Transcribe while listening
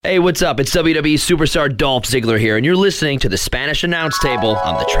Hey, what's up? It's WWE superstar Dolph Ziggler here, and you're listening to the Spanish Announce Table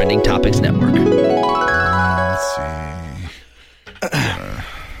on the Trending Topics Network. Let's see.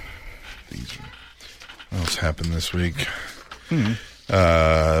 What's happened this week?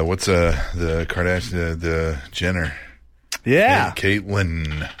 What's the Kardashian, the Jenner? Yeah.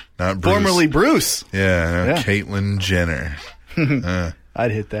 Caitlyn, not Bruce. Formerly Bruce. Yeah. Caitlyn Jenner.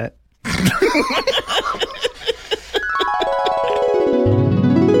 I'd hit that.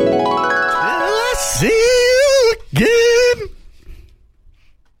 See you again.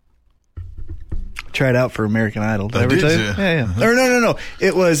 Tried out for American Idol. Did I ever tell you? Yeah. Or no.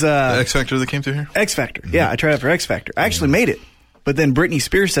 It was the X Factor that came through here? X Factor. Yeah, I tried out for X Factor. I actually made it. But then Britney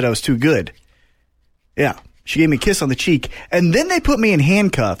Spears said I was too good. Yeah. She gave me a kiss on the cheek. And then they put me in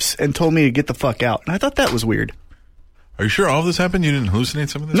handcuffs and told me to get the fuck out. And I thought that was weird. Are you sure all of this happened? You didn't hallucinate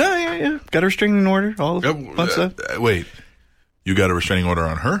some of this? No, yeah. Got a restraining order. All the fun stuff. Wait. You got a restraining order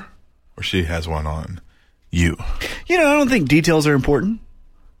on her? Or she has one on you? You know, I don't think details are important.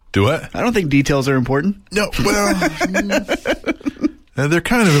 Do what? I don't think details are important. No, well, they're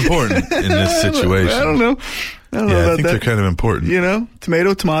kind of important in this situation. I don't know I think they're kind of important. You know,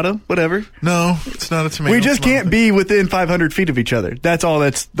 tomato, whatever. No, it's not a tomato. We just can't be within 500 feet of each other. That's all.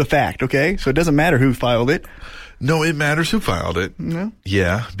 That's the fact, okay? So it doesn't matter who filed it. No, it matters who filed it. No.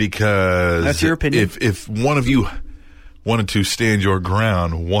 Yeah, because that's your opinion. If one of you wanted to stand your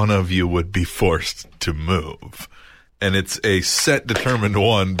ground, one of you would be forced to move. And it's a set determined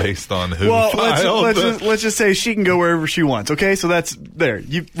one based on who filed. Let's just say she can go wherever she wants, okay? So that's there.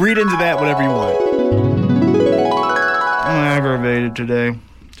 You read into that whatever you want. I'm aggravated today.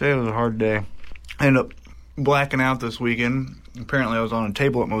 Today was a hard day. I ended up blacking out this weekend. Apparently I was on a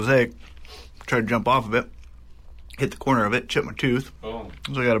table at Mosaic. Tried to jump off of it. Hit the corner of it. Chipped my tooth. Oh.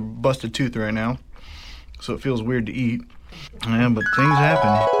 So I got a busted tooth right now. So it feels weird to eat. Yeah, but things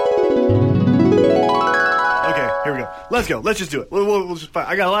happen. Okay, here we go. Let's go. Let's just do it. We'll just fight.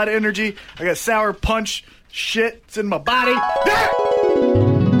 I got a lot of energy. I got sour punch shit. It's in my body. God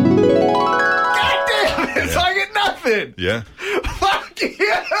damn it! So I get nothing. Yeah. Fuck you!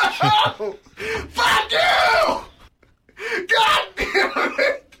 Fuck you! God damn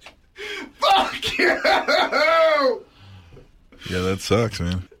it! Fuck you! Yeah, that sucks,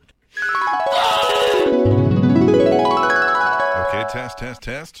 man. Okay,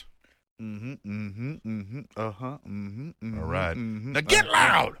 test. All right. Now get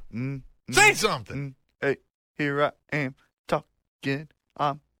loud. Say something. Hey, here I am talking.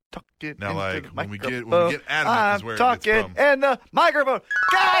 I'm talking. Now, like when we get adamant, I'm is where talking it gets from. in the microphone.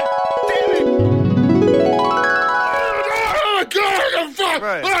 God damn it!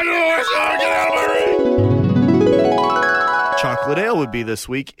 Right. Get out of my ring. Chocolate ale would be this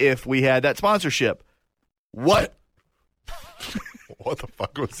week if we had that sponsorship. What? What the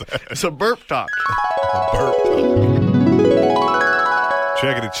fuck was that? It's a burp talk. A burp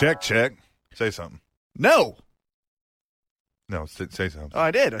talk. Check. Say something. No. No, say something. Oh, I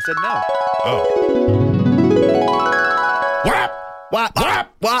did. I said no. Oh. Whap! Whap!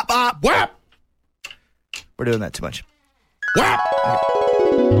 Whap! Whap! Whap! Whap! We're doing that too much. Whap!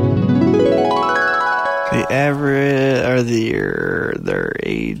 The average or their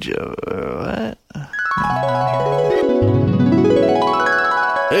age of what?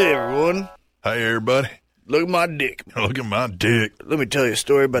 Hey everyone. Hi everybody. Look at my dick. Look at my dick. Let me tell you a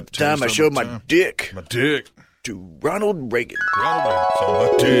story about the time I showed my dick. My dick. To Ronald Reagan.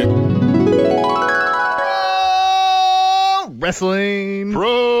 My dick. Pro wrestling.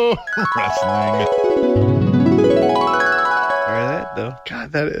 Pro wrestling. That though.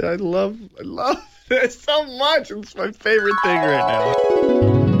 God, I love it so much. It's my favorite thing right now.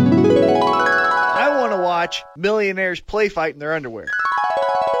 I want to watch millionaires play fight in their underwear.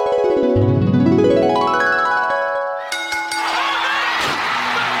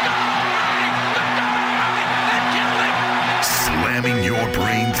 Slamming your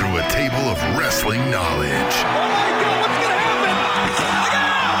brain through a table of wrestling knowledge. Oh my God, what's going to happen?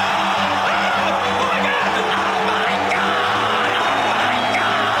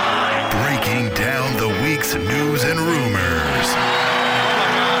 Breaking down the week's news and rumors.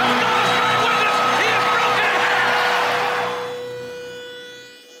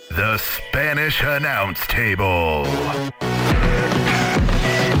 The Spanish Announce Table.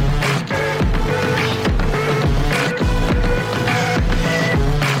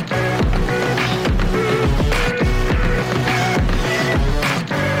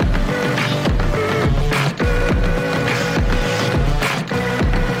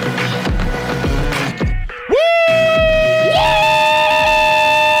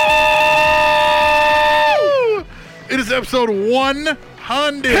 It is episode 100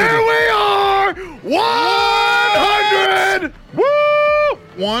 100. Here we are! 100! Woo!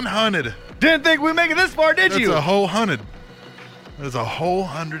 100. Didn't think we'd make it this far, did That's you? a whole 100. There's a whole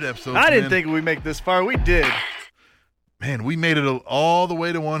 100 episodes. I didn't man. think we'd make this far. We did. Man, we made it all the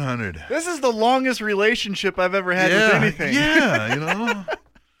way to 100. This is the longest relationship I've ever had with anything. Yeah, you know.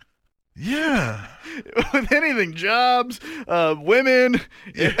 Yeah. With anything. Jobs, women,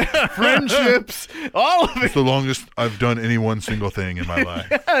 friendships, all of It's it. the longest I've done any one single thing in my life.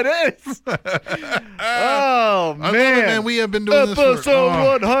 Yeah, it is. Oh, man. I love it, man. We have been doing this for...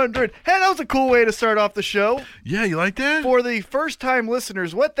 Episode 100. Hey, that was a cool way to start off the show. Yeah, you like that? For the first-time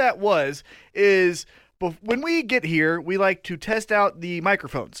listeners, what that was is when we get here, we like to test out the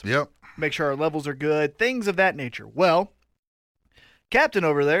microphones. Yep. Make sure our levels are good, things of that nature. Well, Captain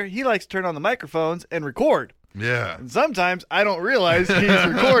over there, he likes to turn on the microphones and record. Yeah. And sometimes I don't realize he's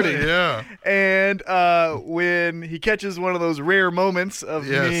recording. Yeah. And when he catches one of those rare moments of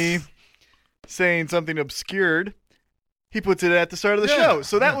me saying something obscured, he puts it at the start of the show.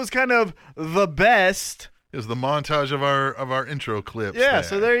 So that was kind of the best. It was the montage of our intro clips. Yeah,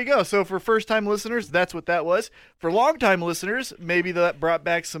 so there you go. So for first-time listeners, that's what that was. For long-time listeners, maybe that brought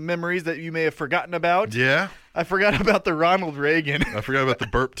back some memories that you may have forgotten about. Yeah. I forgot about the Ronald Reagan. I forgot about the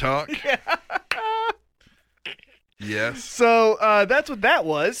burp talk. Yes. So that's what that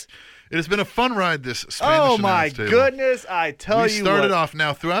was. It has been a fun ride, this Spanish Oh, my Announce Table. goodness. I tell We you started what. off.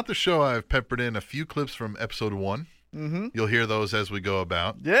 Now, throughout the show, I've peppered in a few clips from episode 1. Mm-hmm. You'll hear those as we go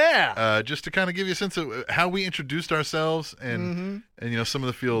about. Yeah. Just to kind of give you a sense of how we introduced ourselves and you know, some of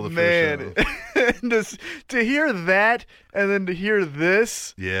the feel of the Man. first show. And to hear that and then to hear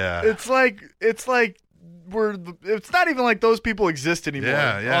this, Yeah. it's like it's not even like those people exist anymore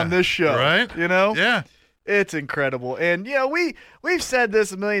on this show. Right? You know? Yeah. It's incredible. And, you know, we've said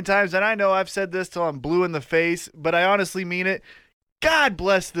this a million times, and I know I've said this till I'm blue in the face, but I honestly mean it. God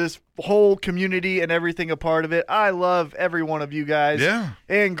bless this whole community and everything a part of it. I love every one of you guys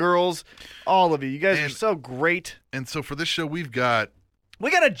and girls, all of you. You guys are so great. And so for this show, we got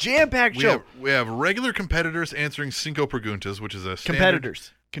a jam-packed show. We have regular competitors answering Cinco Preguntas, which is a standard...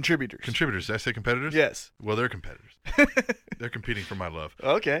 Contributors. Did I say competitors? Yes. Well, they're competitors. They're competing for my love.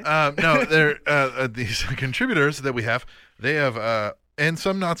 Okay. No, they're these contributors that we have. They have, and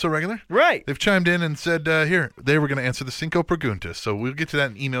some not so regular. Right. They've chimed in and said, here, they were going to answer the Cinco Preguntas. So we'll get to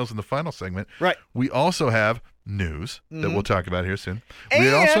that in emails in the final segment. Right. We also have news that we'll talk about here soon.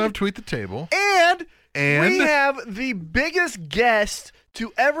 We also have Tweet the Table. And we have the biggest guest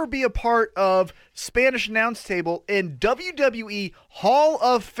to ever be a part of Spanish Announce Table in WWE Hall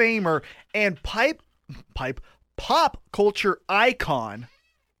of Famer and pop culture icon,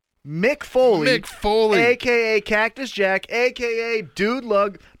 Mick Foley. Mick Foley. A.K.A. Cactus Jack, a.k.a. Dude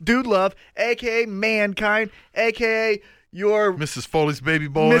Love, a.k.a. Mankind, a.k.a. your Mrs. Foley's baby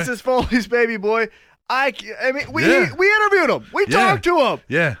boy. Mrs. Foley's baby boy. I mean, we interviewed him. We talked to him.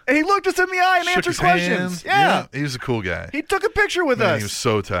 Yeah. And he looked us in the eye and Shook answered his questions. hand. Yeah. He was a cool guy. He took a picture with Man, us. he was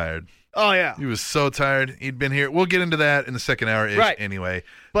so tired. Oh, yeah. He was so tired. He'd been here. We'll get into that in the second hour-ish anyway.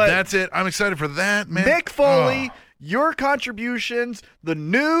 But that's it. I'm excited for that, man. Mick Foley, your contributions, the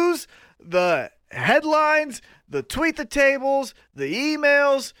news, the headlines, the tweet the tables, the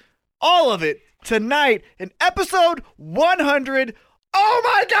emails, all of it tonight in episode 100. Oh,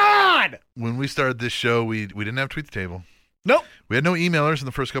 my God! When we started this show, we didn't have Tweet the Table. Nope. We had no emailers in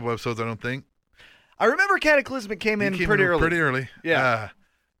the first couple episodes, I don't think. I remember Cataclysmic came in pretty early. Yeah.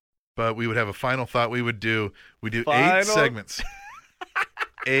 But we would have a final thought we do 8 Final- segments.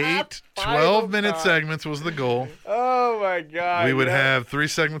 12-minute segments was the goal. Oh, my God. We would have 3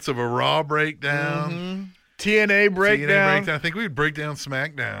 segments of a Raw breakdown. TNA breakdown. I think we'd break down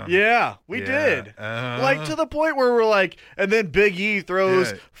SmackDown. Yeah, we did. Like to the point where we're like, and then Big E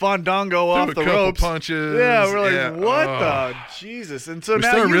throws Fandango off the couple ropes. Punches. Yeah, we're like, what the Jesus? And so we now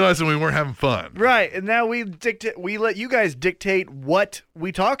started realizing we weren't having fun. Right, and now we let you guys dictate what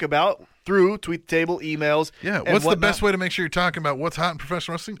we talk about through Tweet the Table, emails. Yeah, what's the best way to make sure you're talking about what's hot in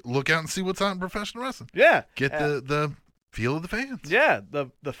professional wrestling? Look out and see what's hot in professional wrestling. Yeah, get the feel of the fans. Yeah,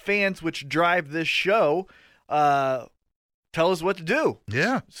 the fans which drive this show. Tell us what to do.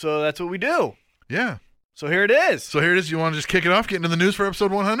 Yeah. So that's what we do. Yeah. So here it is. You want to just kick it off, get into the news for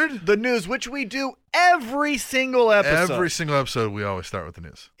episode 100? The news, which we do every single episode. Every single episode, we always start with the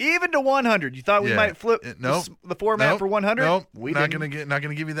news. Even to 100. You thought we might flip the format for 100? Nope. We not gonna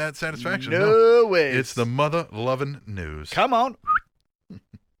give you that satisfaction. No way. It's the mother-loving news. Come on.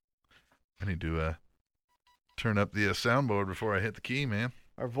 I need to turn up the soundboard before I hit the key, man.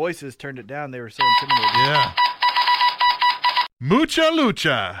 Our voices turned it down. They were so intimidating. Yeah. Mucha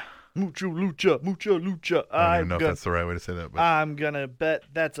lucha. Mucho lucha, mucho lucha. I don't even know if that's the right way to say that. But. I'm going to bet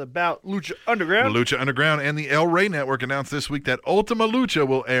that's about Lucha Underground. Lucha Underground and the El Rey Network announced this week that Ultima Lucha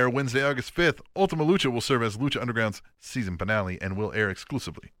will air Wednesday, August 5th. Ultima Lucha will serve as Lucha Underground's season finale and will air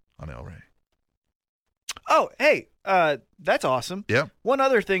exclusively on El Rey. Oh, hey, that's awesome. Yeah. One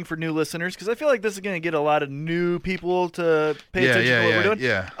other thing for new listeners, because I feel like this is going to get a lot of new people to pay attention to what we're doing.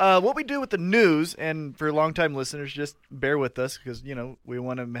 Yeah. What we do with the news, and for longtime listeners, just bear with us because, we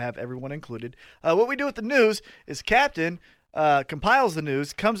want to have everyone included. What we do with the news is Captain compiles the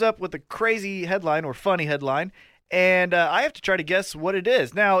news, comes up with a crazy headline or funny headline, and I have to try to guess what it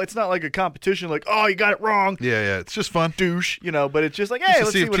is. Now, it's not like a competition like, oh, you got it wrong. Yeah. It's just fun. Douche, but it's just like, hey,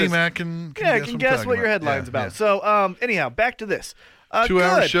 let's see what T-Mac can guess what your headline's about. Yeah. So, anyhow, back to this.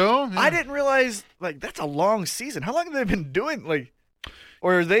 2-hour show? Yeah. I didn't realize, that's a long season. How long have they been doing,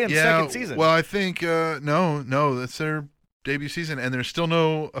 or are they in second season? Well, I think, no, that's their debut season, and there's still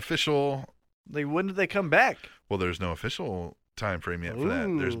no official. When did they come back? Well, there's no official time frame yet for that.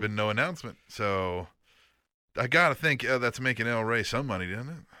 Ooh. There's been no announcement, so I gotta think that's making El Rey some money, doesn't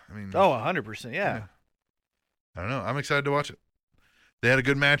it? I mean, 100%, yeah. I don't know. I'm excited to watch it. They had a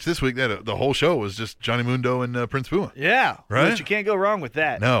good match this week. The whole show was just Johnny Mundo and Prince Puma. Yeah, right. But you can't go wrong with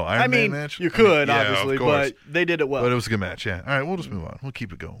that. No, Iron Man match. You could yeah, obviously, of course. but they did it well. But it was a good match. Yeah. All right, we'll just move on. We'll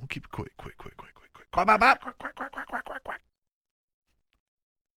keep it going. We'll keep it quick. Quack, quack, quack.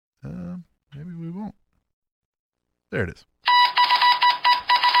 Maybe we won't. There it is.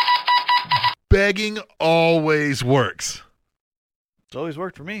 Begging always works. It's always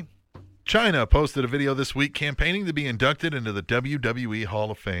worked for me. China posted a video this week campaigning to be inducted into the WWE Hall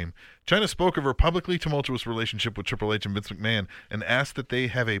of Fame. China spoke of her publicly tumultuous relationship with Triple H and Vince McMahon and asked that they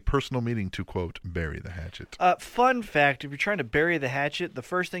have a personal meeting to, quote, bury the hatchet. Fun fact, if you're trying to bury the hatchet, the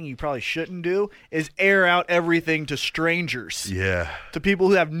first thing you probably shouldn't do is air out everything to strangers. Yeah. To people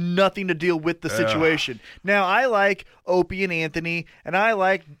who have nothing to deal with the situation. Now, I like Opie and Anthony, and I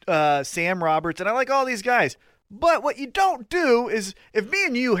like Sam Roberts, and I like all these guys. But what you don't do is, if me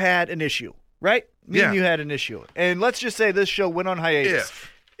and you had an issue, right? Me and you had an issue. And let's just say this show went on hiatus.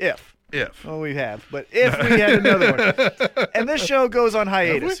 If. Well, we have. But if we had another one. And this show goes on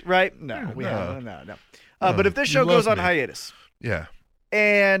hiatus, right? No, we haven't. No. But if this show goes on hiatus. Yeah.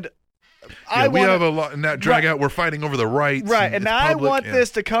 And we have a lot in that drag out. We're fighting over the rights. Right. And I want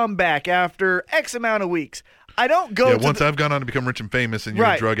this to come back after X amount of weeks. I don't go to once I've gone on to become rich and famous and you're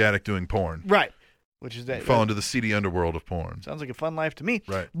a drug addict doing porn. Right. Which is that you fall into the seedy underworld of porn. Sounds like a fun life to me.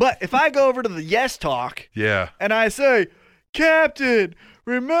 Right. But if I go over to the Yes Talk, and I say, Captain,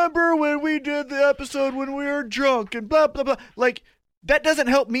 remember when we did the episode when we were drunk and blah blah blah, that doesn't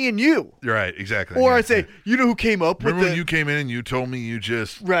help me and you. Right, exactly. Or I say, you know who came up with Remember when you came in and you told me you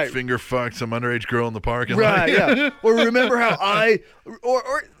just finger fucked some underage girl in the parking lot? Right, yeah. Or remember how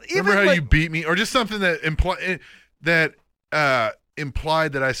or even remember how you beat me, or just something that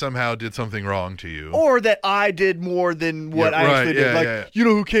implied that I somehow did something wrong to you. Or that I did more than what I actually did. You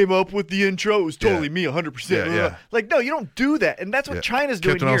know who came up with the intro? It was totally me, 100%. Yeah. No, you don't do that. And that's what China's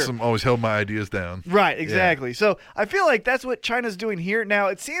doing Captain here. Awesome always held my ideas down. Right, exactly. So I feel like that's what China's doing here. Now,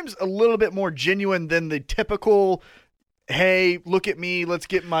 it seems a little bit more genuine than the typical, hey, look at me, let's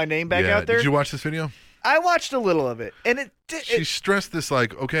get my name back out there. Did you watch this video? I watched a little of it, and she stressed this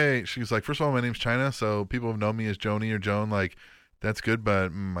she's like, first of all, my name's China, so people have known me as Joni or Joan, that's good,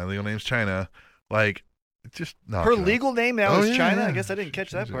 but my legal name's China. It's just not her legal name now is China. I guess I didn't catch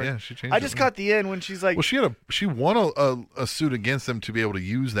that part. Yeah, she changed. I just caught the end when she's like, well, she won a suit against them to be able to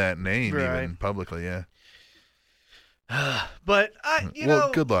use that name even publicly. Yeah. But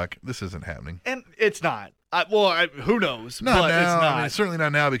good luck. This isn't happening, and it's not. Who knows? Not but now. It's not. I mean, certainly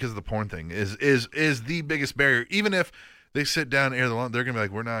not now because of the porn thing is the biggest barrier. Even if they sit down and air the lawn, they're gonna be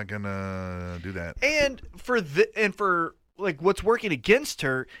like, we're not gonna do that. And for what's working against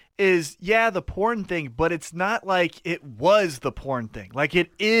her is the porn thing, but it's not like it was the porn thing.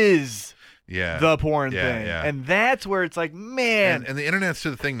 It is the porn thing, and that's where it's like, man. And the internet's to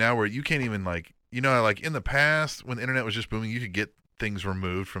the thing now where you can't even in the past when the internet was just booming, you could get things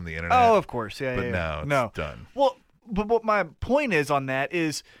removed from the internet. Oh, of course, but now it's done. Well, but what my point is on that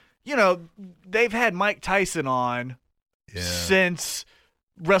is, they've had Mike Tyson on since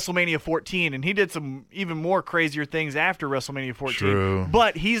WrestleMania 14, and he did some even more crazier things after WrestleMania 14. True.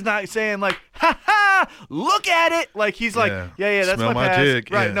 But he's not saying ha ha, look at it. He's like, that's Smell my past. Dick.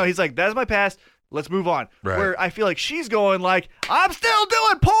 Right? Yeah. No, he's like, that's my past. Let's move on. Right. Where I feel like she's going like, I'm still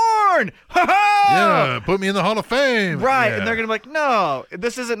doing porn. Yeah, put me in the Hall of Fame. Right. Yeah. And they're going to be like, no,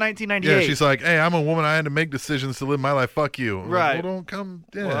 this isn't 1998. Yeah, she's like, hey, I'm a woman. I had to make decisions to live my life. Fuck you. I'm Right. like, well, don't come.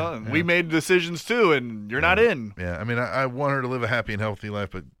 Yeah. Well, we made decisions too, and you're not in. Yeah, I mean, I want her to live a happy and healthy life,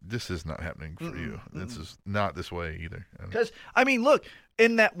 but this is not happening for you. This is not this way either. Because, I mean, look,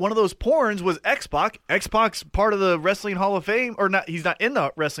 in that one of those porns was X-Pac. X-Pac's part of the Wrestling Hall of Fame, or not? He's not in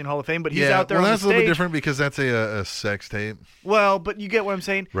the Wrestling Hall of Fame, but he's out there on the that's stage. a little bit different because that's a sex tape. Well, but you get what I'm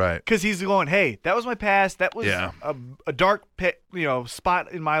saying, Right? Because he's going, "Hey, that was my past. That was a dark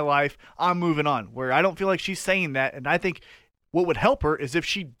spot in my life. I'm moving on." Where I don't feel like she's saying that, and I think what would help her is if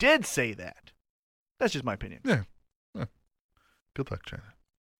she did say that. That's just my opinion. Yeah. Good luck, China.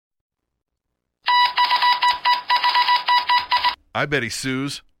 I bet he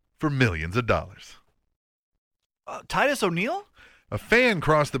sues for millions of dollars. Titus O'Neil? A fan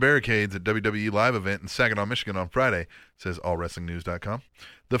crossed the barricades at WWE Live event in Saginaw, Michigan on Friday, says allwrestlingnews.com.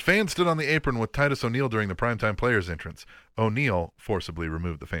 The fan stood on the apron with Titus O'Neil during the primetime players entrance. O'Neil forcibly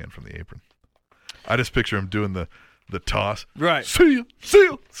removed the fan from the apron. I just picture him doing the toss. Right. See you, see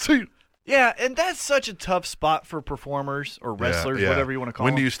you, see you. Yeah, and that's such a tough spot for performers or wrestlers, whatever you want to call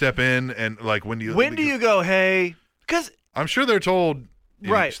them. When do you step in and when do you go, hey? Because I'm sure they're told,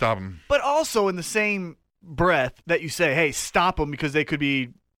 right, stop them. But also in the same breath that you say, hey, stop them because they could be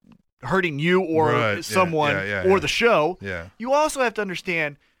hurting you or someone or the show. Yeah. You also have to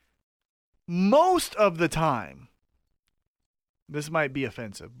understand most of the time, this might be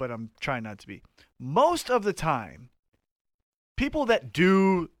offensive, but I'm trying not to be. Most of the time, people that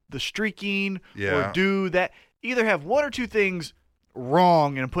do the streaking or do that either have one or two things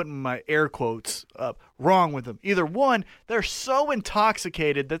wrong, and I'm putting my air quotes up, wrong with them. Either one, they're so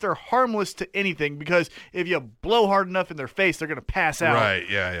intoxicated that they're harmless to anything because if you blow hard enough in their face, they're going to pass out. Right,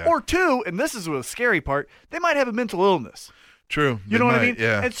 yeah. Or two, and this is the scary part, they might have a mental illness. True. You know what I mean?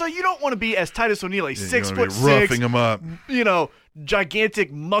 Yeah. And so you don't want to be as Titus O'Neil, a 6'6", roughing him up.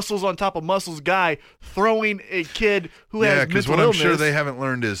 Gigantic muscles on top of muscles guy throwing a kid who has mental illness. Yeah, because what I'm sure they haven't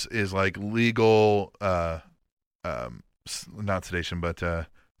learned is like legal, not sedation, but that's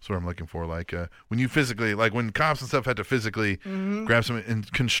what I'm looking for. Like when you physically, like when cops and stuff had to physically grab someone and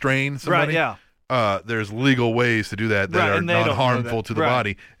constrain somebody. Right, yeah. There's legal ways to do that are not harmful to the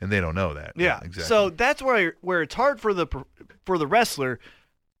body, and they don't know that. Yeah, exactly. So that's where it's hard for the wrestler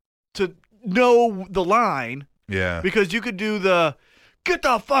to know the line. Yeah. Because you could do the get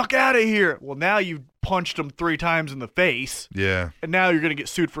the fuck out of here. Well, now you punched him 3 times in the face. Yeah. And now you're going to get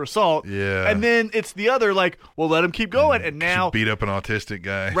sued for assault. Yeah. And then it's the other like, well, let him keep going. And now beat up an autistic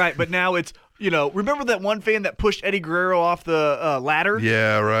guy. Right, but now it's remember that one fan that pushed Eddie Guerrero off the ladder?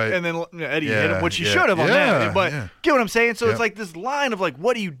 Yeah, right. And then Eddie hit him, which he should have on that. But get what I'm saying? So it's like this line of like,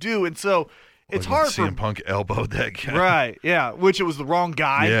 what do you do? And so it's hard for CM Punk elbowed that guy. Right, yeah, which it was the wrong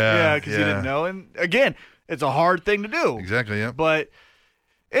guy. Yeah, because he didn't know. And again, it's a hard thing to do. Exactly, yeah. But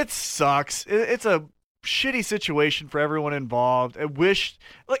it sucks. It's a shitty situation for everyone involved.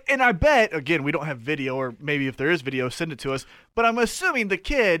 And I bet, again, we don't have video, or maybe if there is video, send it to us. But I'm assuming the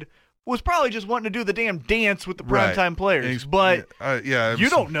kid was probably just wanting to do the damn dance with the primetime players. But you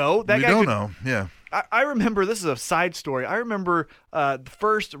don't know. You don't know, yeah. I remember, this is a side story. I remember the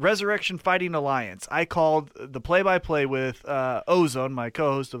first Resurrection Fighting Alliance. I called the play-by-play with Ozone, my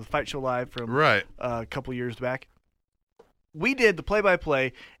co-host of the Fight Show Live from a couple years back. We did the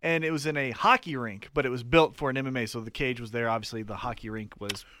play-by-play, and it was in a hockey rink, but it was built for an MMA, so the cage was there. Obviously, the hockey rink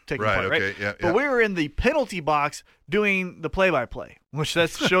was taking part, right? Yeah, but we were in the penalty box doing the play-by-play, which that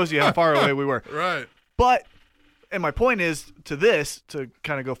shows you how far away we were. Right. But, and my point is, to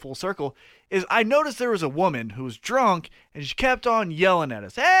kind of go full circle, is I noticed there was a woman who was drunk, and she kept on yelling at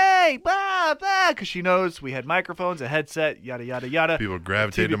us, hey, blah, blah, because she knows we had microphones, a headset, yada, yada, yada. People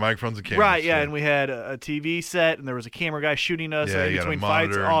gravitated to microphones and cameras. Right, yeah, and we had a TV set, and there was a camera guy shooting us in between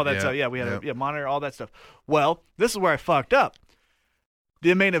fights, all that stuff. Yeah, we had a monitor, all that stuff. Well, this is where I fucked up.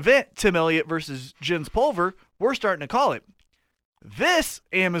 The main event, Tim Elliott versus Jens Pulver, we're starting to call it. This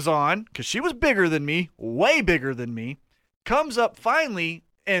Amazon, because she was bigger than me, way bigger than me, comes up finally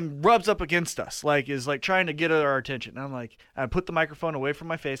and rubs up against us, is trying to get our attention. And I'm like, I put the microphone away from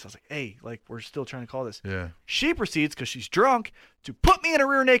my face. I was like, hey, we're still trying to call this. Yeah. She proceeds, because she's drunk, to put me in a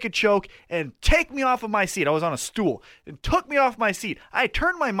rear naked choke and take me off of my seat. I was on a stool and took me off my seat. I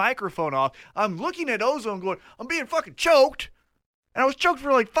turned my microphone off. I'm looking at Ozone going, I'm being fucking choked. And I was choked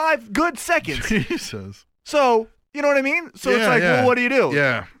for 5 good seconds. Jesus. So, you know what I mean? So it's well, what do you do?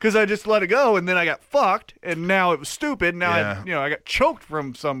 Yeah. Because I just let it go, and then I got fucked, and now it was stupid. Now I got choked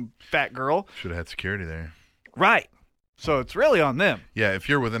from some fat girl. Should have had security there. Right. So it's really on them. Yeah, if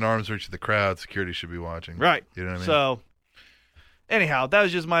you're within arm's reach of the crowd, security should be watching. Right. You know what I mean? So, anyhow, that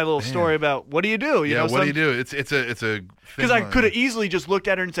was just my little story about what do you do? You know, what do you do? It's a because I could have easily just looked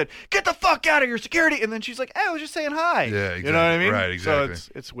at her and said, "Get the fuck out of here, security!" And then she's like, "Hey, I was just saying hi." Yeah, exactly. You know what I mean? Right, exactly.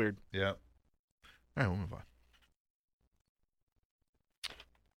 So it's weird. Yeah. All right, we'll move on.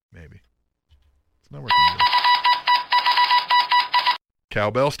 Maybe it's not working good.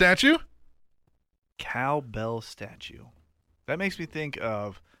 Cowbell statue. Cowbell statue. That makes me think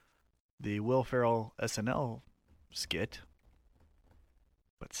of the Will Ferrell SNL skit.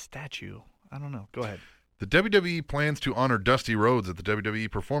 But statue, I don't know. Go ahead. The WWE plans to honor Dusty Rhodes at the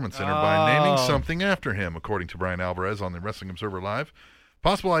WWE Performance Center by naming something after him, according to Brian Alvarez on the Wrestling Observer Live.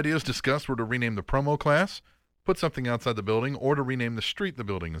 Possible ideas discussed were to rename the promo class, put something outside the building, or to rename the street the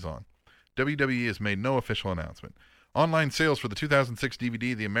building is on. WWE has made no official announcement. Online sales for the 2006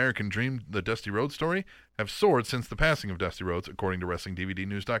 DVD The American Dream, The Dusty Rhodes Story, have soared since the passing of Dusty Rhodes, according to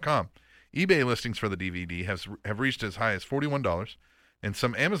WrestlingDVDnews.com. eBay listings for the DVD have reached as high as $41, and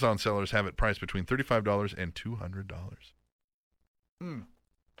some Amazon sellers have it priced between $35 and $200.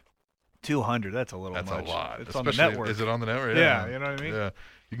 $200, that's a little That's much. a lot. It's Especially, on the network. Is it on the network? Yeah, you know what I mean? Yeah.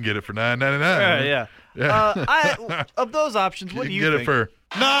 You can get it for $9.99. Yeah. Of those options, what do you get think? it for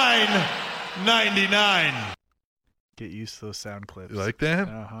 $9.99. Get used to those sound clips. You like that?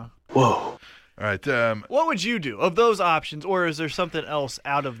 Uh-huh. Whoa. All right. What would you do of those options, or is there something else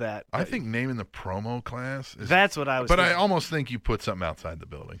out of that? I think naming the promo class is. That's what I was But thinking. I almost think you put something outside the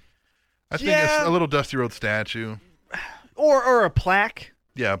building. I think Yeah. a little Dusty Rhodes statue. Or a plaque.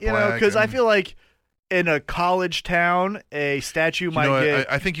 Yeah, You know, because I feel like in a college town, a statue might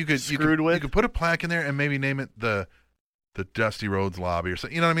get I think you could screwed with. You could put a plaque in there and maybe name it the Dusty Rhodes lobby or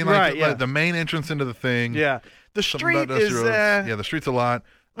something. You know what I mean? Right, Like the main entrance into the thing. Yeah. The Something street about Dusty is... Rhodes. Yeah, the street's a lot.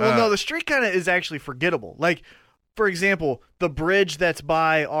 well, no, the street kind of is actually forgettable. Like, for example, the bridge that's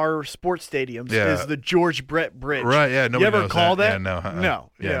by our sports stadiums Yeah. is the George Brett Bridge. Right, yeah. Nobody You ever knows call that? Yeah, no. No.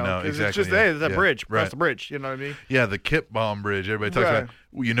 Yeah, you know, no, 'cause exactly. It's just, yeah, hey, there's that yeah, bridge. Cross right. the bridge. You know what I mean? Yeah, the Kip Bomb Bridge. Everybody talks Right. about.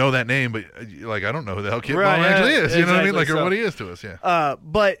 Well, you know that name, but like I don't know who the hell Kip Right, Bomb yeah, actually is. You know what I mean? exactly. Like or So- what he is to us. Yeah.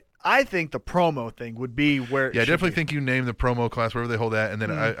 But I think the promo thing would be where it Yeah, I should definitely be. think you name the promo class wherever they hold that, and then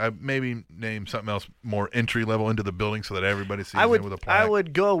I maybe name something else more entry level into the building so that everybody sees it with a plaque. I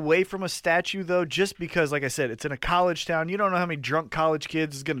would go away from a statue though, just because, like I said, it's in a college town. You don't know how many drunk college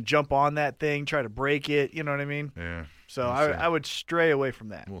kids is going to jump on that thing, try to break it. You know what I mean? Yeah. So we'll see. I would stray away from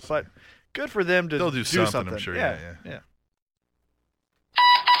that. We'll see. But good for them to They'll do something, I'm sure. Yeah. Yeah.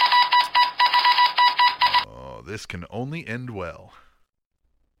 Oh, this can only end well,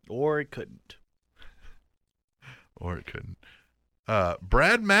 Or it couldn't. or it couldn't.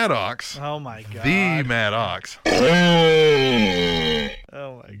 Brad Maddox, Oh my god. the Maddox, Oh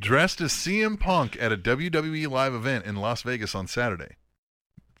my god. dressed as CM Punk at a WWE live event in Las Vegas on Saturday.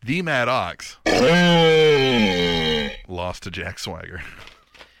 The Maddox lost to Jack Swagger.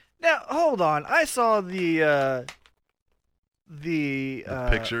 Now hold on. I saw the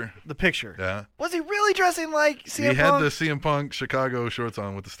Picture. The picture. Yeah. Was he really dressing like CM He had Punk? the CM Punk Chicago shorts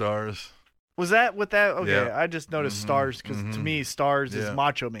on with the stars. Was that what that? Okay, Yeah. I just noticed stars because to me stars Yeah. is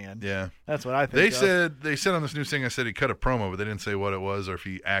Macho Man. Yeah. That's what I think. They said on this news thing, I said he cut a promo, but they didn't say what it was or if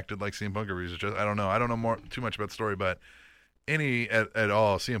he acted like CM Punk or if he was just, I don't know. I don't know too much about the story, but at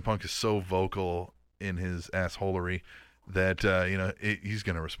all, CM Punk is so vocal in his assholery that he's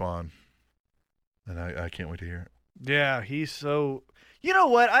going to respond, and I can't wait to hear it. Yeah, he's so. You know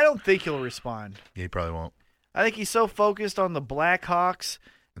what? I don't think he'll respond. Yeah, he probably won't. I think he's so focused on the Blackhawks.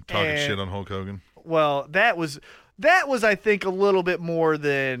 And talking And- shit on Hulk Hogan. Well, that was I think a little bit more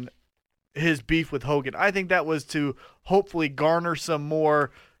than his beef with Hogan. I think that was to hopefully garner some more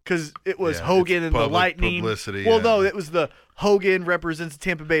because it was Yeah, Hogan it's and the public Lightning. publicity, Well, yeah. no, it was the Hogan represents the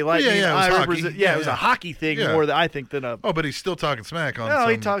Tampa Bay Lightning. yeah, it was I hockey. represent. Yeah, it was yeah. a hockey thing Yeah. more than I think than a. Oh, but he's still talking smack on No,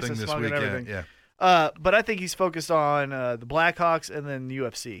 he some talks thing some this smack week. and Yeah, everything. yeah. But I think he's focused on the Blackhawks and then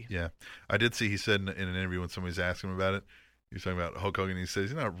UFC. Yeah, I did see he said in an interview when somebody's asking him about it, he was talking about Hulk Hogan. He says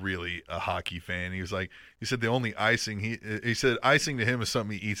he's not really a hockey fan. He said the only icing he said icing to him is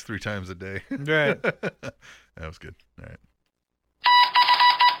something he eats 3 times a day. Right. That was good. All right.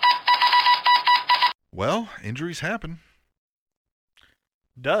 Well, injuries happen.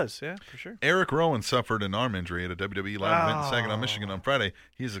 Does, yeah, for sure. Eric Rowan suffered an arm injury at a WWE live event in Saginaw, Oh. Michigan on Friday.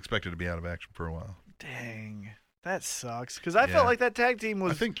 He is expected to be out of action for a while. Dang. That sucks. Because I Yeah. felt like that tag team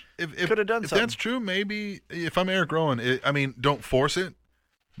was. I think if coulda done if something. that's true, maybe if I'm Eric Rowan, don't force it,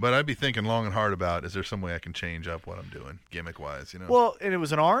 but I'd be thinking long and hard about, is there some way I can change up what I'm doing gimmick-wise, Well, and it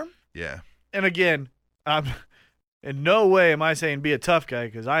was an arm. Yeah. And again, I'm in no way am I saying be a tough guy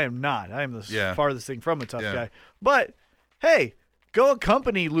because I am not. I am the Yeah. farthest thing from a tough Yeah. guy. But hey, go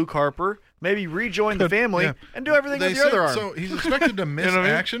accompany Luke Harper, maybe rejoin the family, and do everything with your other arm. So he's expected to miss You know what I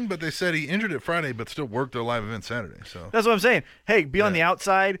mean? action, but they said he injured it Friday, but still worked their live event Saturday. So That's what I'm saying. Hey, be on the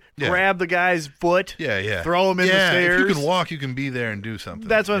outside, grab the guy's foot, throw him in the stairs. If you can walk, you can be there and do something.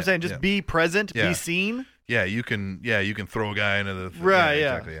 That's what I'm saying. Just be present, be seen. Yeah, you can throw a guy into the right.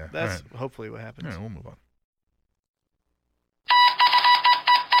 Yeah, exactly, yeah. That's hopefully what happens. All right, we'll move on.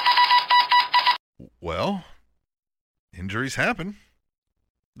 Well, injuries happen.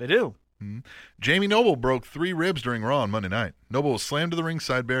 They do. Jamie Noble broke 3 ribs during Raw on Monday night. Noble was slammed to the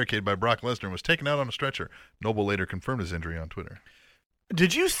ringside barricade by Brock Lesnar and was taken out on a stretcher. Noble later confirmed his injury on Twitter.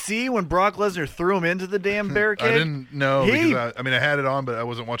 Did you see when Brock Lesnar threw him into the damn barricade? I didn't know because I had it on, but I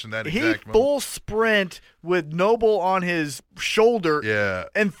wasn't watching that exact moment. Full sprint with Noble on his shoulder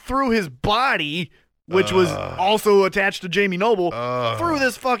and threw his body, which was also attached to Jamie Noble, through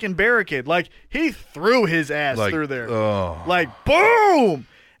this fucking barricade. Like, he threw his ass through there. Like, boom!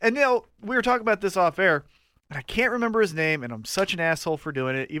 And, we were talking about this off air, and I can't remember his name, and I'm such an asshole for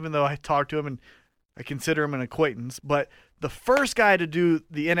doing it, even though I talked to him and I consider him an acquaintance. But the first guy to do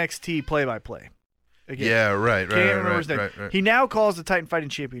the NXT play-by-play. Again, yeah, right. Can't remember his name. Right. He now calls the Titan Fighting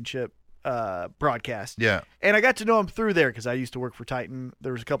Championship broadcast. Yeah. And I got to know him through there because I used to work for Titan.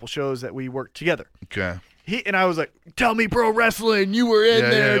 There was a couple shows that we worked together. Okay. And I was like, tell me pro wrestling. You were in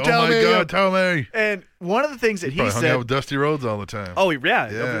there. Tell me. Oh, my God, tell me. And one of the things that he hung said. out with Dusty Rhodes all the time. Oh,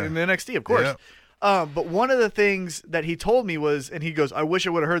 yeah. In the NXT, of course. Yeah. But one of the things that he told me was, and he goes, I wish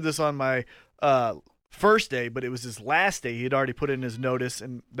I would have heard this on my first day, but it was his last day. He had already put in his notice,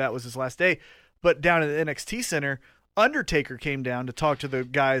 and that was his last day. But down at the NXT Center, Undertaker came down to talk to the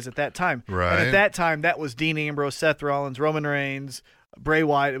guys at that time. Right. And at that time, that was Dean Ambrose, Seth Rollins, Roman Reigns, Bray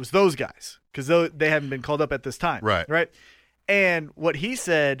Wyatt. It was those guys because they hadn't been called up at this time. Right. And what he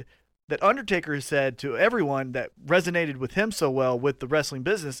said that Undertaker said to everyone that resonated with him so well with the wrestling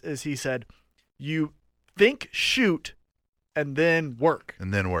business is he said, you think, shoot, and then work.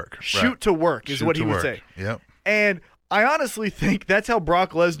 Shoot to work is what he would say. Yep. And I honestly think that's how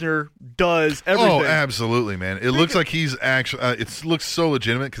Brock Lesnar does everything. Oh, absolutely, man. It looks like he's actually it looks so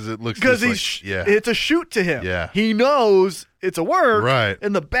legitimate because it looks it's a shoot to him. Yeah. He knows it's a work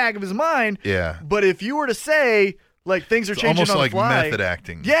in the back of his mind. Yeah. But if you were to say, like, things are changing on the fly. Almost like method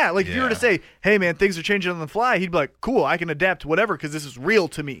acting. Yeah, like if you were to say, hey, man, things are changing on the fly, he'd be like, cool, I can adapt to whatever because this is real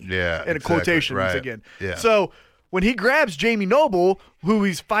to me. Yeah, in quotations again. Yeah. So when he grabs Jamie Noble, who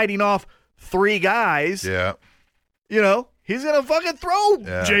he's fighting off 3 guys, he's going to fucking throw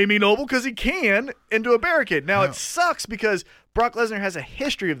Jamie Noble because he can into a barricade. Now, it sucks because Brock Lesnar has a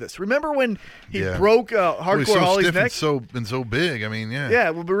history of this. Remember when he broke Hardcore Holly's neck? And so big. I mean,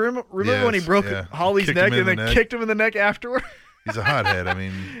 Yeah, well, but remember when he broke Holly's neck and then kicked him in the neck afterward? He's a hothead. I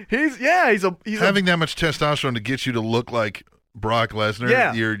mean, he's having that much testosterone to get you to look like Brock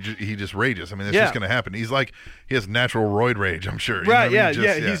Lesnar, he just rages. I mean, it's just going to happen. He's like, he has natural roid rage, I'm sure. Right,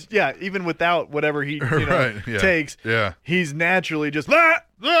 he's even without whatever he takes, he's naturally just, so.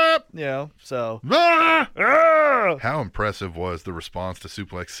 How impressive was the response to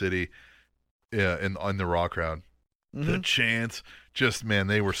Suplex City in the Raw crowd? Mm-hmm. The chants, just, man,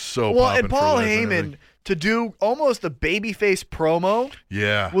 they were so popping. And Paul Heyman, to do almost a babyface promo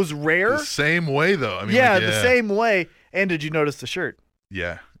was rare. The same way, though. I mean, the same way. And did you notice the shirt?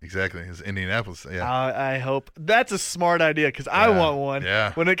 Yeah, exactly. It's Indianapolis. Yeah. I hope. That's a smart idea because I want one.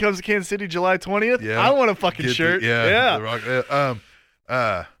 Yeah. When it comes to Kansas City, July 20th, I want a fucking shirt. I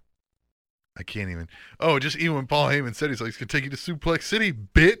can't even. Oh, just even when Paul Heyman said he's going to take you to Suplex City,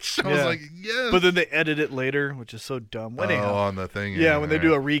 bitch. I was like, yes. But then they edit it later, which is so dumb. On the thing. Yeah, when they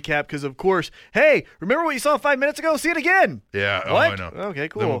do a recap, because of course, hey, remember what you saw 5 minutes ago? See it again. Yeah. What? I know. Okay,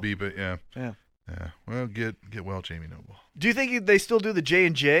 cool. Then we'll beep it. Yeah. Yeah. Yeah. Well, get well, Jamie Noble. Do you think they still do the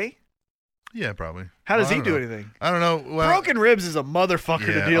J&J? Yeah, probably. How does he do anything? I don't know. Well, broken ribs is a motherfucker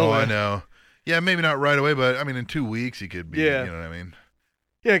to deal with. I know. Yeah, maybe not right away, but I mean, in 2 weeks he could be. You know what I mean?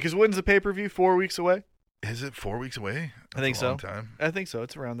 Yeah, because when's the pay-per-view? 4 weeks away? Is it 4 weeks away? I think so. Long time. I think so.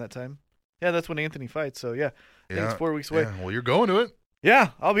 It's around that time. Yeah, that's when Anthony fights. So I think it's 4 weeks away. Yeah. Well, you're going to it.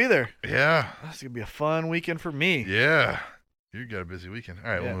 Yeah, I'll be there. Yeah. That's gonna be a fun weekend for me. Yeah. You got a busy weekend.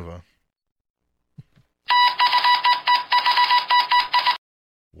 All right, we'll move on.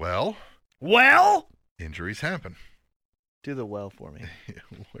 Well, injuries happen. Do the well for me.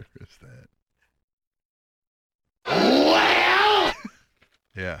 Where is that? Well.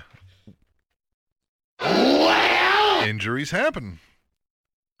 Yeah. Well. Injuries happen.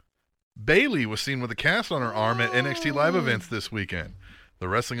 Bayley was seen with a cast on her arm at NXT Live events this weekend. The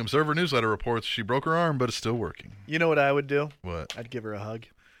Wrestling Observer newsletter reports she broke her arm but is still working. You know what I would do? What? I'd give her a hug.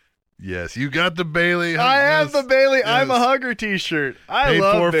 Yes, you got the Bailey. I have the Bailey. Yes. I'm a hugger T-shirt. I Paid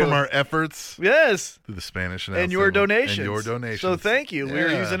love for Bailey. from our efforts Yes. through the Spanish And your donations. And your donations. So thank you. We're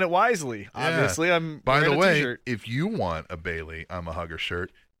using it wisely. Obviously, I'm By the wearing a way, T-shirt. if you want a Bailey I'm a Hugger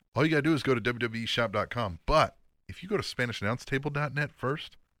shirt, all you got to do is go to WWEshop.com. But if you go to SpanishAnnounceTable.net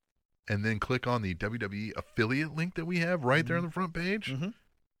first and then click on the WWE affiliate link that we have right there on the front page,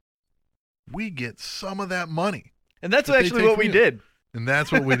 we get some of that money. And that's that they actually take what from we you. did. And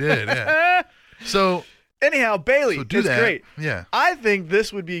that's what we did, yeah. So Anyhow, Bailey do is that. great. Yeah. I think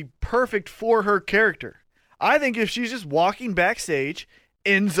this would be perfect for her character. I think if she's just walking backstage,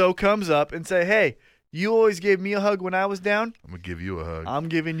 Enzo comes up and say, "Hey, you always gave me a hug when I was down. I'm going to give you a hug. I'm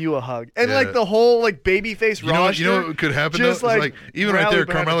giving you a hug." And Yeah. like the whole like babyface roster. You know what could happen? just though? It's like even right rally there,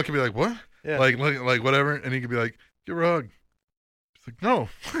 behind Carmella her. could be like, "What?" Yeah. Like whatever, and he could be like, "Give her a hug." She's like, "No."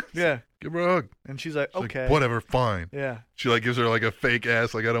 Yeah. Give her a hug. And she's like, She's "Okay." like, whatever, fine. Yeah. She like gives her like a fake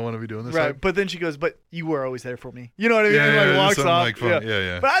ass, like I don't want to be doing this. Right. Like, But then she goes, "But you were always there for me." You know what I mean? Yeah, And, yeah, like walks something off. like fun.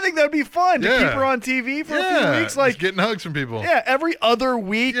 Yeah. But I think that'd be fun to Yeah. keep her on TV for a yeah, few weeks. Like just getting hugs from people. yeah, every other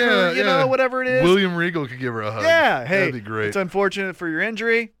week or you know, whatever it is. William Regal could give her a hug. Yeah, hey, that'd be great. it's unfortunate for your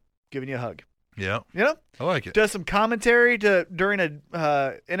injury. Giving you a hug. Yeah, You know, I like it. does some commentary during a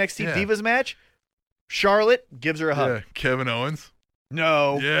NXT Yeah. Divas match. Charlotte gives her a hug. Yeah, Kevin Owens.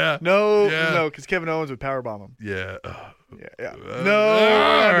 No, Yeah, no, Yeah. no, because Kevin Owens would powerbomb him. yeah. Yeah. All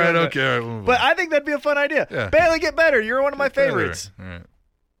No, right, no. okay. All right, we'll move But on. I think that'd be a fun idea. Yeah. Bailey, get better. You're one of my favorites. All right.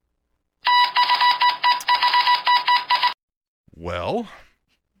 Well,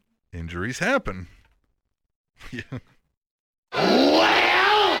 injuries happen. Yeah.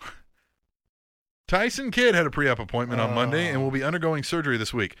 Tyson Kidd had a pre-op appointment on Monday and will be undergoing surgery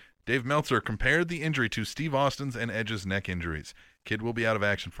this week. Dave Meltzer compared the injury to Steve Austin's and Edge's neck injuries. Kidd will be out of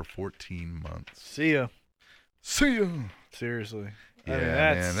action for 14 months. See ya. See ya. Seriously. Yeah, I mean,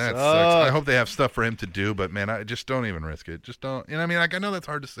 man, that sucks. sucks. I hope they have stuff for him to do, but man, I just don't even risk it. Just don't. You know, what I mean, like I know that's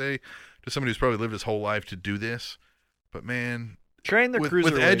hard to say to somebody who's probably lived his whole life to do this, but man, Train the with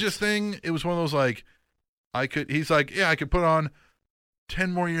cruiserweights. Edge's thing, it was one of those like, he's like, yeah, I could put on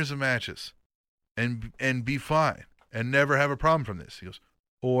 10 more years of matches and be fine and never have a problem from this. He goes,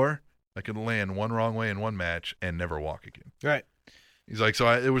 or I could land one wrong way in one match and never walk again. Right. He's like,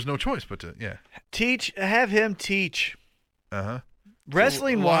 so there was no choice but to, yeah. Have him teach. Uh-huh.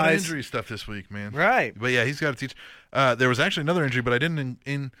 Wrestling a lot of wise. injury stuff this week, man. Right. But yeah, he's got to teach. There was actually another injury, but I didn't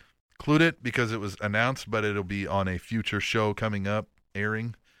include it because it was announced, but it'll be on a future show coming up,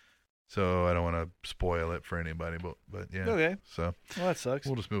 airing. So I don't want to spoil it for anybody, but yeah. Okay. So Well, that sucks.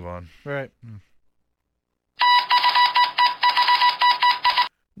 we'll just move on. Right.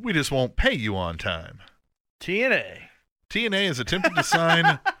 We just won't pay you on time. TNA. TNA is attempting to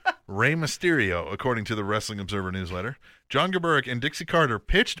sign Rey Mysterio, according to the Wrestling Observer newsletter. John Gaburek and Dixie Carter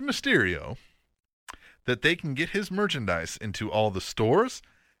pitched Mysterio that they can get his merchandise into all the stores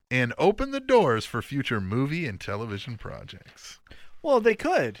and open the doors for future movie and television projects. Well, they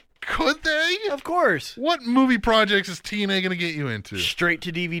could. Could they? Of course. What movie projects is TNA going to get you into? Straight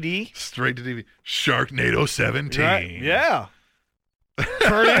to DVD. Straight to TV. Sharknado 17. Right. Yeah.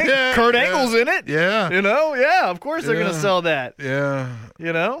 Kurt Angle's in it. Yeah. You know? Yeah, of course they're going to Yeah. sell that. Yeah.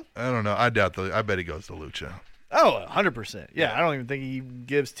 You know? I don't know. I bet he goes to Lucha. Oh, 100%. Yeah, I don't even think he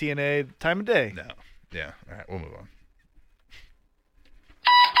gives TNA time of day. No. Yeah. All right, we'll move on.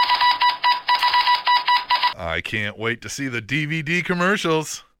 I can't wait to see the DVD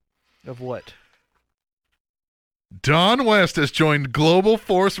commercials. Of what? Don West has joined Global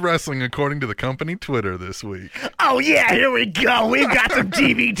Force Wrestling, according to the company Twitter this week. Oh, yeah, here we go. We've got some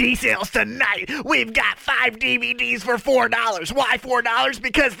DVD sales tonight. We've got 5 DVDs for $4. Why $4?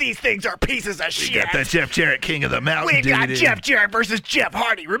 Because these things are pieces of shit. Jeff Jarrett King of the Mountain We got Jeff Jarrett versus Jeff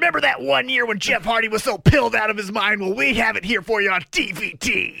Hardy. Remember that one year when Jeff Hardy was so pilled out of his mind? Well, we have it here for you on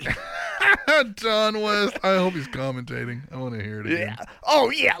DVD. Don West. I hope he's commentating. I want to hear it again. Yeah. Oh,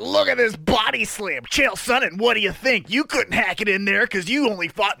 yeah, look at this body slam. Chael Sonnen, what do you think? You couldn't hack it in there because you only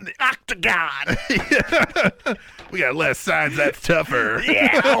fought in the octagon. We got less sides. That's tougher.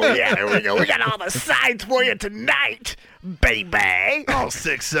 Yeah, oh, yeah, there we go. We got all the sides for you tonight, baby. All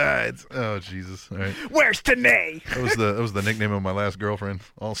 6 sides. Oh, Jesus. All right. Where's Tanae? That was the nickname of my last girlfriend.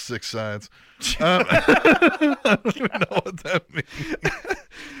 All 6 sides. I don't even know what that means.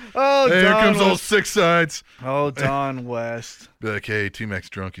 Oh, Hey, here Don comes all West. 6 sides. Oh, Don West. Be like, hey, T-Max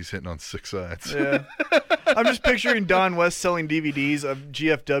drunk. He's hitting on 6 sides. Yeah. I'm just picturing Don West selling DVDs of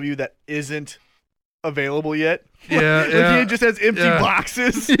GFW that isn't available yet. Yeah, Like yeah. he just has empty Yeah.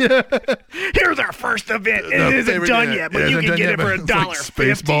 boxes. Here's our first event. It isn't done yet, but you can get it for $1. It's like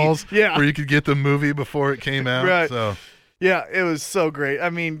 $1.50. Spaceballs, Yeah. where you could get the movie before it came out. Right. So Yeah, it was so great. I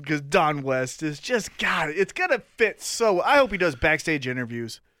mean, because Don West is just, God, it's going to fit so. I hope he does backstage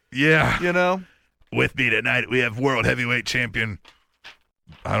interviews. Yeah. You know? With me tonight, we have World Heavyweight Champion.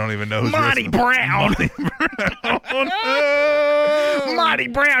 I don't even know who's Monty wrestling. Brown. Monty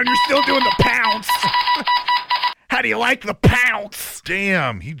Brown, you're still doing the pounce. How do you like the pounce?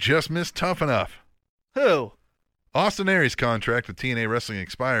 Damn, he just missed Tough Enough. Who? Austin Aries' contract with TNA Wrestling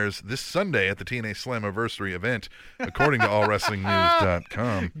expires this Sunday at the TNA Slammiversary event, according to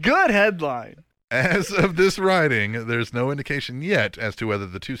AllWrestlingNews.com. Good headline. As of this writing, there's no indication yet as to whether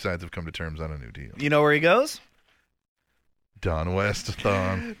the two sides have come to terms on a new deal. You know where he goes? Don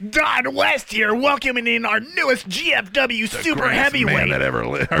West-a-thon. Don West here, welcoming in our newest GFW The super greatest heavyweight. man that ever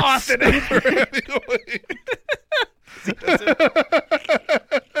lived. Austin. Super heavyweight.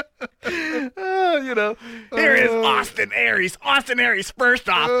 You know. Here is Austin Aries. Austin Aries, first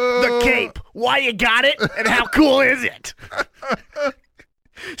off, the cape. Why you got it, and how cool is it?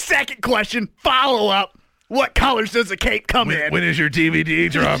 Second question, follow-up. What colors does the cape come in? When is your DVD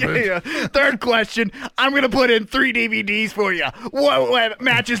dropping? Yeah. Third question, I'm going to put in 3 DVDs for you. What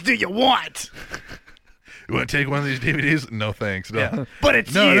matches do you want? You want to take one of these DVDs? No, thanks. No, Yeah. But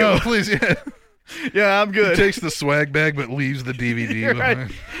it's no, you. no, please. Yeah. Yeah, I'm He good. takes the swag bag but leaves the DVD Right.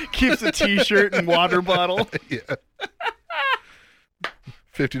 behind. Keeps a T-shirt and water bottle. Yeah.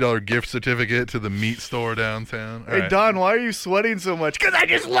 $50 gift certificate to the meat store downtown. All Hey, right. Don, why are you sweating so much? Because I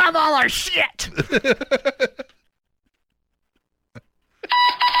just love all our shit.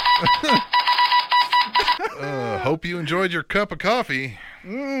 Hope you enjoyed your cup of coffee.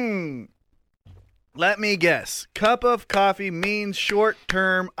 Let me guess. Cup of coffee means short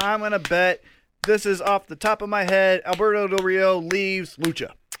term. I'm going to bet this is off the top of my head. Alberto Del Rio leaves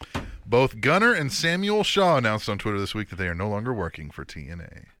Lucha. Both Gunner and Samuel Shaw announced on Twitter this week that they are no longer working for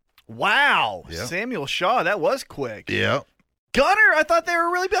TNA. Wow. Yeah. Samuel Shaw, that was quick. Yeah. Gunner, I thought they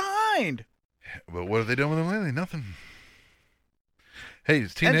were really behind. But what have they done with them lately? Nothing. Hey,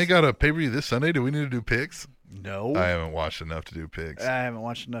 has TNA And- got a pay-per-view this Sunday? Do we need to do picks? No. I haven't watched enough to do picks. I haven't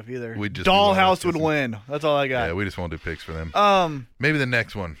watched enough either. We'd just be Dollhouse wild. would win. That's all I Yeah, got. we just won't do picks for them. Maybe the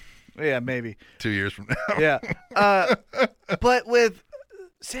next one, Yeah, maybe. 2 years from now. Yeah. But with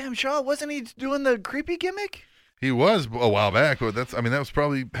Sam Shaw, wasn't he doing the creepy gimmick? He was a while back, but that was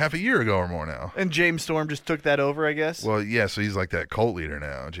probably half a year ago or more now. And James Storm just took that over, I guess. Well, yeah, so he's like that cult leader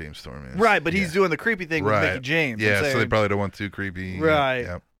now, James Storm is. Right, but he's Yeah. doing the creepy thing with Mickey James. I'm Yeah, so they saying. probably don't want too creepy. Right.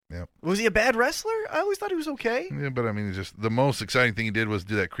 Yep. Yep. Was he a bad wrestler? I always thought he was okay. Yeah, but I mean, it's just the most exciting thing he did was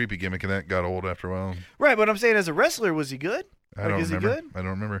do that creepy gimmick, and that got old after a while. Right, but I'm saying as a wrestler, was he good? I don't is he remember. good? I don't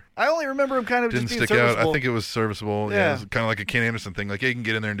remember. I only remember him kind of Didn't just being stick out. serviceable. I think it was serviceable. Yeah, Yeah. it was kind of like a Ken Anderson thing. Like, yeah, you can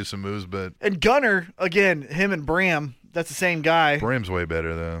get in there and do some moves, but And Gunner, again, him and Bram, that's the same guy. Bram's way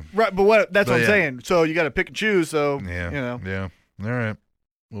better though. Right, but that's But what I'm yeah. saying. So you got to pick and choose. So Yeah. you know, Yeah. All right.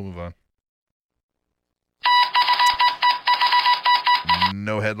 We'll move on.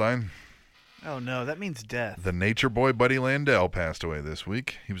 No headline. oh no, that means death. The Nature Boy Buddy Landell passed away this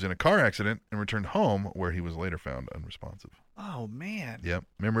week. He was in a car accident and returned home where he was later found unresponsive. Oh man. Yep.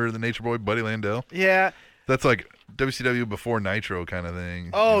 Remember the Nature Boy Buddy Landell? Yeah. That's like WCW before Nitro kind of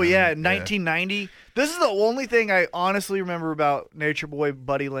thing. Oh you know? yeah, 1990. This is the only thing I honestly remember about Nature Boy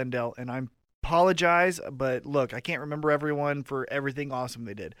Buddy Landell, and I apologize, but look, I can't remember everyone for everything awesome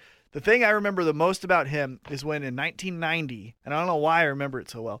they did. The thing I remember the most about him is when in 1990, and I don't know why I remember it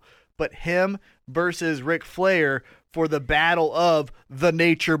so well, but him versus Ric Flair for the battle of the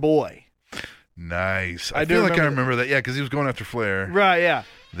Nature Boy. Nice. I I do feel like I remember remember that. Yeah, because he was going after Flair. Right, yeah.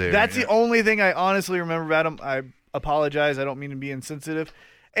 There, That's yeah. the only thing I honestly remember about him. I apologize. I don't mean to be insensitive.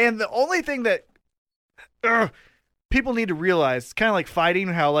 And the only thing that people need to realize, it's kind of like fighting,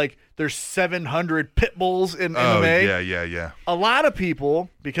 how like there's 700 pit bulls in Oh, MMA. yeah. A lot of people,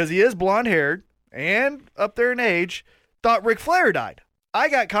 because he is blonde haired and up there in age, thought Ric Flair died. I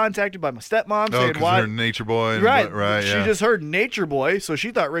got contacted by my stepmom Oh, saying, because "Why?" they're Nature Boy. And Right, right, She yeah. just heard Nature Boy, so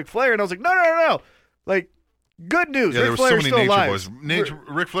she thought Ric Flair, and I was like, no. Like, good news. Yeah, there Ric were so Flair's many still Nature alive. Boys.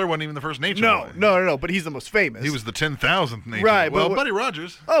 Ric Flair wasn't even the first Nature Boy. No, but he's the most famous. He was the 10,000th Nature Right, Boy. Well, but Buddy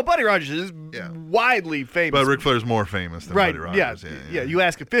Rogers. Oh, Buddy Rogers is Yeah. widely famous. But Ric Flair's more famous than right? Buddy Rogers. Yeah. You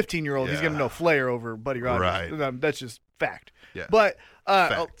ask a 15-year-old, he's Yeah. going to know Flair over Buddy Rogers. Right. That's just fact. Yeah. But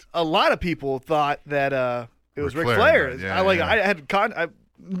Fact. a lot of people thought that it was Ric Ric Flair, Flair. yeah, I had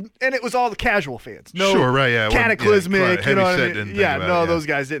and it was all the casual fans. No, Sure, right, yeah. It wasn't- Cataclysmic, yeah, you know what I heavy set mean? didn't think Yeah, about no, it, yeah. those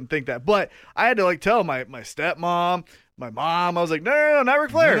guys didn't think that. But I had to like tell my stepmom, my mom, I was like, no, not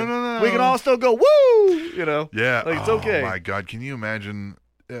Ric Flair. No. We can all still go, woo, you know? Yeah. Like, it's Oh, okay. my God. Can you imagine?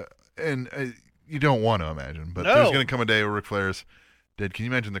 And you don't want to imagine, but No. there's going to come a day where Ric Flair's did. Can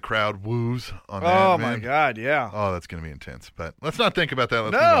you imagine the crowd woos on that? Oh, man? my God, yeah. Oh, that's going to be intense. But let's not think about that.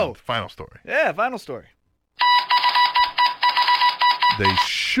 Let's move No. on. Final story. Yeah, final story. They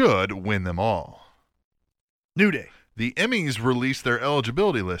should win them all. New Day. The Emmys released their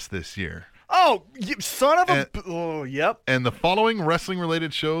eligibility list this year. Oh, you son of a... And- oh, yep. And the following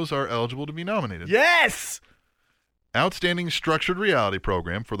wrestling-related shows are eligible to be nominated. Yes! Outstanding structured reality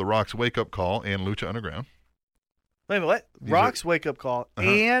program for The Rock's Wake Up Call and Lucha Underground. Wait a minute, what? These Rock's Wake Up Call,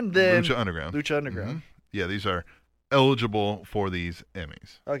 and then... Lucha Underground. Lucha Underground. Mhm. Yeah, these are eligible for these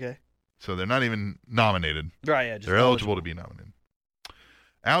Emmys. Okay. So they're not even nominated. Right, yeah. Just They're eligible to be nominated.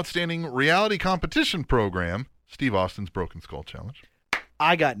 Outstanding reality competition program, Steve Austin's Broken Skull Challenge.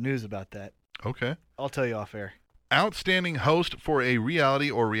 I got news about that. Okay. I'll tell you off air. Outstanding host for a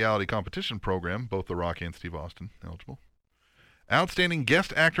reality or reality competition program, both The Rock and Steve Austin eligible. Outstanding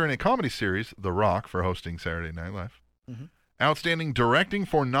guest actor in a comedy series, The Rock for hosting Saturday Night Live. Mhm. Outstanding directing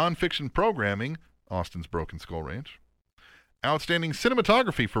for nonfiction programming, Austin's Broken Skull Ranch. Outstanding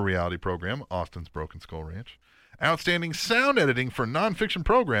cinematography for reality program, Austin's Broken Skull Ranch. Outstanding sound editing for nonfiction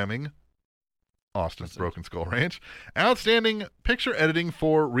programming, Austin's Broken Skull Ranch. Outstanding picture editing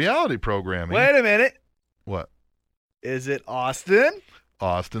for reality programming. Wait a minute. What? Is it Austin?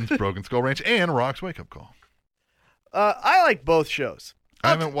 Austin's Broken Skull Ranch and Rock's Wake Up Call. I like both shows. I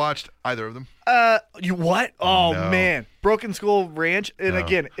haven't watched either of them. You what? Oh, No. man. Broken Skull Ranch. And No.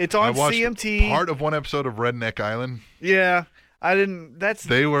 again, it's I on watched CMT. part of one episode of Redneck Island. Yeah. I didn't. That's.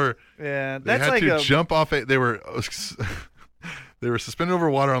 They were yeah. they That's had like to a. jump off they were they were suspended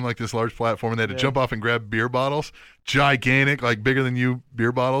over water on like this large platform, and they had to jump off and grab beer bottles, gigantic, like bigger than you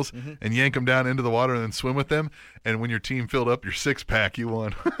beer bottles, and yank them down into the water and then swim with them. And when your team filled up your 6-pack, you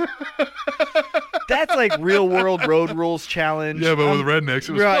won. That's like real world road rules challenge. Yeah, but with rednecks,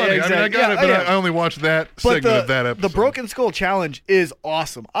 it was right, funny. exactly. I mean, I got it, but Yeah, I only watched that But segment of that episode. the Broken Skull Challenge is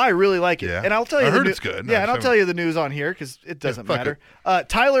awesome. I really like it. Yeah. And I'll tell you I the heard new- it's good. Yeah, I and I'll just tell you the news on here because it doesn't fuck matter.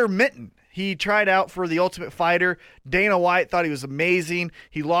 Tyler Minton. He tried out for the Ultimate Fighter. Dana White thought he was amazing.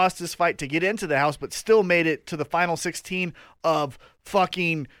 He lost his fight to get into the house, but still made it to the final 16 of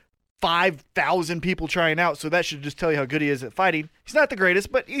fucking 5,000 people trying out. So that should just tell you how good he is at fighting. He's not the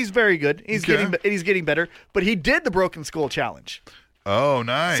greatest, but he's very good. He's Okay. getting better. But he did the Broken Skull Challenge. Oh,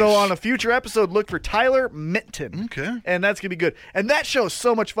 nice. So on a future episode, look for Tyler Minton. Okay. And that's going to be good. And that show is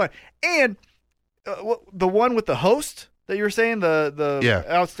so much fun. And the one with the host that you were saying, the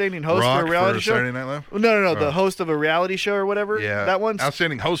outstanding host Rock for a reality for show? Saturday Night Live? No. The host of a reality show or whatever. Yeah. That one's...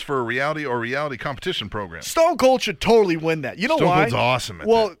 Outstanding host for a reality or reality competition program. Stone Cold should totally win that. You know Stone why? Cold's awesome at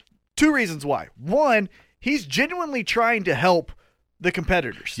Well, that. two reasons why. One, he's genuinely trying to help the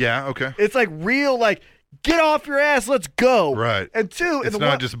competitors. Yeah, okay. It's like real, like, get off your ass, let's go. Right. And two, It's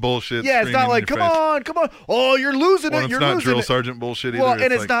not just bullshit. yeah, it's not screaming like, in come your face. on. Oh, you're losing Well, it. it's You're not losing drill it. sergeant bullshit either. Well,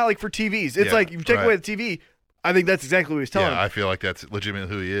 and it's like, not like for TVs. It's Yeah, like you take right. away the TV. I think that's exactly what he was telling Yeah, him. I feel like that's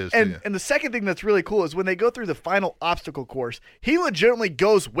legitimately who he is. And yeah. and the second thing that's really cool is when they go through the final obstacle course, he legitimately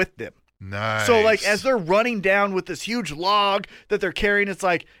goes with them. Nice. So like as they're running down with this huge log that they're carrying, it's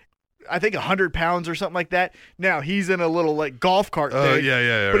like I think 100 pounds or something like that. Now he's in a little like golf cart Oh, thing.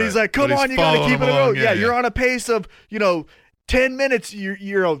 yeah. But right. he's like, come But he's on, you got to following keep it him in a row. along. Yeah, you're on a pace of 10 minutes.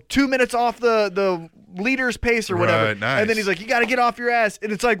 You're 2 minutes off the leader's pace or whatever. Right, nice. And then he's like, you got to get off your ass.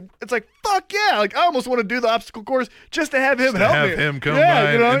 And it's like fuck yeah. Like I almost want to do the obstacle course just to have him to help have me. him come yeah,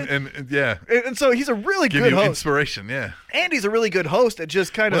 by you know? and yeah, And so he's a really give good you host. inspiration. Yeah. And he's a really good host at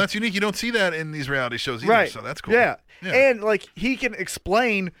just kind Well, of that's unique. You don't see that in these reality shows either. right. So that's cool. Yeah. Yeah. And like he can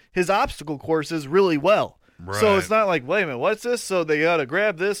explain his obstacle courses really well. So Right. it's not like, wait a minute, what's this? So they got to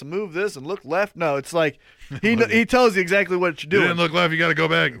grab this and move this and look left. No, it's like he tells you exactly what you're You doing. didn't look left. You got to go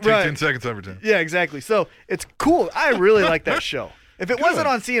back and take Right. 10 seconds every time. Yeah, exactly. So it's cool. I really like that show. If it wasn't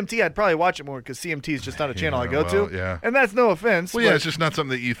on CMT, I'd probably watch it more because CMT is just not a channel I go well, to. yeah. And that's no offense. Well, yeah, but- it's just not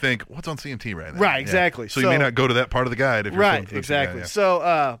something that you think, what's on CMT right now? Right, Yeah. exactly. So you may So- not go to that part of the guide if you're right, flipping through exactly. the guide,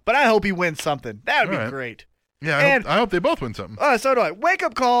 So, but I hope he wins something. That would be All right. great. Yeah, And- I hope they both win something. So do I. Wake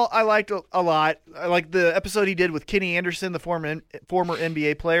Up Call, I liked a lot. I like the episode he did with Kenny Anderson, the former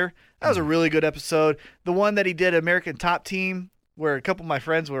NBA player. That was a really good episode. The one that he did, American Top Team, where a couple of my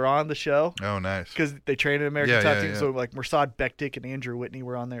friends were on the show Oh, nice. because they trained at American Yeah, Top yeah, Team. yeah. So like Mursad Bektik and Andrew Whitney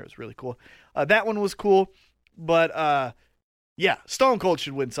were on there. It was really cool. That one was cool. But yeah, Stone Cold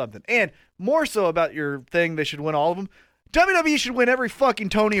should win something. And more so about your thing, they should win all of them. WWE should win every fucking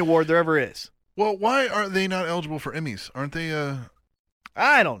Tony Award there ever is. Well, why are they not eligible for Emmys? Aren't they?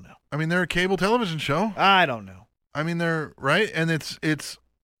 I don't know. I mean, they're a cable television show. I don't know. I mean, they're right, and it's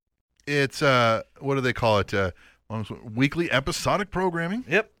what do they call it? Weekly episodic programming.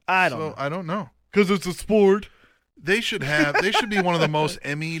 Yep, I don't know. I don't know. Because it's a sport. They should be one of the most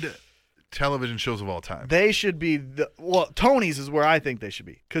Emmy'd television shows of all time. They should be Tony's is where I think they should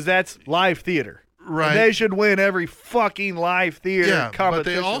be because that's live theater. Right. And they should win every fucking live theater competition. But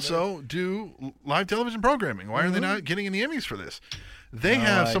they also do live television programming. Why are they not getting any Emmys for this? They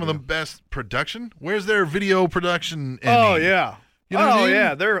have some of the best production. Where's their video production Emmy? Oh yeah. You know what I mean?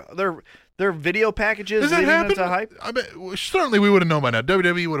 Yeah. Their video packages Does that happen? into hype. I bet certainly we would have known by now.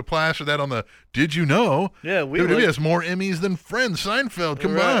 WWE would have plastered that on the Did You Know? Yeah, WWE has more Emmys than Friends, Seinfeld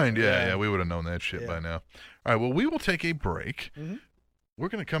combined. Right. Yeah, we would have known that shit by now. All right, well, we will take a break. Mm-hmm. We're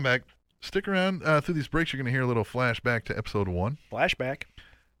going to come back. Stick around through these breaks. You're going to hear a little flashback to episode 1. Flashback.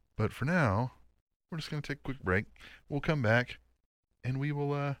 But for now, we're just going to take a quick break. We'll come back, and we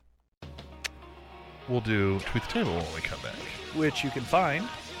will we'll do Tweet the Table when we come back. Which you can find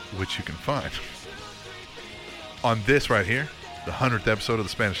on this right here, the 100th episode of the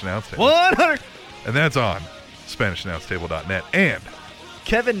Spanish Announce Table. 100. And that's on SpanishAnnounceTable.net. And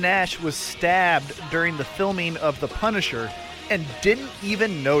Kevin Nash was stabbed during the filming of The Punisher and didn't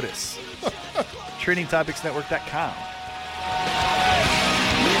even notice. TrainingTopicsNetwork.com.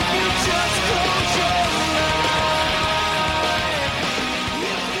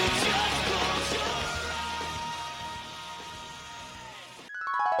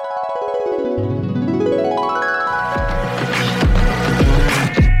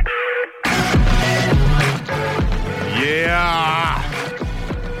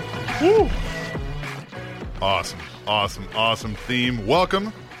 Woo! Awesome theme.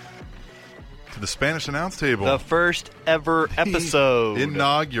 Welcome to the Spanish Announce Table. The first ever episode.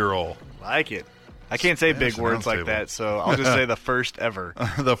 Inaugural. Like it. I can't say Spanish big words Announce like Table. that, so I'll just say the first ever.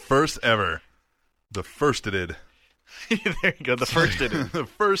 The first ever. The first-ed. There you go, the first it is. The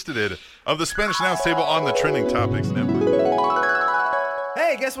first-ed of the Spanish Announce Table on the Trending Topics Network.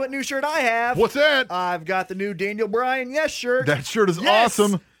 Hey, guess what new shirt I have? What's that? I've got the new Daniel Bryan Yes shirt. That shirt is Yes!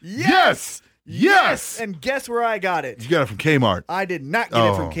 awesome. Yes! Yes! And guess where I got it? You got it from Kmart. I did not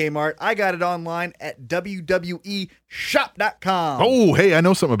get it from Kmart. I got it online at WWEshop.com. Oh, hey, I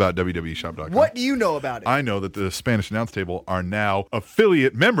know something about WWEshop.com. What do you know about it? I know that the Spanish Announce Table are now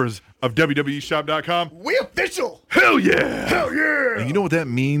affiliate members of WWEshop.com. We official. Hell yeah! Hell yeah! And you know what that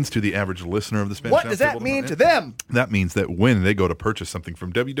means to the average listener of the Spanish What Announce does that Table? mean to them? That means that when they go to purchase something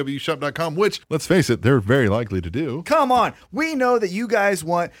from WWEshop.com, which, let's face it, they're very likely to do. Come on. We know that you guys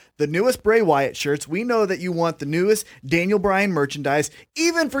want the newest Bray Wyatt shirts. We know that you want the newest Daniel Bryan merchandise.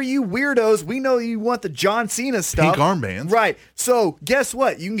 Even for you weirdos, we know you want the John Cena stuff. Pink armbands. Right. So guess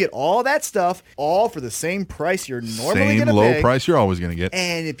what? You can get all that stuff all for the same price you're normally Same going to low pay. price you're always going to get.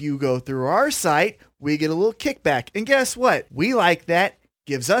 And if you go through our site, we get a little kickback. And guess what? We like that.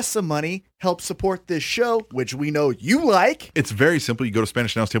 Gives us some money, helps support this show, which we know you like. It's very simple. You go to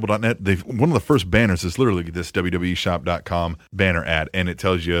SpanishAnnounceTable.net. One of the first banners is literally this WWEshop.com banner ad, and it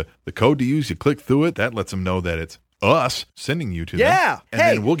tells you the code to use. You click through it. That lets them know that it's us sending you to them. Yeah. And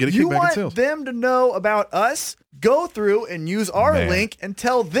hey, then we'll get a you kickback in want sales. them to know about us? Go through and use our link and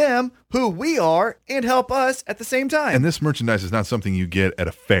tell them who we are and help us at the same time. And this merchandise is not something you get at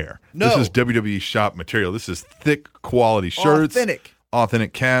a fair. No. This is WWE shop material. This is thick quality shirts.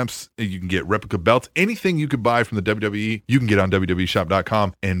 Authentic caps. You can get replica belts. Anything you could buy from the WWE, you can get on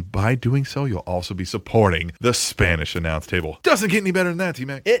WWEshop.com. And by doing so, you'll also be supporting the Spanish Announce Table. Doesn't get any better than that,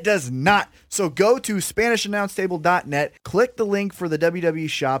 T-Mac. It does not. So go to SpanishAnnounceTable.net, click the link for the WWE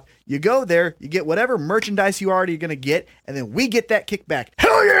shop. You go there, you get whatever merchandise you already going to get, and then we get that kickback.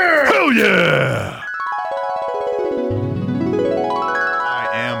 Hell yeah! Hell yeah! I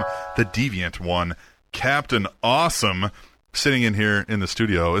am the deviant one, Captain Awesome, sitting in here in the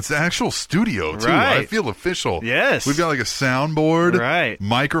studio. It's the actual studio, too. Right. I feel official. Yes. We've got like a soundboard. Right.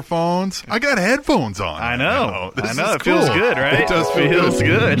 Microphones. I got headphones on. I know. This I know. is It feels cool. good, right? It does It feel feels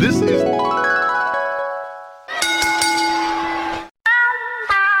good. This is...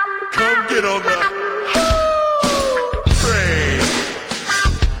 Come get on the train.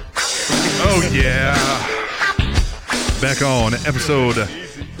 Oh, yeah. Back on episode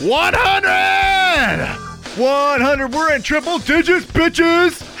 100! 100, we're in triple digits,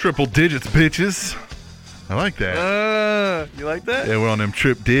 bitches! Triple digits, bitches. I like that. You like that? Yeah, we're on them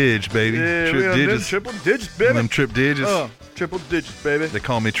trip dig, baby. Yeah, trip we on them digits. triple digits, On baby. them trip digits. Triple digits, baby. They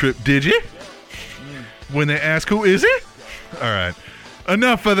call me Trip Digi. When they ask who is it? All right.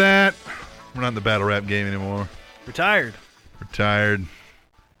 Enough of that. We're not in the battle rap game anymore. Retired. Retired.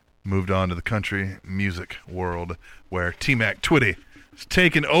 Moved on to the country music world where T-Mac Twitty is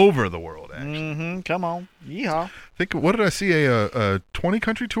taking over the world, actually. Mm-hmm. Come on. Yeehaw. What did I see? A 20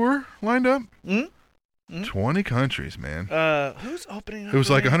 country tour lined up? 20 countries, man. Who's opening up? It was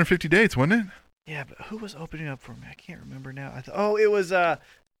like there? 150 dates, wasn't it? Yeah, but who was opening up for me? I can't remember now.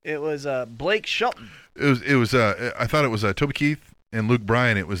 It was Blake Shelton. It was. I thought it was Toby Keith and Luke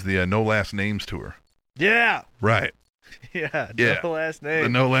Bryan. It was the No Last Names tour. Yeah. Right. Yeah. Yeah. No last name. The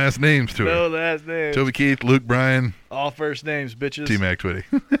No Last Names tour. No last name. Toby Keith, Luke Bryan, All first names, bitches. T-Mac Twitty.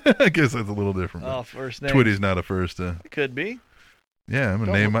 I guess that's a little different. All first names. Twitty's not a first. It could be. Yeah, I'm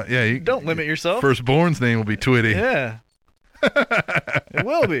gonna name. Yeah, Don't limit yourself. Firstborn's name will be Twitty. Yeah. It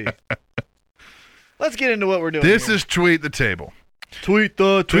will be. Let's get into what we're doing. This here. is Tweet the Table. Tweet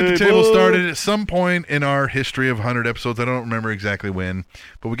the Tweet the Table started at some point in our history of 100 episodes. I don't remember exactly when,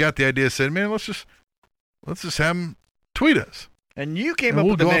 but we got the idea. Said, man, let's just have them tweet us. And you came And up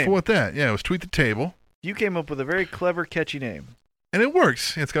we'll with the go name. off with that. Yeah, it was Tweet the Table, You came up with a very clever, catchy name. and it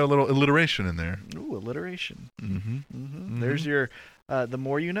works. It's got a little alliteration in there. Ooh, alliteration. Mm-hmm. Mm-hmm. There's your the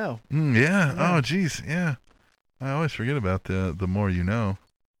more you know. Yeah. Yeah. Oh, geez. Yeah. I always forget about the more you know.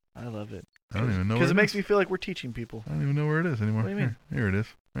 I love it. I don't even know Because where it makes is. me feel like we're teaching people. I don't even know where it is anymore. What do you mean? Here it is.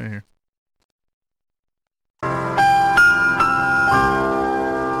 Right here.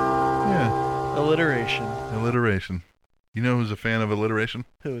 Yeah. Alliteration. Alliteration. You know who's a fan of alliteration?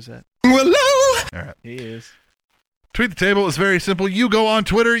 Who is that? All right. He is. Tweet the Table is very simple. You go on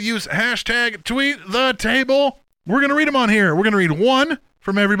Twitter, use hashtag Tweet the Table. We're going to read them on here. We're going to read one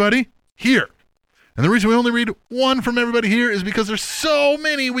from everybody here. And the reason we only read one from everybody here is because there's so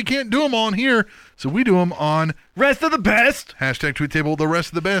many, we can't do them all on here. So we do them on Rest of the best. hashtag Tweet Table, the rest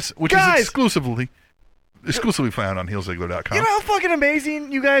of the best, which Guys! is exclusively found on heelzigler.com. You know how fucking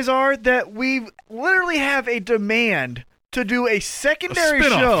amazing you guys are that we literally have a demand to do a secondary A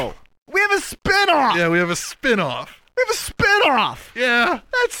spin-off. show. We have a spin-off. Yeah, we have a spin-off. We have a spin-off. Yeah,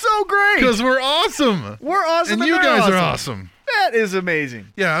 That's so great. because we're awesome. We're awesome. And you they're guys are awesome. That is amazing.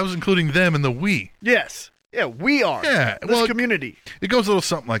 Yeah, I was including them in the we. Yes. Yeah, we are. Yeah, This well- community. It goes a little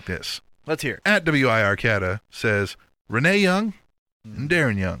something like this. Let's hear it. At WIR Cata says, Renee Young and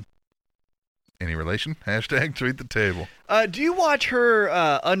Darren Young. Any relation? Hashtag Tweet the Table. Do you watch her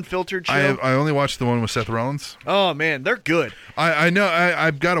unfiltered show? I only watched the one with Seth Rollins. Oh, man, they're good. I know.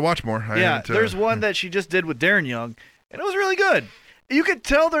 I've got to watch more. I Yeah, haven't, there's one that she just did with Darren Young, and it was really good. You could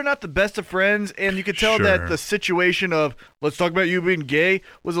tell they're not the best of friends, and you could tell Sure. that the situation of let's talk about you being gay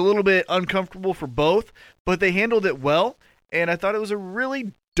was a little bit uncomfortable for both, but they handled it well, and I thought it was a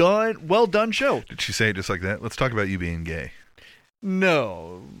really well done show. Did she say it just like that? Let's talk about you being gay.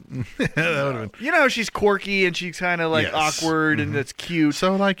 No. That would have been. You know how she's quirky and she's kind of like Yes. awkward and it's cute.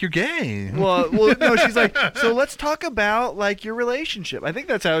 So, like, you're gay. Well, no, she's like, so let's talk about like your relationship. I think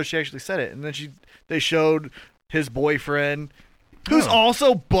that's how she actually said it. And then they showed his boyfriend, who's Oh.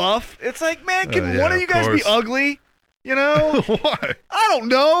 also buff. It's like, man, can yeah, one of you of guys be course. ugly? You know, Why? I don't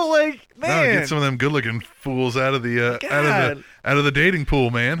know. Like, No, man, get some of them good-looking fools out of the God. out of the dating pool,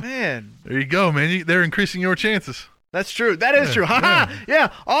 man. man, There you go, man. They're increasing your chances. that's true. That is Yeah, true. Haha. Yeah,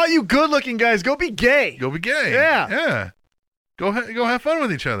 all you good-looking guys, go be gay. Go be gay. Yeah. Yeah. Go have fun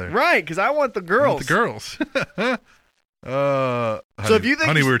with each other. Right, because I want the With girls. the girls. So honey, if you think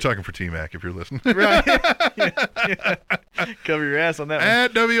honey, you- we were talking for T-Mac, if you're listening. Right. Yeah. Cover your ass on that one.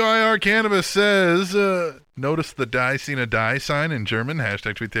 At WIR Cannabis says, notice the Die Cena Die sign in German,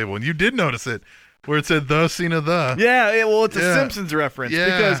 hashtag Tweet Table. And you did notice it, where it said the Cena the. Yeah, well, it's a Yeah. Simpsons reference Yeah.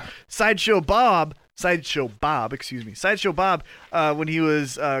 because Sideshow Bob, when he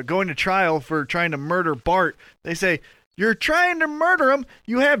was going to trial for trying to murder Bart, they say, "You're trying to murder him.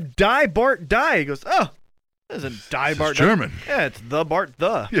 You have die Bart die." He goes, "Oh, this isn't die This Bart is die." German. Yeah, it's the Bart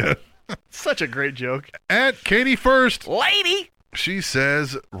the. Yeah. Such a great joke, At Katie First, lady. she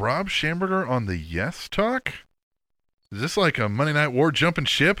says, Rob Schamberger on the Yes Talk? Is this like a Monday Night War jumping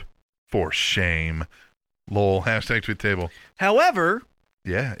ship? For shame. Lol, hashtag Tweet Table. However,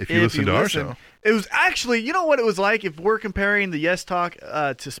 Yeah, if you listen to our show. it was actually, you know what it was like if we're comparing the Yes Talk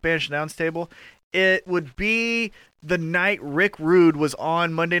to Spanish Announce Table? It would be the night Rick Rude was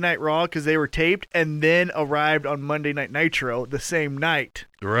on Monday Night Raw because they were taped and then arrived on Monday Night Nitro the same night.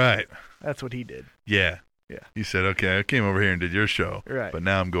 Right. That's what he did. Yeah. Yeah. He said, okay, I came over here and did your show. Right. But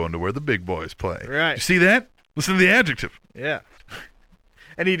now I'm going to where the big boys play. Right. You see that? Listen to the adjective. Yeah.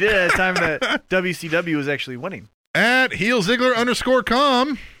 And he did it at a time that WCW was actually winning. At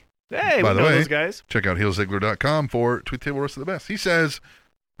HeelZiggler_com. Hey, By we the know way, those guys. check out HeelZiggler.com for Tweet Table Rest of the Best. He says,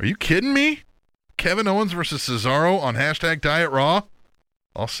 are you kidding me? Kevin Owens versus Cesaro on hashtag Diet Raw?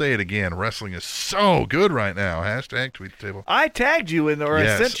 I'll say it again. Wrestling is so good right now. Hashtag Tweet the Table. I tagged you in there, or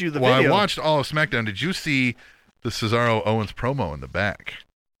Yes. I sent you the well, video. I watched all of SmackDown. Did you see the Cesaro Owens promo in the back?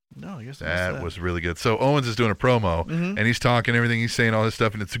 No, I guess I missed That was really good. So Owens is doing a promo, Mhm. and he's talking everything. He's saying all this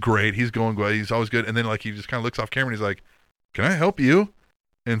stuff, and it's great. He's going, he's always good. And then, like, he just kind of looks off camera, and he's like, can I help you?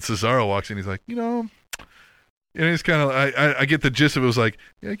 And Cesaro walks in. He's like, and he's kind of, I get the gist of it. Was like,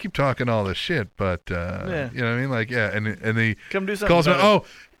 yeah, I keep talking all this shit, but, you know what I mean? Like, yeah. And he Come do something calls me, about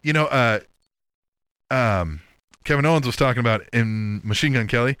it. Kevin Owens was talking about in Machine Gun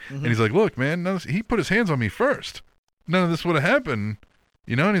Kelly, and he's like, look, man, he put his hands on me first. None of this would have happened.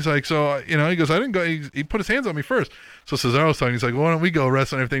 And he's like, so, he goes, I didn't go, he put his hands on me first. So Cesaro's talking, he's like, well, why don't we go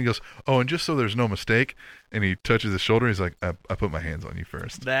wrestle and everything? He goes, oh, and just so there's no mistake, and he touches his shoulder, he's like, I put my hands on you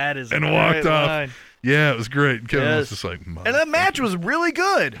first. That is and a walked great off. line. Yeah, it was great. And Kevin was just like, and that match was really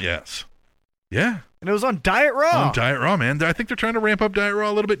good. yes. Yeah. And it was on Diet Raw. On Diet Raw, man. I think they're trying to ramp up Diet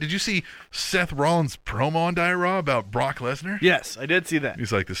Raw a little bit. Did you see Seth Rollins' promo on Diet Raw about Brock Lesnar? Yes, I did see that.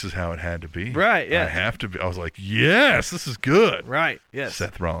 He's like, this is how it had to be. Right, yeah. I have to be. I was like, yes, this is good. Right, yes.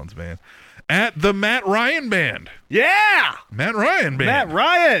 Seth Rollins, man. At the Matt Ryan Band. Yeah! Matt Ryan Band. Matt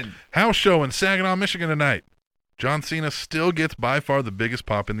Ryan! House show in Saginaw, Michigan tonight. John Cena still gets by far the biggest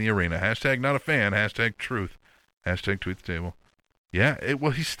pop in the arena. Hashtag not a fan. Hashtag truth. Hashtag tweet the table. Yeah,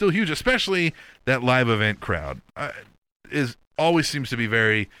 he's still huge, especially that live event crowd. Always seems to be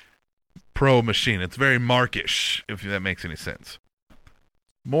very pro-machine. It's very markish, if that makes any sense.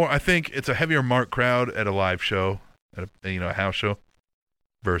 I think it's a heavier mark crowd at a live show, at a house show,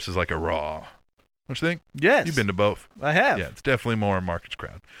 versus like a Raw. Don't you think? Yes. You've been to both. I have. Yeah, it's definitely more a markish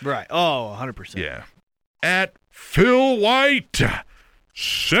crowd. Right. Oh, 100%. Yeah. At Phil White,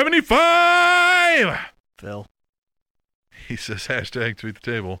 75. Phil. He says, hashtag tweet the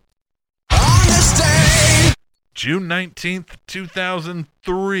table. June 19th,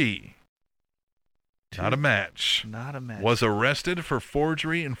 2003. Not a match. Not a match. Was arrested for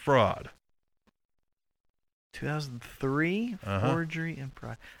forgery and fraud. 2003, forgery and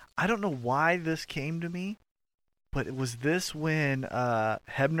fraud. I don't know why this came to me, but was this when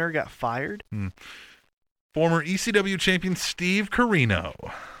Hebner got fired? Former ECW champion Steve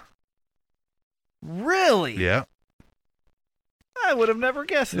Corino. Really? Yeah. I would have never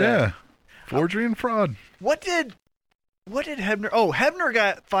guessed that. Yeah. Forgery and fraud. What did Hebner? Oh, Hebner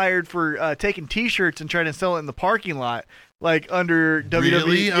got fired for taking T-shirts and trying to sell it in the parking lot, like under WWE.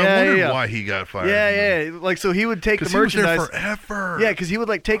 Really? I wondered why he got fired. Yeah. Like, so he would take the merchandise. He was there forever. Yeah, because he would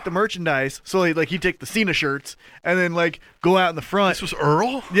like take the merchandise. So he'd take the Cena shirts and then like go out in the front. This was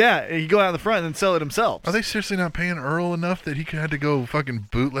Earl? Yeah, he'd go out in the front and then sell it himself. Are they seriously not paying Earl enough that he had to go fucking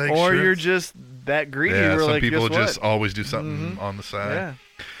bootleg or shirts? You're just that greedy. Yeah, where, some like, people guess just what? always do something on the side. Yeah.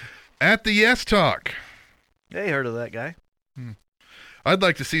 At the Yes Talk. Yeah, you heard of that guy. I'd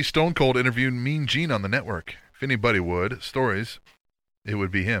like to see Stone Cold interview Mean Gene on the network. If anybody would, stories, it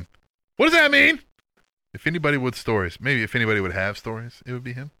would be him. What does that mean? If anybody would stories. Maybe if anybody would have stories, it would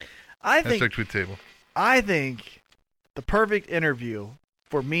be him. Hashtag tweet table. I think the perfect interview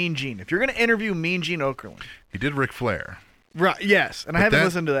for Mean Gene. If you're going to interview Mean Gene Okerlund. He did Ric Flair. Right, yes. And I haven't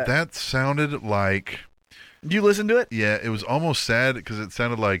listened to that. That sounded like... Did you listen to it? Yeah, it was almost sad because it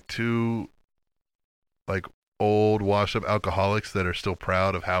sounded like two old washed-up alcoholics that are still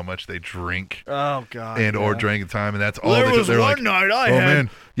proud of how much they drink. Oh, God. Or drank at the time, and that's all well, they there was they're one like, night I oh, had man.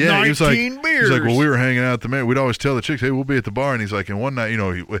 Yeah, 19 he was like, beers. He's like, well, we were hanging out at the man. We'd always tell the chicks, hey, we'll be at the bar. And he's like, and one night,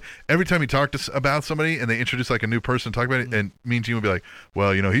 every time he talked about somebody and they introduced like a new person to talk about it, and Mean Gene would be like,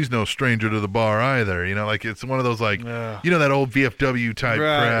 well, he's no stranger to the bar either. Like it's one of those like, that old VFW type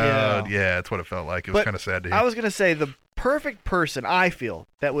crowd. Yeah, that's what it felt like. It was kind of sad to hear. I was going to say the perfect person I feel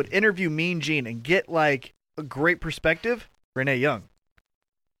that would interview Mean Gene and get like a great perspective, Renee Young.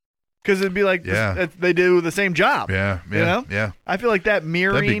 Because it'd be like they do the same job. Yeah. I feel like that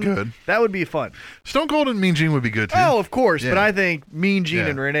mirroring, that'd be good. That would be fun. Stone Cold and Mean Gene would be good too. Oh, of course. But I think Mean Gene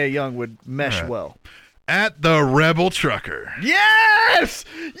and Renee Young would mesh well. At the Rebel Trucker. Yes!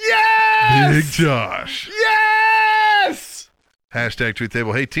 Yes! Big Josh. Yes! Hashtag tweet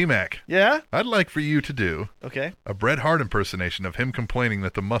table. Hey, T-Mac. Yeah? I'd like for you to do a Bret Hart impersonation of him complaining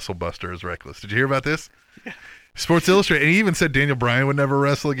that the Muscle Buster is reckless. Did you hear about this? Sports Illustrated. And he even said Daniel Bryan would never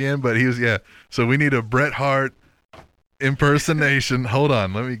wrestle again, but he was, So we need a Bret Hart impersonation. Hold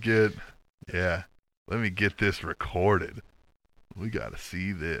on. Let me get this recorded. We got to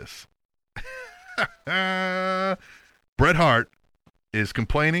see this. Bret Hart is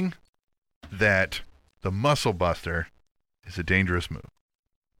complaining that the Muscle Buster is a dangerous move.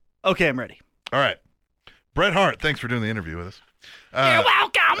 Okay, I'm ready. All right. Bret Hart, thanks for doing the interview with us. You're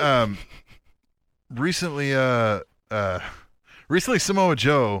welcome. Recently, Samoa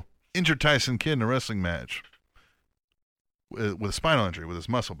Joe injured Tyson Kidd in a wrestling match with a spinal injury with his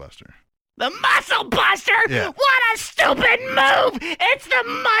Muscle Buster. The Muscle Buster? Yeah. What a stupid move! It's the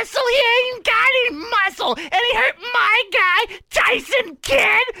muscle. He ain't got any muscle, and he hurt my guy, Tyson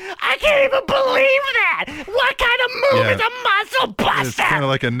Kidd. I can't even believe that. What kind of move Yeah. is a Muscle Buster? It's kind of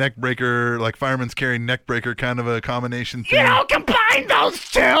like a neck breaker, like fireman's carry neck breaker kind of a combination thing. You don't combine those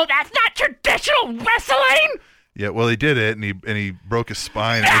two. That's not traditional wrestling. Yeah, well, he did it, and he broke his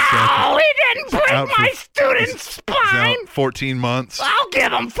spine. No, he didn't break out my for- student's He's spine. out 14 months. I'll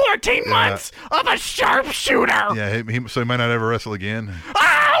give him 14 months of a sharpshooter. Yeah, so he might not ever wrestle again.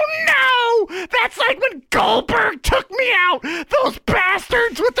 Oh, no! That's like when Goldberg took me out. Those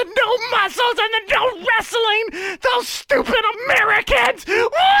bastards with the no muscles and the no wrestling. Those stupid Americans.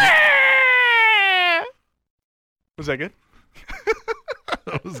 Was that good?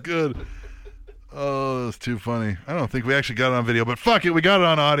 That was good. Oh, that was too funny. I don't think we actually got it on video, but fuck it, we got it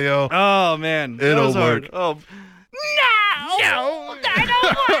on audio. Oh man, that It'll was hard. work. Oh, No, I don't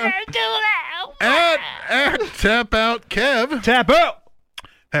want to do that. At Tap Out Kev. tap out.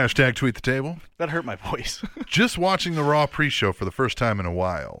 Hashtag tweet the table. That hurt my voice. Just watching the Raw pre-show for the first time in a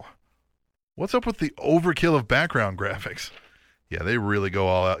while. What's up with the overkill of background graphics? Yeah, they really go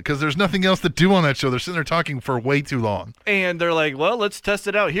all out because there's nothing else to do on that show. They're sitting there talking for way too long. And they're like, well, let's test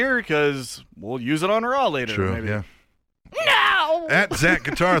it out here because we'll use it on Raw later. True, maybe. yeah. No. At Zach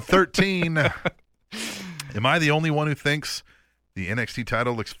Guitar 13. Am I the only one who thinks the NXT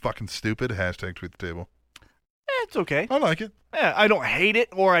title looks fucking stupid? Hashtag tweet the table. It's okay. I like it. Yeah, I don't hate it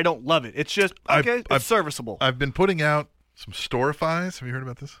or I don't love it. It's just okay. I've- It's serviceable. I've been putting out some Storifys. Have you heard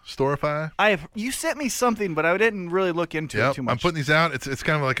about this? Storify? You sent me something, but I didn't really look into it Yep, too much. I'm putting these out. It's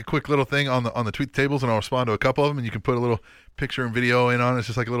kind of like a quick little thing on the tweet tables, and I'll respond to a couple of them, and you can put a little picture and video in on it. It's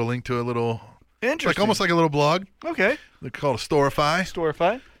just like a little link to a little, it's Interesting. like almost like a little blog. Okay. They're called a Storify.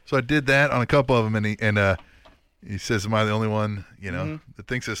 Storify. So I did that on a couple of them, and he says, "Am I the only one Mm-hmm. that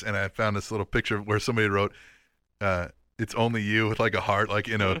thinks this?" And I found this little picture where somebody wrote, "It's only you," with like a heart, like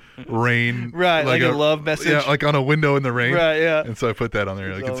in a rain, Right, like a love message. Yeah, like on a window in the rain. Right, yeah. And so I put that on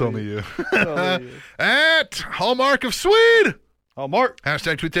there, like it's only you. only you. At Hallmark of Swede. Oh, Mark.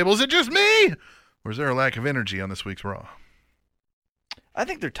 Hashtag tweet table. Is it just me, or is there a lack of energy on this week's Raw? I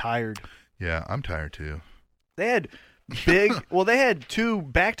think they're tired. Yeah, I'm tired too. They had they had two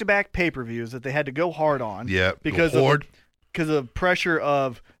back-to-back pay-per-views that they had to go hard on. Yeah, because Horde. of pressure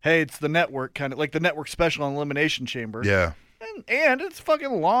of, hey, it's the network, kind of like the network special on Elimination Chamber. Yeah, And it's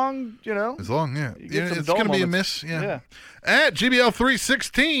fucking long, as long, yeah. You get some It's dull going to be a moments. miss, yeah. Yeah. At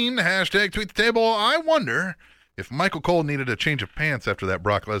GBL316, hashtag tweet the table, I wonder if Michael Cole needed a change of pants after that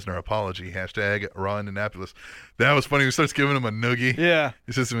Brock Lesnar apology. Hashtag Raw Indianapolis. That was funny. He starts giving him a noogie. Yeah.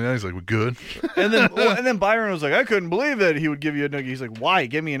 He says to me, he's like, "We're good." And then Byron was like, I couldn't believe that he would give you a noogie. He's like, why?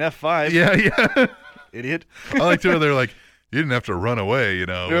 Give me an F5. Yeah. Idiot. I like to. They're like, "You didn't have to run away, Right,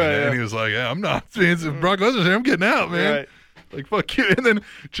 and yeah. he was like, "Yeah, I'm not. If Brock Lesnar's here, I'm getting out, man." Right. Like, fuck you. And then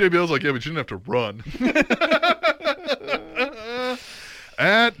JBL's like, "Yeah, but you didn't have to run."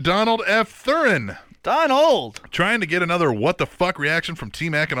 At Donald F. Thurin. Donald. Trying to get another what the fuck reaction from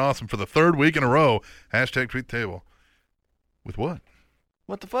T-Mac and Awesome for the third week in a row. Hashtag tweet the table. With what?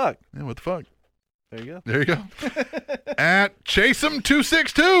 What the fuck? Yeah, what the fuck? There you go. There you go. At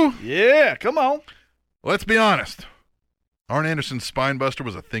Chase'em262. Yeah, come on. Let's be honest. Arn Anderson's spine buster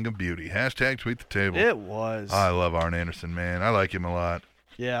was a thing of beauty. Hashtag tweet the table. It was. I love Arn Anderson, man. I like him a lot.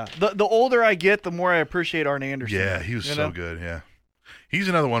 Yeah. The older I get, the more I appreciate Arn Anderson. Yeah, he was You so know? good, yeah. He's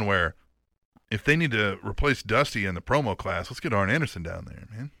another one where if they need to replace Dusty in the promo class, let's get Arn Anderson down there,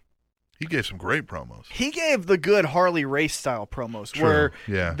 man. He gave some great promos. He gave the good Harley race style promos True, where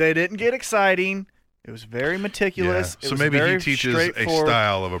yeah. they didn't get exciting. It was very meticulous. Yeah. It So was maybe he very teaches a straightforward.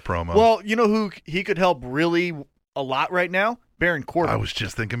 style of a promo. Well, you know who he could help really a lot right now? Baron Corbin. I was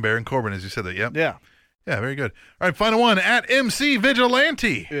just thinking Baron Corbin as you said that. Yep. Yeah. Yeah, very good. All right, final one at MC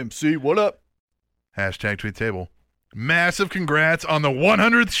Vigilante. MC, what up? Hashtag tweet table. Massive congrats on the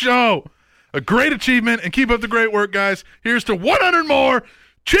 100th show. A great achievement, and keep up the great work, guys. Here's to 100 more.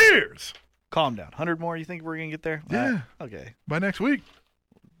 Cheers. Calm down. 100 more, you think we're going to get there? Yeah. Okay. By next week.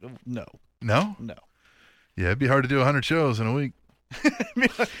 No. No? No. Yeah, it'd be hard to do 100 shows in a week.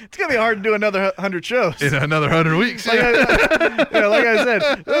 It's going to be hard to do another 100 shows. In another 100 weeks. Like I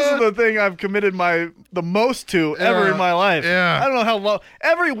said, this is the thing I've committed the most to ever Yeah. in my life. Yeah. I don't know how long.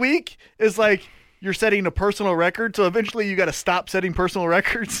 Every week is like you're setting a personal record, so eventually you got to stop setting personal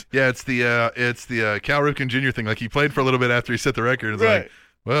records. Yeah, it's the Cal Ripken Jr. thing. Like he played for a little bit after he set the record. It's Right. like,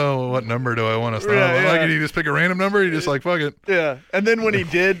 well, what number do I want to stop? Right, Like, yeah. you just pick a random number. You just like fuck it. Yeah, and then when he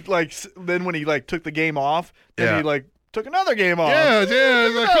did, then when he took the game off, then Yeah. he took another game off. Yeah,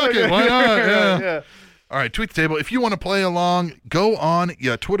 it's like fuck it. Why not? Yeah. Yeah. All right, Tweet the Table. If you want to play along, go on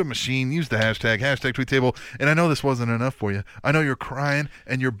your Twitter machine. Use the hashtag Tweet Table. And I know this wasn't enough for you. I know you're crying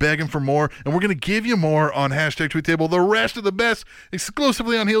and you're begging for more. And we're going to give you more on hashtag Tweet Table. The rest of the best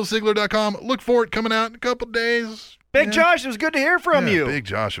exclusively on HeelZiggler.com. Look for it coming out in a couple days. Big Josh, it was good to hear from you. Big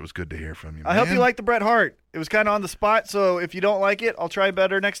Josh, it was good to hear from you, I hope you like the Bret Hart. It was kind of on the spot, so if you don't like it, I'll try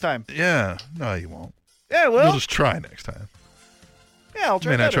better next time. Yeah. No, you won't. Yeah, well. You'll just try next time. Yeah, I'll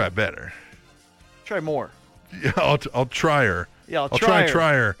try better. better. Try better. Try more. Yeah, I'll try her. Yeah, I'll try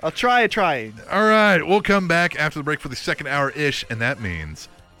her. I'll try trying. All right, we'll come back after the break for the second hour-ish, and that means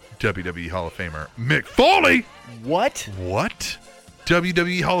WWE Hall of Famer Mick Foley. What?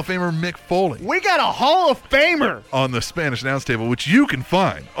 WWE Hall of Famer Mick Foley. We got a Hall of Famer on the Spanish Announce Table, which you can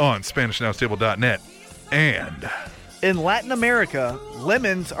find on SpanishAnnounceTable.net. And in Latin America,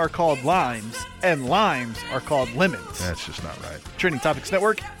 lemons are called limes, and limes are called lemons. That's just not right.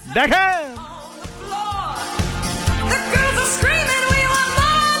 TrendingTopicsNetwork.com. The girls are screaming, we want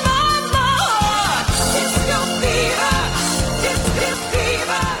more, more, more. Disco fever, disco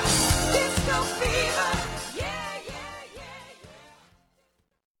fever, disco fever. Yeah, yeah, yeah.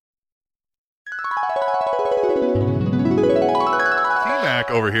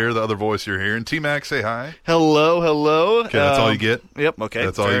 T-Mac over here, the other voice you're hearing. T-Mac, say hi. Hello. Okay, that's all you get? Yep, okay.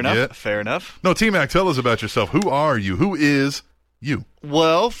 That's all you get? Fair enough. No, T-Mac, tell us about yourself. Who are you? Who is you?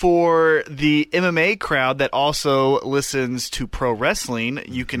 Well, for the MMA crowd that also listens to pro wrestling,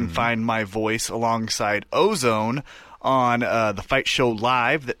 you can find my voice alongside Ozone on the Fight Show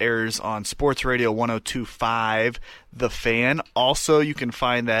Live that airs on Sports Radio 102.5 The Fan. Also, you can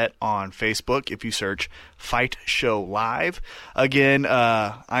find that on Facebook if you search Fight Show Live. Again,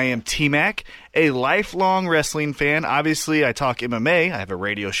 I am T-Mac, a lifelong wrestling fan. Obviously, I talk MMA. I have a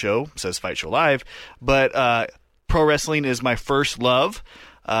radio show, says Fight Show Live, but pro wrestling is my first love.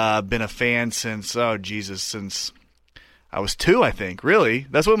 Been a fan since I was 2, I think. Really?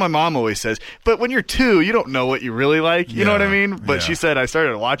 That's what my mom always says. But when you're 2, you don't know what you really like. You know what I mean? But she said I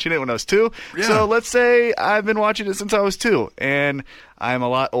started watching it when I was 2. Yeah. So let's say I've been watching it since I was 2. And I'm a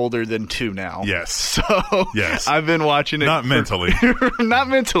lot older than 2 now. Yes. So yes. I've been watching it. Not mentally. Not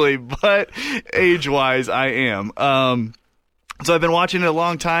mentally, but age-wise I am. So I've been watching it a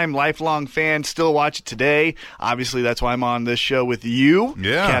long time, lifelong fan, still watch it today. Obviously, that's why I'm on this show with you,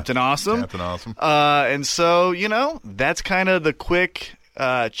 Captain Awesome. And so, that's kind of the quick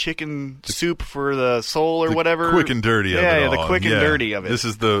chicken soup for the soul or whatever. Quick and dirty of it all. Yeah, the quick and dirty of it. This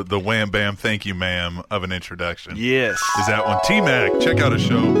is the wham bam thank you ma'am of an introduction. Yes. Is that one. T-Mac, check out his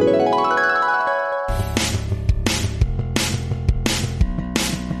show.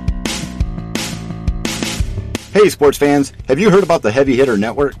 Hey sports fans, have you heard about the Heavy Hitter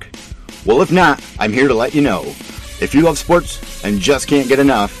Network? Well, if not, I'm here to let you know. If you love sports and just can't get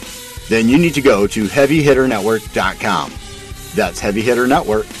enough, then you need to go to HeavyHitterNetwork.com. That's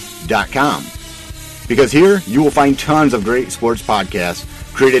HeavyHitterNetwork.com. Because here you will find tons of great sports podcasts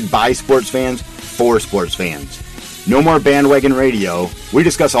created by sports fans for sports fans. No more bandwagon radio. We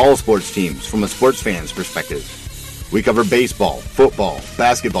discuss all sports teams from a sports fan's perspective. We cover baseball, football,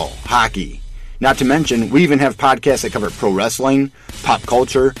 basketball, hockey. Not to mention, we even have podcasts that cover pro wrestling, pop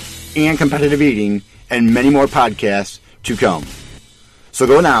culture, and competitive eating, and many more podcasts to come. So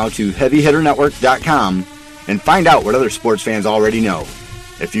go now to HeavyHitterNetwork.com and find out what other sports fans already know.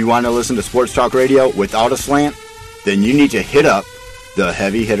 If you want to listen to sports talk radio without a slant, then you need to hit up the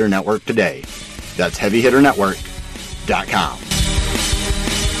Heavy Hitter Network today. That's HeavyHitterNetwork.com.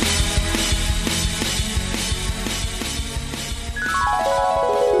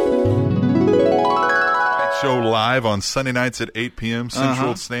 Show live on Sunday nights at 8 p.m.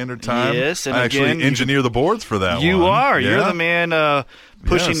 Central Standard Time. Yes, and I actually engineer the boards for that one. You are. Yeah. You're the man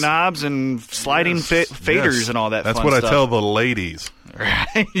pushing knobs and sliding faders and all that That's fun what stuff. I tell the ladies.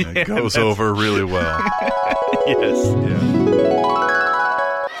 Right. It goes over really well. Yes. Yeah.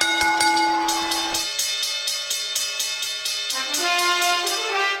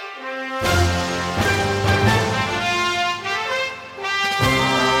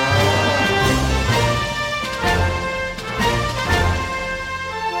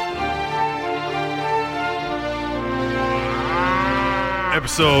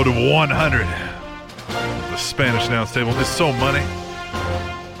 Episode 100 of the Spanish Announce Table. It's so money.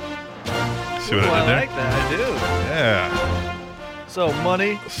 See what I did there? I like that. I do. Yeah. So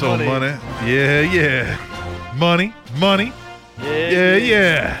money. Yeah. Money.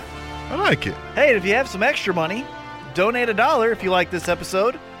 Yeah. I like it. Hey, if you have some extra money, donate $1 if you like this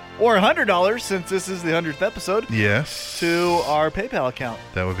episode, or $100 since this is the 100th episode. Yes. To our PayPal account.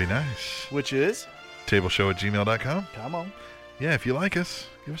 That would be nice. Which is? tableshow@gmail.com. Come on. Yeah, if you like us,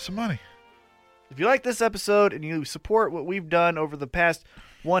 give us some money. If you like this episode and you support what we've done over the past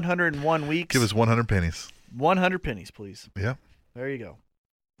 101 weeks, Give us 100 pennies. 100 pennies, please. Yeah. There you go.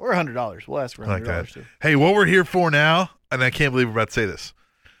 Or $100. We'll ask for $100 I like that. too. Hey, what we're here for now, and I can't believe we're about to say this,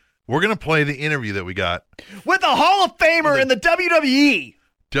 we're going to play the interview that we got. With a Hall of Famer in the WWE.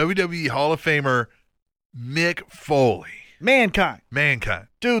 WWE Hall of Famer Mick Foley. Mankind.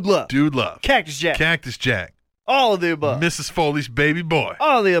 Dude Love. Cactus Jack. All of the above. Mrs. Foley's baby boy.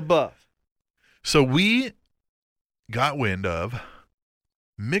 All of the above. So we got wind of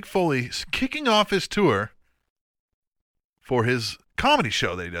Mick Foley kicking off his tour for his comedy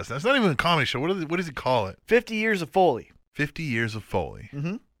show that he does. That's not even a comedy show. What does he call it? 50 years of Foley. 50 years of Foley.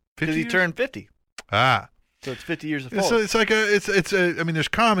 Mm-hmm. 50 Because he years? turned 50. Ah. So it's 50 years of Foley. It's I mean, there's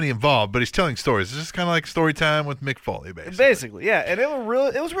comedy involved, but he's telling stories. It's just kind of like story time with Mick Foley, basically. Basically, yeah. And it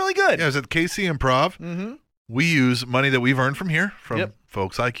was really good. Yeah, it was at KC Improv. Mm-hmm. We use money that we've earned from here, from Yep.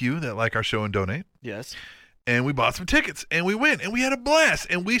 folks like you that like our show and donate. Yes. And we bought some tickets, and we went, and we had a blast.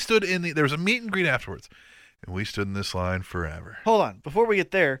 And we stood there was a meet and greet afterwards, and we stood in this line forever. Hold on. Before we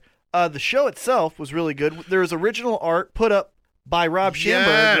get there, the show itself was really good. There was original art put up by Rob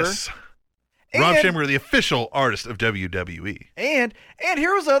Schamberger. Yes. Rob Schamberger, the official artist of WWE. And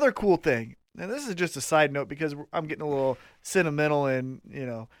here was the other cool thing. And this is just a side note because I'm getting a little sentimental and,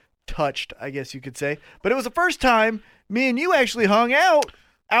 touched, I guess you could say. But it was the first time me and you actually hung out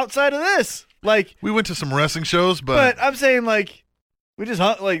outside of this. Like, we went to some wrestling shows, but I'm saying, like, we just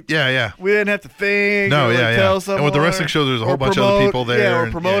hung, like, yeah. we didn't have to think. No, or, like, yeah. tell someone. And with the wrestling shows, there's a whole or bunch of promote- other people there. Yeah, or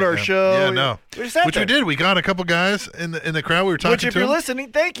and- promote our show. Yeah, no. We just sat Which there. we did. We got a couple guys in the crowd. We were talking Which, if to you're them.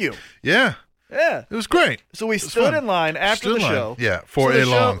 listening, thank you. Yeah. Yeah. It was great. So we It was stood fun. in line after Stood the in line. show. Yeah, for So the a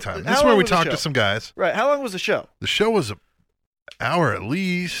show- long time. how This is long where we was the talked show? to some guys. Right. How long was the show? The show was an hour at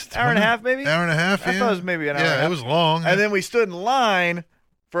least. Hour and a half, maybe? Hour and a half, I yeah. thought it was maybe an hour and a Yeah, half. it was long. And then we stood in line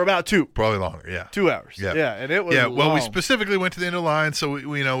for about 2. Probably longer, yeah. 2 hours. Yeah. Yeah, and it was Yeah, well, we long. specifically went to the end of the line, so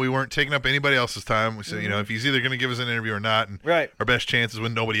we weren't taking up anybody else's time. We said, if he's either going to give us an interview or not, and Right. our best chance is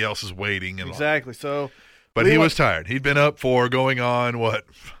when nobody else is waiting. And Exactly. So, But we he went- was tired. He'd been up for going on what?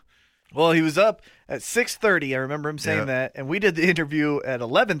 Well, he was up at 6:30. I remember him saying Yeah. that, and we did the interview at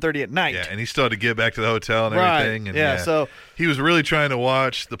 11:30 at night. Yeah, and he still had to get back to the hotel and Right. everything. And Yeah, so- he was really trying to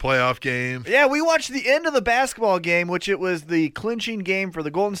watch the playoff game. Yeah, we watched the end of the basketball game, which it was the clinching game for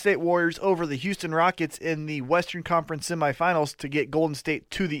the Golden State Warriors over the Houston Rockets in the Western Conference semifinals to get Golden State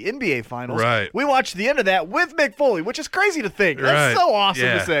to the NBA Finals. Right. We watched the end of that with Mick Foley, which is crazy to think. That's Right. so awesome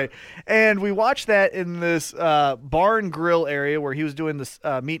Yeah. to say. And we watched that in this bar and grill area where he was doing this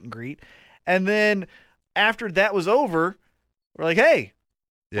meet and greet. And then after that was over, we're like, hey,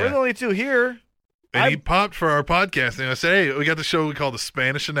 we're the only two here. And he popped for our podcast, and I said, hey, we got the show we call the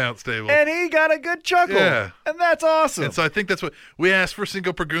Spanish Announce Table. And he got a good chuckle. Yeah. And that's awesome. And so I think that's what we asked for,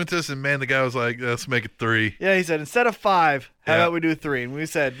 cinco preguntas, and man, the guy was like, let's make it 3. Yeah, he said, instead of 5, how Yeah. about we do 3? And we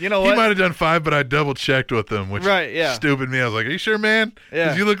said, you know He what? might have done 5, but I double checked with him, which Right, yeah. stupid me. I was like, are you sure, man? Yeah.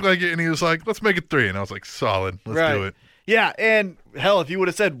 Because you look like it. And he was like, let's make it 3. And I was like, solid. Let's Right. do it. Yeah, and hell, if you would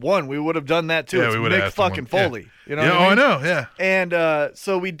have said 1, we would have done that too. Yeah, It's we would have Mick asked him fucking one. Yeah. Foley. You know Yeah, what I mean? I know, yeah. And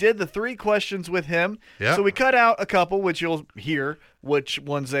so we did the 3 questions with him. Yeah. So we cut out a couple, which you'll hear which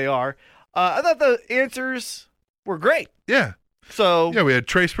ones they are. I thought the answers were great. Yeah. So Yeah, we had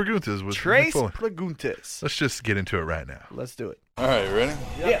Trace Preguntas with Trace Mick Foley. Preguntas. Let's just get into it right now. Let's do it. All right, you ready?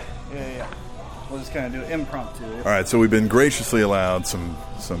 Yeah. We'll just kind of do it impromptu. All right, so we've been graciously allowed some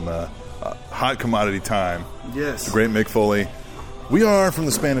hot commodity time. Yes. The great Mick Foley. We are from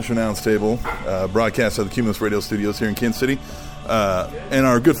the Spanish Announce Table, broadcast at the Cumulus Radio Studios here in Kansas City. And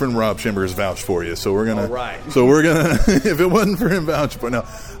our good friend Rob Schamberger has vouched for you, so we're gonna. All right. So we're gonna. If it wasn't for him vouching for no,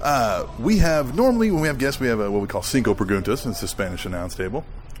 we have normally when we have guests, we have what we call cinco preguntas. It's the Spanish Announce Table.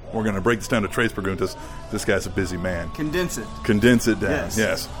 We're gonna break this down to Trace preguntas. This guy's a busy man. Condense it. Condense it down. Yes.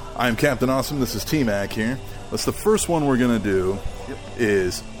 Yes. I'm Captain Awesome. This is T-Mac here. That's the first one we're gonna do.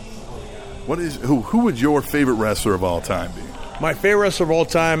 Is who would your favorite wrestler of all time be? My favorite wrestler of all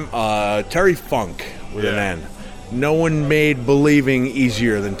time, Terry Funk with an Yeah. N. No one made believing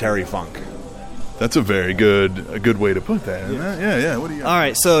easier than Terry Funk. That's a very good way to put that. Isn't it? Yeah. What do you got? All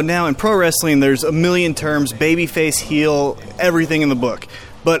right, so now in pro wrestling, there's a million terms, babyface, heel, everything in the book.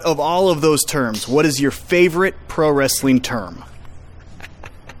 But of all of those terms, what is your favorite pro wrestling term?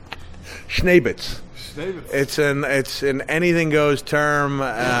 Schnabitz. It's an anything goes term.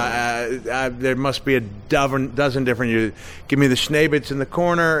 There must be a dozen different. You give me the Schnabitz in the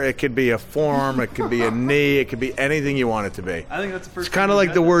corner. It could be a forearm. It could be a knee. It could be anything you want it to be. I think that's the first. It's kind of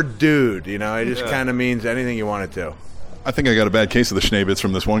like the word dude. You know, it just kind of means anything you want it to. I think I got a bad case of the Schnabitz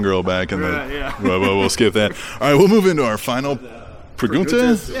from this one girl back in the. Right, yeah. We'll skip that. All right, we'll move into our final pregunta.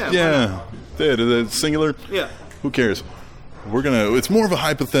 Preguntas? Yeah, why Yeah. Is it singular? Yeah. Who cares? It's more of a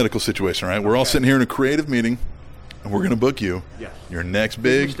hypothetical situation, right? We're all sitting here in a creative meeting, and we're going to book you. Yes. Your next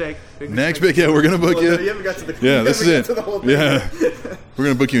big mistake. Yeah, we're going to book you. You haven't got to the This is it. the whole Yeah. We're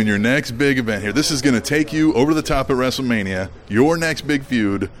going to book you in your next big event here. This is going to take you over the top at WrestleMania, your next big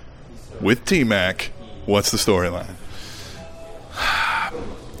feud with T-Mac. What's the storyline?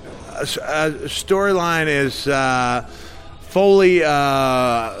 Storyline is Foley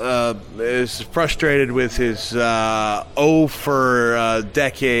is frustrated with his for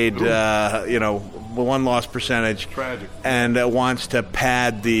decade, one loss percentage. Tragic. And wants to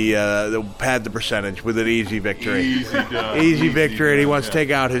pad the percentage with an easy victory. Easy victory. And he wants to take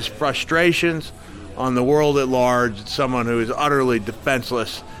out his frustrations on the world at large. It's someone who is utterly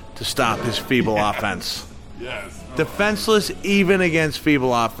defenseless to stop his feeble offense. Yes. Defenseless even against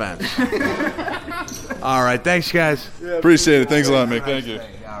feeble offense. All right. Thanks, guys. Appreciate it. Thanks a lot, Mick. Thank you.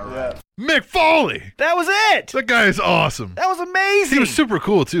 Mick Foley. That was it. That guy is awesome. That was amazing. He was super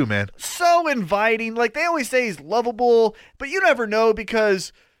cool too, man. So inviting. Like they always say he's lovable, but you never know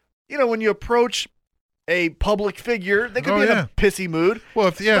because, when you approach a public figure, they could be in a pissy mood. Well,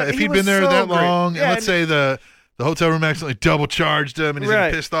 if he'd been there that long, and let's say the hotel room accidentally double charged him and he's in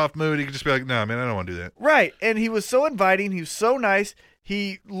a pissed off mood, he could just be like, "No, man, I don't want to do that." Right. And he was so inviting. He was so nice.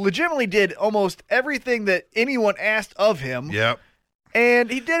 He legitimately did almost everything that anyone asked of him. Yep. And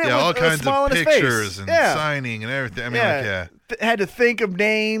he did it with all a kinds smile of on his face. pictures and signing and everything. I mean, had to think of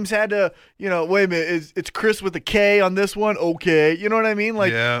names, had to, wait a minute, it's Chris with a K on this one? Okay. You know what I mean?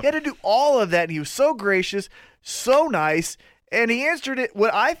 Like, he had to do all of that, and he was so gracious, so nice, and he answered it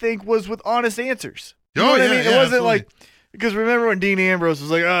what I think was with honest answers. You know what I mean? It wasn't absolutely. like, because remember when Dean Ambrose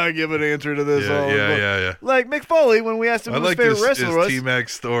was like, I give an answer to this. Yeah. Like Mick Foley, when we asked him who his favorite wrestler was. T-Mac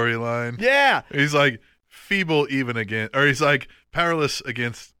storyline. Yeah. He's like feeble even against, or he's like powerless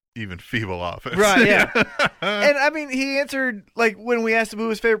against even feeble offense. Right, yeah. And I mean, he answered like when we asked him who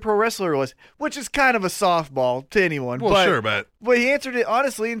his favorite pro wrestler was, which is kind of a softball to anyone. Well, sure, but he answered it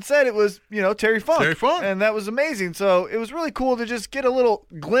honestly and said it was, Terry Funk. Terry Funk. And that was amazing. So it was really cool to just get a little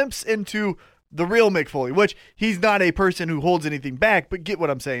glimpse into the real Mick Foley, which he's not a person who holds anything back, but get what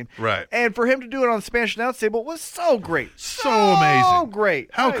I'm saying. Right. And for him to do it on the Spanish announce table was so great. So amazing. So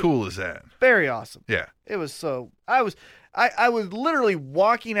great. How cool is that? Very awesome. Yeah. It was so. I was literally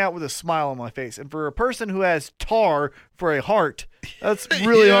walking out with a smile on my face. And for a person who has tar for a heart, that's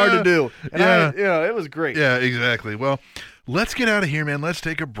really hard to do. And it was great. Yeah, exactly. Well, let's get out of here, man. Let's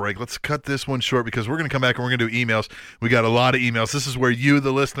take a break. Let's cut this one short because we're going to come back and we're going to do emails. We got a lot of emails. This is where you,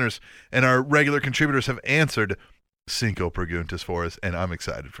 the listeners, and our regular contributors have answered Cinco Preguntas for us, and I'm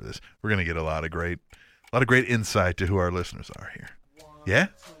excited for this. We're going to get a lot of great insight to who our listeners are here. Yeah?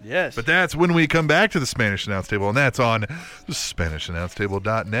 Yes. But that's when we come back to the Spanish Announce Table, and that's on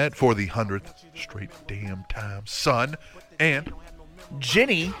SpanishAnnounceTable.net for the 100th straight damn time, son. And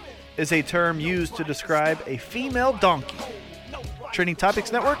Jenny is a term used to describe a female donkey.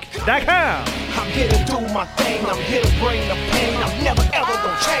 TrendingTopicsNetwork.com. I'm here to do my thing. I'm here to bring the pain. I'm never ever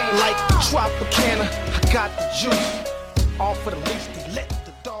gonna change. Like Tropicana, I got the juice. All for the least, they let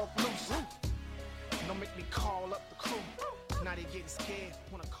the dog loose. Don't make me call up the crew. Now they getting scared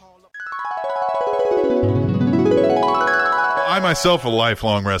when I call up. I myself a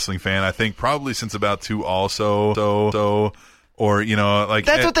lifelong wrestling fan. I think probably since about two also. Or,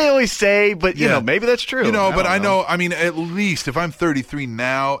 that's what they always say, but, maybe that's true. But I know, I mean, at least if I'm 33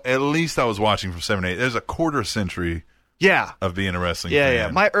 now, at least I was watching from 7 to 8. There's a quarter century of being a wrestling fan. Yeah.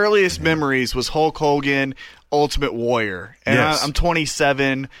 My earliest memories was Hulk Hogan, Ultimate Warrior. And I'm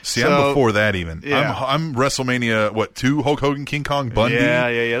 27. See, I'm before that even. Yeah. I'm WrestleMania, 2? Hulk Hogan, King Kong, Bundy?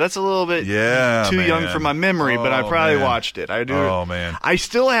 Yeah. That's a little bit too young for my memory, but I probably watched it. I do. Oh, man. I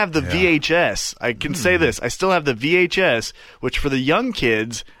still have the VHS. I can say this. I still have the VHS, which for the young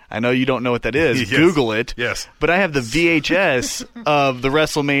kids, I know you don't know what that is. Yes. Google it. Yes. But I have the VHS of the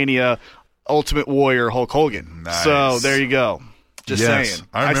WrestleMania Ultimate Warrior Hulk Hogan. Nice. So there you go. Just saying.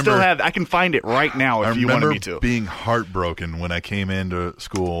 I still have. I can find it right now if you wanted me to. I remember being heartbroken when I came into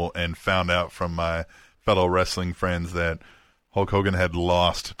school and found out from my fellow wrestling friends that Hulk Hogan had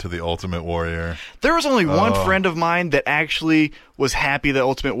lost to the Ultimate Warrior. There was only one friend of mine that actually was happy that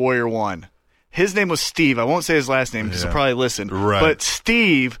Ultimate Warrior won. His name was Steve. I won't say his last name because he'll probably listen. Right. But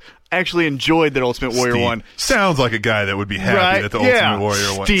Steve actually enjoyed that Ultimate Warrior won. Sounds like a guy that would be happy that the Ultimate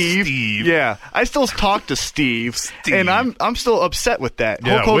Warrior won. Steve. Yeah. I still talk to Steve. And I'm still upset with that.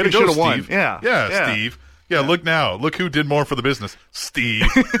 Hulk Hogan should have won. Yeah, Steve. Yeah, look now. Look who did more for the business. Steve.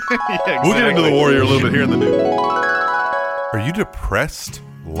 Exactly. We'll get into the Warrior a little bit here in the news. Are you depressed,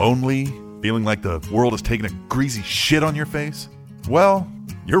 lonely, feeling like the world is taking a greasy shit on your face? Well,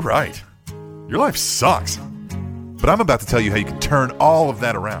 you're right. Your life sucks. But I'm about to tell you how you can turn all of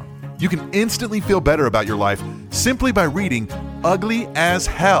that around. You can instantly feel better about your life simply by reading Ugly as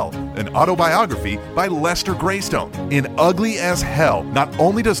Hell, an autobiography by Lester Greystone. In Ugly as Hell, not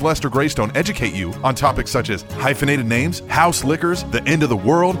only does Lester Greystone educate you on topics such as hyphenated names, house liquors, the end of the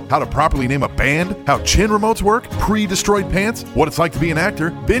world, how to properly name a band, how chin remotes work, pre-destroyed pants, what it's like to be an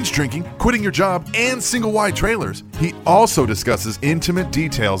actor, binge drinking, quitting your job, and single-wide trailers, he also discusses intimate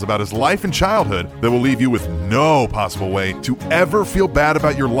details about his life and childhood that will leave you with no possible way to ever feel bad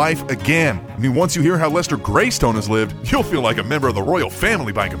about your life again. I mean, once you hear how Lester Greystone has lived, you'll feel like a member of the royal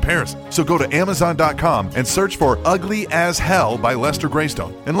family by comparison. So go to Amazon.com and search for Ugly as Hell by Lester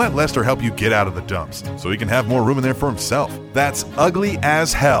Greystone and let Lester help you get out of the dumps so he can have more room in there for himself. That's Ugly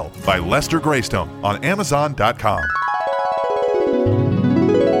as Hell by Lester Greystone on Amazon.com.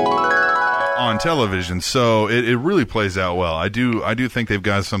 On television, so it really plays out well. I do think they've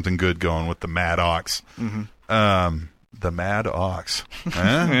got something good going with the Mad Ox. The Mad Ox. It's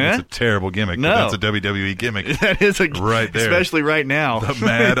a terrible gimmick. No. But that's a WWE gimmick. That is right there, especially right now. The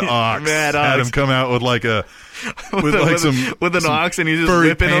Mad Ox. Mad Ox. Had him come out with like a with an ox, and he's just furry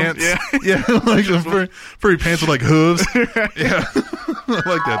whipping pants. him. Yeah, like some furry pants with like hooves. Yeah, I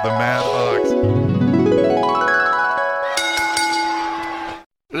like that. The Mad Ox.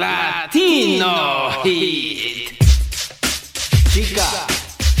 Latino Hit. Chica,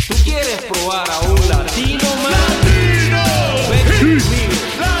 ¿tú quieres probar a un latino más?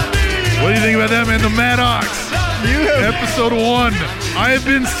 What do you think about that, man? The Mad Ox. Episode 1. I have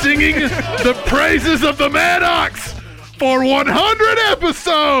been singing the praises of the Mad Ox for 100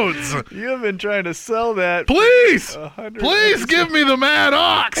 episodes. You have been trying to sell that. Please episodes. give me the Mad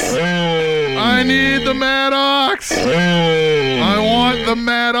Ox. I need the Mad Ox. I want the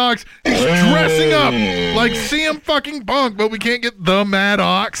Mad Ox. He's dressing up like CM fucking Punk, but we can't get the Mad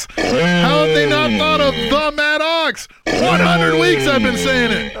Ox. How have they not thought of the Mad Ox? 100 weeks I've been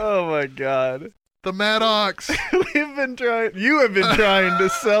saying it. Oh my God. The Mad Ox. You have been trying to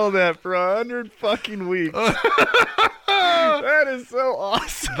sell that for 100 fucking weeks. That is so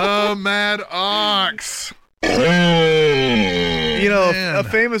awesome. The Mad Ox. You know, a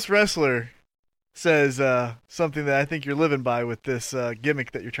famous wrestler says something that I think you're living by with this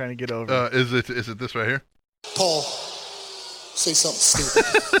gimmick that you're trying to get over. Is it this right here? Paul, say something stupid.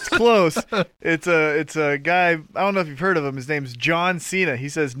 It's close. It's a guy. I don't know if you've heard of him. His name's John Cena. He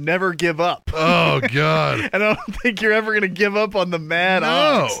says, "Never give up." Oh God! And I don't think you're ever gonna give up on the Mad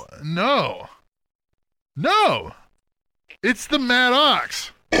Ox. No. It's the Mad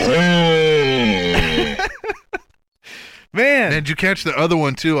Ox. Man, did you catch the other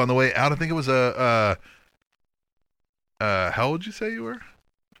one too on the way out? I think it was how old would you say you were?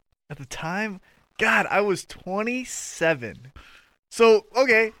 At the time, God, I was 27. So,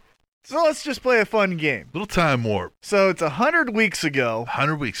 okay. So let's just play a fun game. Little time warp. So it's 100 weeks ago.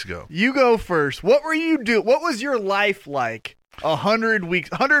 100 weeks ago. You go first. What were you doing? What was your life like 100 weeks,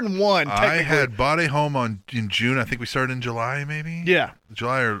 101 technically? I had bought a home in June. I think we started in July, maybe? Yeah.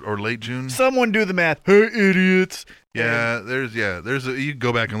 July or late June. Someone do the math. Hey, idiots. Yeah, there's you can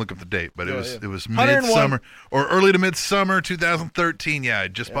go back and look up the date, but it was 101. midsummer or early to midsummer 2013. Yeah, I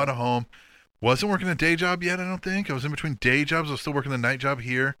just bought a home. Wasn't working a day job yet, I don't think. I was in between day jobs. I was still working the night job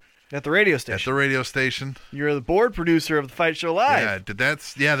here. At the radio station. You're the board producer of the Fight Show Live.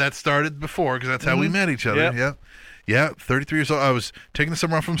 Yeah, that started before because that's how we met each other. Yep. Yeah, 33 years old. I was taking the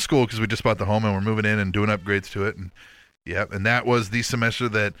summer off from school because we just bought the home and we're moving in and doing upgrades to it. And and that was the semester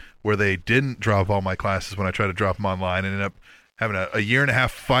where they didn't drop all my classes when I tried to drop them online. I ended up having a year and a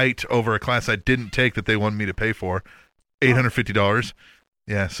half fight over a class I didn't take that they wanted me to pay for, $850.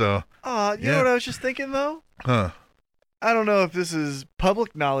 Yeah, so. You know what I was just thinking, though? Huh. I don't know if this is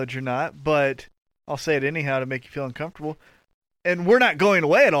public knowledge or not, but I'll say it anyhow to make you feel uncomfortable. And we're not going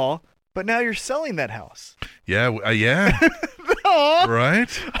away at all, but now you're selling that house. Yeah. Aw.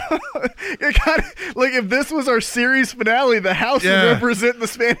 Right? Like if this was our series finale, the house would represent the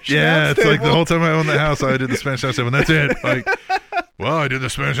Spanish announce table. Like the whole time I owned the house, I did the Spanish announce table, and that's it. Like, well, I did the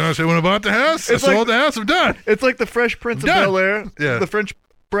Spanish announce table when I bought the house. I sold the house. I'm done. It's like the Fresh Prince of Bel-Air. Yeah. The Fresh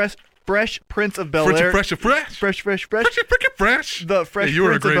Prince of Bel-Air. Fresh. The Fresh you were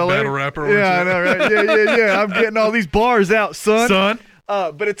a Prince great of Bel-Air. battle rapper. Yeah, I know, right? Yeah. I'm getting all these bars out, son. Son.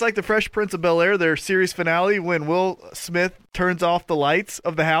 But it's like the Fresh Prince of Bel-Air, their series finale, when Will Smith turns off the lights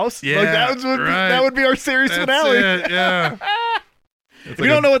of the house. Yeah, like that would be our series finale. It, yeah. If you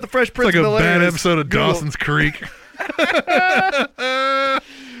don't know what the Fresh Prince of Bel-Air is, it's like a bad episode of Dawson's Creek.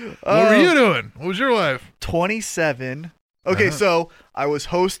 What were you doing? What was your life? 27. Okay, so I was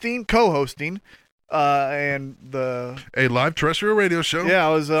co-hosting and a live terrestrial radio show. Yeah, I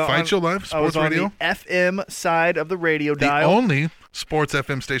was Fight Show Live Sports Radio. On the FM side of the radio the dial. only sports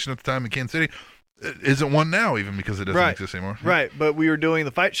FM station at the time in Kansas City. It isn't one now, even because it doesn't exist anymore. Right, but we were doing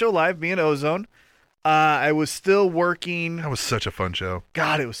the Fight Show Live, me and Ozone. I was still working. That was such a fun show.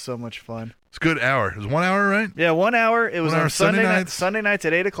 God, it was so much fun. It's a good hour. It was 1 hour, right? Yeah, 1 hour. It was 1 hour on Sunday nights. Sunday nights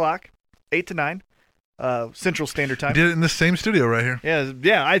at 8 o'clock, 8 to 9, Central Standard Time. We did it in the same studio right here.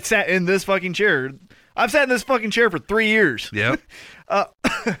 Yeah. I sat in this fucking chair. I've sat in this fucking chair for 3 years. Yep.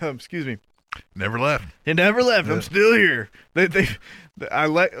 Excuse me. Never left. It never left. I'm still here.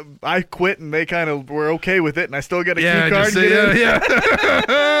 I quit, and they kind of were okay with it, and I still got a cue card.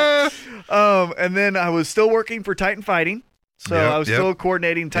 And then I was still working for Titan Fighting, so I was still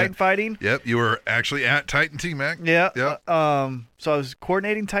coordinating Titan Fighting. Yep, you were actually at Titan T-Mac. Yeah. Yep. So I was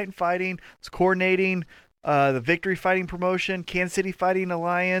coordinating Titan Fighting. I was coordinating the Victory Fighting Promotion, Kansas City Fighting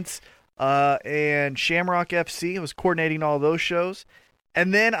Alliance, and Shamrock FC. I was coordinating all those shows.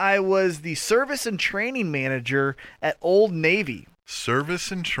 And then I was the service and training manager at Old Navy.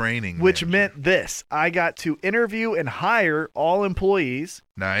 Service and training Which manager. meant this. I got to interview and hire all employees.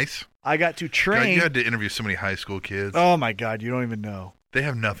 Nice. I got to God, train. you had to interview so many high school kids. Oh, my God. You don't even know. They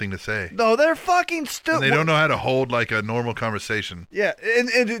have nothing to say. No, they're fucking stupid. And they don't know how to hold like a normal conversation. Yeah,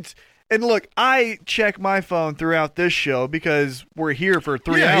 and look, I check my phone throughout this show because we're here for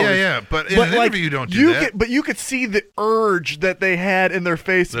 3 hours. Yeah. But in an interview, you don't do that. But you could see the urge that they had in their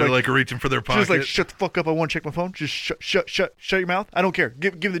face. They're like reaching for their pocket. Just like, shut the fuck up. I want to check my phone. Just shut your mouth. I don't care.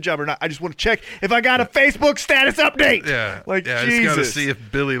 Give me the job or not. I just want to check if I got a Facebook status update. Yeah. Like, I Jesus. just got to see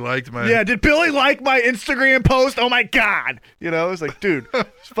if Billy liked my... Yeah, did Billy like my Instagram post? Oh, my God. You know, it's like, dude,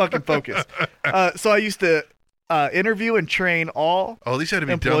 just fucking focus. So I used to... interview and train all. Oh, these had to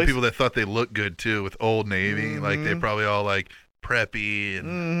be employees. dumb people that thought they looked good too with Old Navy. Like they probably all like preppy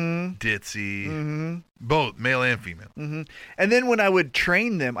and ditzy, both male and female. And then when I would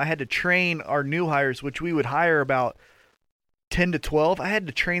train them, I had to train our new hires, which we would hire about 10 to 12. I had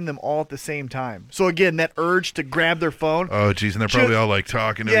to train them all at the same time. So again, that urge to grab their phone. Oh, geez, and they're probably all like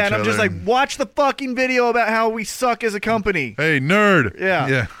talking to each yeah, other. and I'm just like, watch the fucking video about how we suck as a company. Hey, nerd.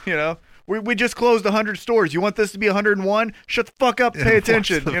 Yeah. You know. We just closed 100 stores. You want this to be 101? Shut the fuck up. Pay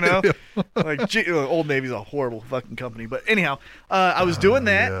attention. You know, like Old Navy's a horrible fucking company. But anyhow, I was doing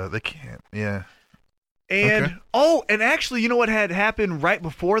that. Yeah, they can't. Yeah. And and actually, you know what had happened right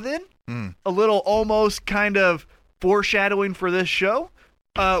before then? A little almost kind of foreshadowing for this show.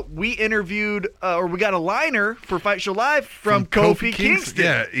 We interviewed, or we got a liner for Fight Show Live from Kofi Kingston.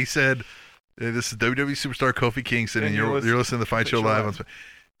 Yeah, he said, "This is WWE superstar Kofi Kingston, and you're listening to the Fight Show Live."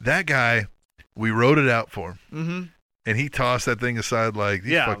 That guy, we wrote it out for him, and he tossed that thing aside like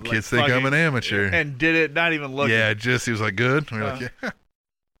these fucking kids think I'm an amateur, and did it not even looking. Yeah, he was like, good. We were like, yeah,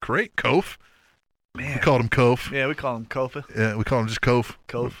 great, Kof. Man, we called him Kof. Yeah, we call him Kofa. Yeah, we call him just Kof.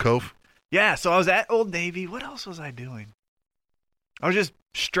 Kof. Yeah, so I was at Old Navy. What else was I doing? I was just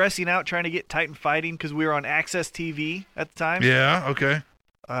stressing out trying to get Titan Fighting because we were on Access TV at the time. Yeah. Okay.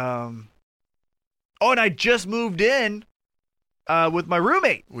 And I just moved in. With my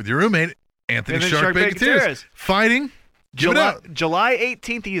roommate. With your roommate, Anthony Shark Bacon fighting. July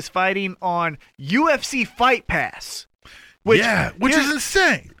 18th, he is fighting on UFC Fight Pass. Which is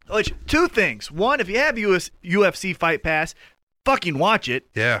insane. Which, two things. One, if you have UFC Fight Pass, fucking watch it.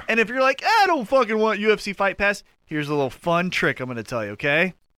 Yeah. And if you're like, I don't fucking want UFC Fight Pass, here's a little fun trick I'm going to tell you,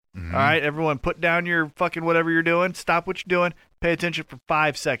 okay? All right, everyone, put down your fucking whatever you're doing. Stop what you're doing. Pay attention for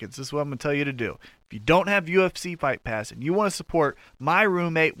 5 seconds. This is what I'm going to tell you to do. If you don't have UFC Fight Pass and you want to support my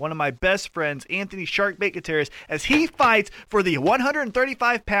roommate, one of my best friends, Anthony Shark Bacon as he fights for the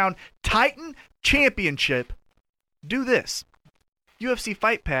 135-pound Titan Championship, do this. UFC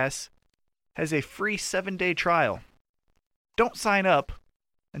Fight Pass has a free 7-day trial. Don't sign up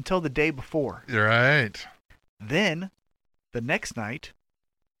until the day before. Right. Then, the next night,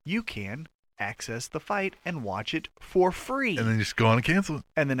 you can access the fight and watch it for free. And then just go on and cancel it.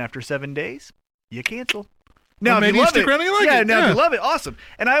 And then after 7 days, you cancel. Now, maybe you stick around and you like it. If you love it, awesome.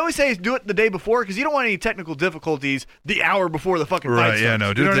 And I always say do it the day before because you don't want any technical difficulties the hour before the fucking fight starts. Right, yeah,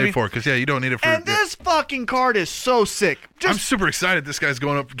 no, do it the day before because, you don't need it for... And this fucking card is so sick. I'm super excited this guy's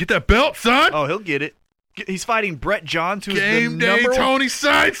going up. Get that belt, son! Oh, he'll get it. He's fighting Brett Johns, who's Game the day number Tony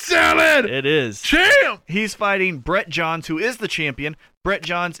Side Salad! It is. Champ! He's fighting Brett Johns, who is the champion. Brett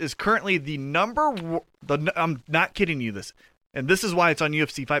Johns is currently I'm not kidding you this. And this is why it's on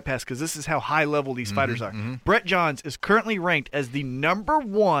UFC Fight Pass, because this is how high level these fighters are. Brett Johns is currently ranked as the number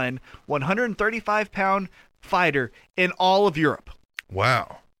 1 135-pound fighter in all of Europe.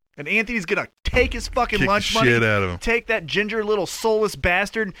 Wow. And Anthony's going to take his fucking Kick lunch the money, shit out of him. take that ginger little soulless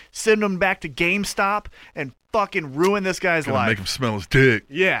bastard, send him back to GameStop, and fucking ruin this guy's Gonna life. make him smell his dick.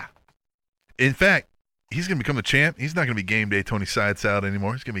 Yeah. In fact, he's going to become the champ. He's not going to be game day Tony Side Salad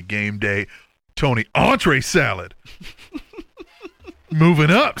anymore. He's going to be game day Tony Entree Salad.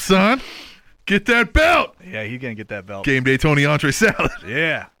 Moving up, son. Get that belt. Yeah, he's going to get that belt. Game day Tony Entree Salad.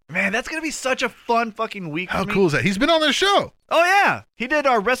 Yeah. Man, that's going to be such a fun fucking week. How for me. cool is that? He's been on this show. Oh, yeah. He did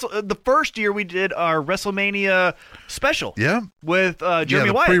our the first year we did our WrestleMania special. Yeah. With Jeremy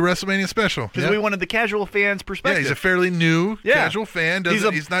the Wyatt. pre-WrestleMania special. Because Yeah. we wanted the casual fans' perspective. Yeah, he's a fairly new Yeah. casual fan.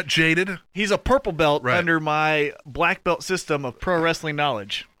 He's not jaded. He's a purple belt Right. under my black belt system of pro wrestling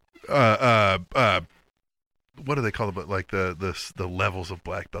knowledge. What do they call it? Like the levels of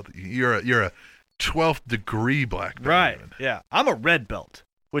black belt. You're a 12th degree black belt. Right. even. Yeah. I'm a red belt,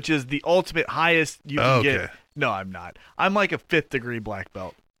 which is the ultimate highest you can get. No, I'm not. I'm like a 5th degree black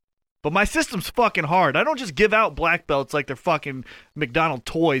belt. But my system's fucking hard. I don't just give out black belts like they're fucking McDonald's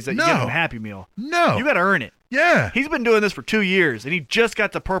toys that you get in a Happy Meal. No. You got to earn it. Yeah. He's been doing this for 2 years, and he just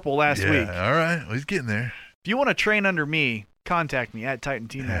got to purple last week. All right. Well, he's getting there. If you want to train under me, contact me at Titan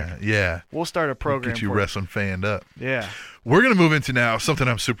T-Mac. Yeah. We'll start a program Get you for wrestling fanned up. Yeah. We're going to move into now something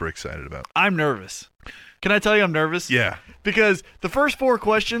I'm super excited about. I'm nervous. Can I tell you I'm nervous? Yeah. Because the first 4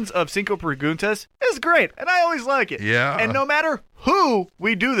 questions of Cinco Preguntas is great, and I always like it. Yeah. And no matter who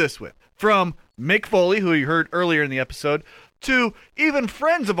we do this with, from Mick Foley, who you heard earlier in the episode, to even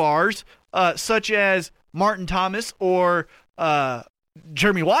friends of ours, such as Martin Thomas or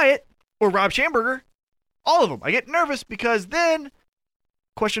Jeremy Wyatt or Rob Schamberger, all of them. I get nervous because then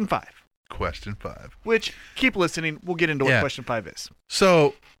question 5. Question 5. Which, keep listening, we'll get into what question 5 is.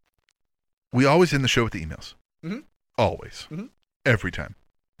 So, we always end the show with the emails. Mhm. Always. Mhm. Every time.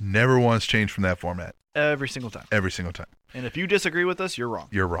 Never once changed from that format. Every single time. Every single time. And if you disagree with us, you're wrong.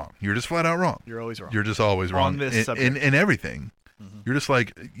 You're wrong. You're just flat out wrong. You're always wrong. You're just always wrong. On this subject. In everything. You're just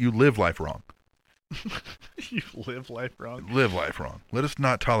like, you live life wrong. You live life wrong. Live life wrong. Let us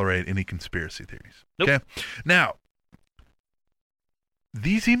not tolerate any conspiracy theories. Nope. Okay? Now,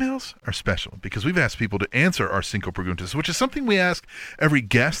 these emails are special because we've asked people to answer our Cinco Preguntas, which is something we ask every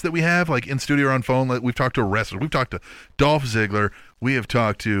guest that we have, like in studio or on phone. Like, we've talked to wrestlers. We've talked to Dolph Ziggler. We have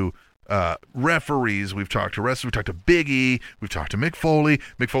talked to referees. We've talked to wrestlers. We've talked to Big E. We've talked to Mick Foley.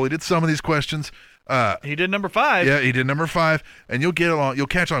 Mick Foley did some of these questions. He did number 5. Yeah, he did number 5. And you'll get along. You'll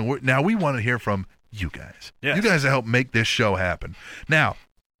catch on. Now, we want to hear from you guys. Yes. You guys that help make this show happen. Now,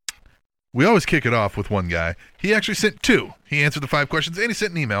 we always kick it off with one guy. He actually sent 2. He answered the 5 questions, and he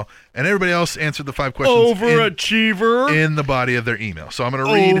sent an email, and everybody else answered the 5 questions Overachiever. in the body of their email. So I'm going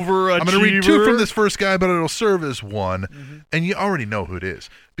to read. I'm going to read 2 from this first guy, but it'll serve as 1, and you already know who it is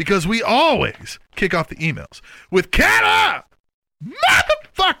because we always kick off the emails with Kata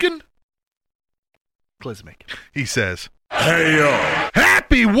motherfucking Klizmic. He says, "Hey yo,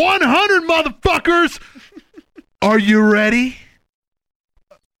 happy 100 motherfuckers! Are you ready?"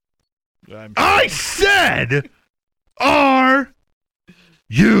 I said, "Are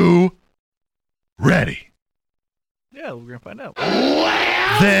you ready?" Yeah, we're going to find out.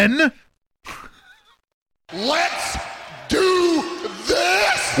 Then Let's do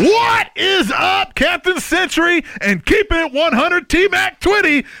this! what is up, Captain Century and Keep It 100 T-Mac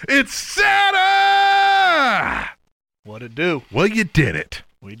Twitty? It's Santa! What'd it do? Well, you did it.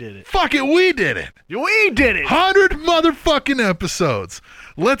 We did it. Fuck it, we did it. We did it. 100 motherfucking episodes.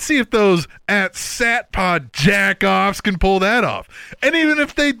 Let's see if those at Satpod jackoffs can pull that off. And even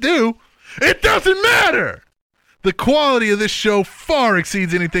if they do, it doesn't matter. The quality of this show far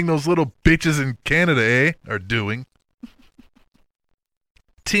exceeds anything those little bitches in Canada, are doing.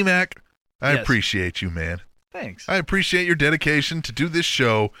 T-Mac, I Yes. appreciate you, man. Thanks. I appreciate your dedication to do this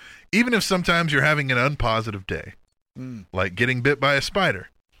show, even if sometimes you're having an unpositive day, like getting bit by a spider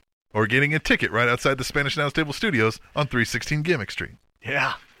or getting a ticket right outside the Spanish Announce Table Studios on 316 Gimmick Street.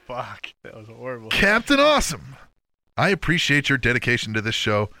 Yeah. Fuck. That was horrible. Captain Awesome, I appreciate your dedication to this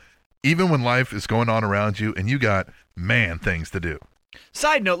show, even when life is going on around you and you got, things to do.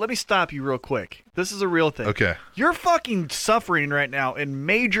 Side note, let me stop you real quick. This is a real thing. Okay. You're fucking suffering right now in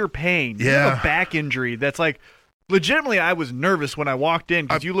major pain. You Yeah. have a back injury that's like, legitimately, I was nervous when I walked in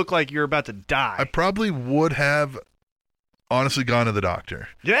because you look like you're about to die. I probably would have honestly gone to the doctor.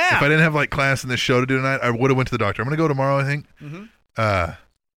 Yeah. If I didn't have like class in this show to do tonight, I would have went to the doctor. I'm going to go tomorrow, I think. Mm-hmm.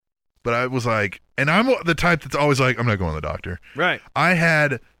 But I was like, and I'm the type that's always like, I'm not going to the doctor. Right.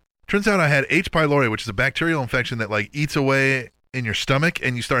 Turns out I had H. pylori, which is a bacterial infection that like eats away in your stomach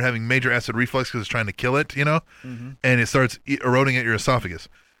and you start having major acid reflux because it's trying to kill it, Mhm. and it starts eroding at your esophagus.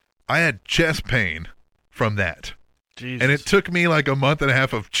 I had chest pain from that. Jesus. And it took me like a month and a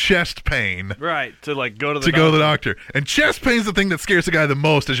half of chest pain Right, to like go to the to doctor. go to the doctor. And chest pain's the thing that scares the guy the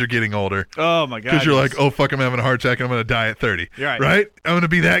most as you're getting older. Oh, my God. Because you're like, oh, fuck, I'm having a heart attack and I'm going to die at 30. Right. I'm going to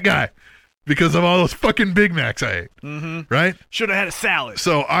be that guy because of all those fucking Big Macs I ate. Mm-hmm. Right? Should have had a salad.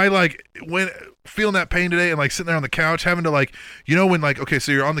 So I like when feeling that pain today and like sitting there on the couch having to like, you know, when like, okay,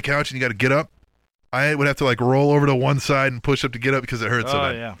 so you're on the couch and you got to get up. I would have to like roll over to one side and push up to get up because it hurts so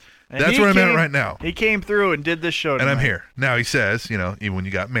bad. Yeah. And That's where I'm at right now. He came through and did this show And tonight. I'm here. Now he says, you know, even when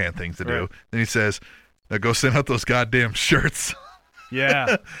you got man things to do, Right. then he says, now go send out those goddamn shirts.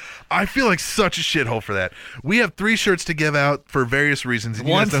 Yeah. I feel like such a shithole for that. We have 3 shirts to give out for various reasons. And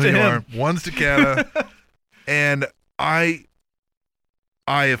One's you guys know to who you him. are. One's to Kata. And I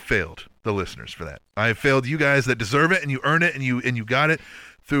have failed the listeners for that. I have failed you guys that deserve it and you earn it and you got it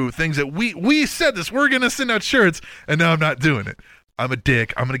through things that we said this. We're going to send out shirts and now I'm not doing it. I'm a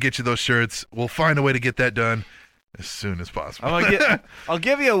dick. I'm going to get you those shirts. We'll find a way to get that done as soon as possible. I'll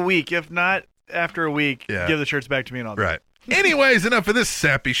give you a week. If not, after a week, Yeah. give the shirts back to me and I'll do it. Right. Anyways, enough of this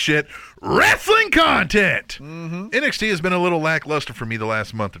sappy shit. Wrestling content! Mm-hmm. NXT has been a little lackluster for me the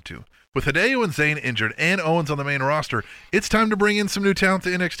last month or two. With Hideo and Zayn injured and Owens on the main roster, it's time to bring in some new talent to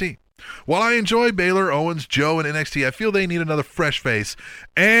NXT. While I enjoy Baylor, Owens, Joe, and NXT, I feel they need another fresh face,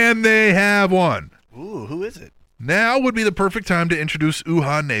 and they have one. Ooh, who is it? Now would be the perfect time to introduce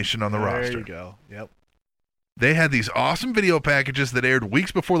Uhaa Nation on the roster. There you go. Yep. They had these awesome video packages that aired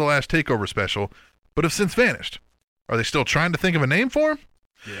weeks before the last TakeOver special, but have since vanished. Are they still trying to think of a name for him?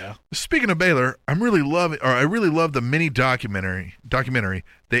 Yeah. Speaking of Baylor, I really love the mini documentary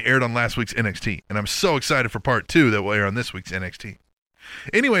they aired on last week's NXT, and I'm so excited for part 2 that will air on this week's NXT.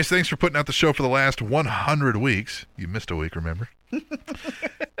 Anyways, thanks for putting out the show for the last 100 weeks. You missed a week, remember?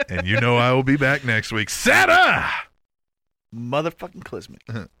 And you know I will be back next week. Sada! Motherfucking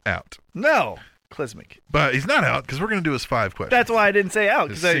Klismic. Out. No, Klismic. But he's not out because we're going to do his 5 questions. That's why I didn't say out.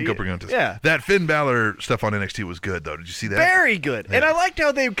 His 'cause Cinco Preguntas. Yeah. That Finn Balor stuff on NXT was good, though. Did you see that? Very good. Yeah. And I liked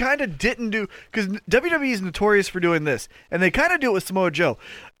how they kind of didn't do, because WWE is notorious for doing this, and they kind of do it with Samoa Joe.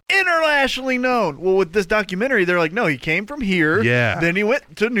 Internationally known. Well, with this documentary, they're like, no, he came from here. Yeah. Then he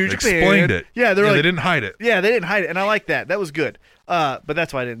went to New They Japan. explained it. Yeah, Yeah, like, they didn't hide it. Yeah, they didn't hide it, and I like that. That was good. But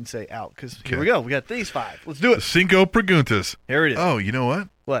that's why I didn't say out, because here we go. We got these 5. Let's do it. Cinco Preguntas. Here it is. Oh, you know what?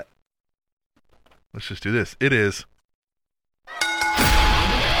 What? Let's just do this. It is.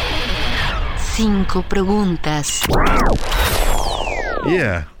 Cinco preguntas.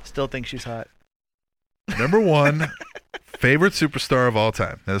 Yeah. Still think she's hot. Number 1, favorite superstar of all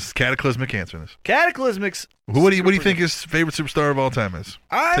time. Now, this is Cataclysmic answering this. Cataclysmic's. What do you think his favorite superstar of all time is?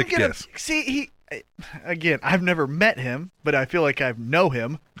 I'm Take a gonna guess. see. Again, I've never met him, but I feel like I know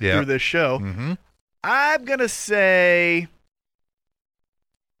him Yeah. through this show. Mm-hmm. I'm gonna say,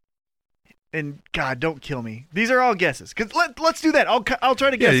 and God, don't kill me. These are all guesses. Cause let's do that. I'll try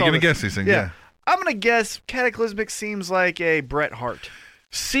to guess. Yeah, you're all gonna this. guess these things. Yeah. I'm gonna guess Cataclysmic seems like a Bret Hart.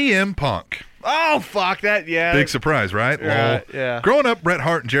 CM Punk. Oh fuck that! Yeah. Big surprise, right? Right, Lol. yeah. Growing up, Bret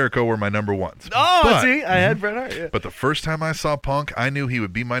Hart and Jericho were my number ones. Oh, But- see, I had Bret Hart. Yeah. But the first time I saw Punk, I knew he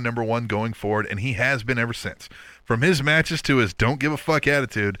would be my number 1 going forward, and he has been ever since. From his matches to his don't give a fuck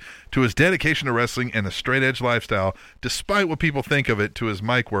attitude, to his dedication to wrestling and the straight edge lifestyle, despite what people think of it, to his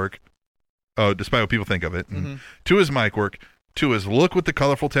mic work, despite what people think of it, and to his mic work, to his look with the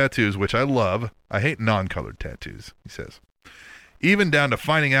colorful tattoos, which I love. I hate non-colored tattoos, he says. Even down to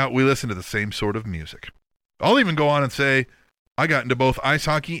finding out we listen to the same sort of music. I'll even go on and say, I got into both ice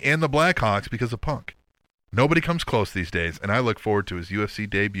hockey and the Blackhawks because of Punk. Nobody comes close these days, and I look forward to his UFC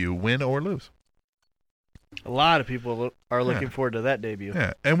debut, win or lose. A lot of people are looking forward to that debut.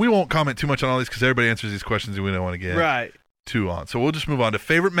 Yeah, and we won't comment too much on all these because everybody answers these questions and we don't want to get Right. too on. So we'll just move on to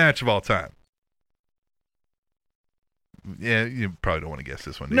favorite match of all time. Yeah, you probably don't want to guess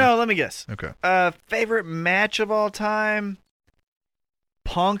this one, do you? No, let me guess. Okay. Favorite match of all time?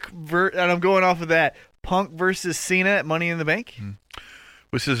 And I'm going off of that. Punk versus Cena at Money in the Bank?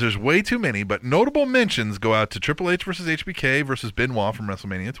 Which says there's way too many, but notable mentions go out to Triple H versus HBK versus Benoit from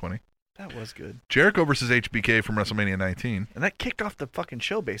WrestleMania 20. That was good. Jericho versus HBK from WrestleMania 19. And that kicked off the fucking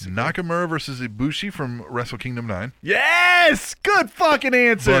show, basically. Nakamura versus Ibushi from Wrestle Kingdom 9. Yes! Good fucking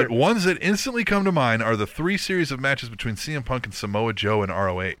answer! But ones that instantly come to mind are the 3 series of matches between CM Punk and Samoa Joe and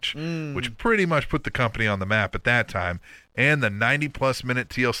ROH, which pretty much put the company on the map at that time, and the 90-plus minute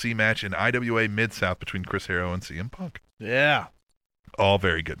TLC match in IWA Mid-South between Chris Hero and CM Punk. Yeah. All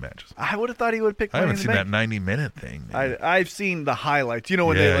very good matches. I would have thought he would pick I Money haven't in the seen Bank. that 90-minute thing. I've seen the highlights. You know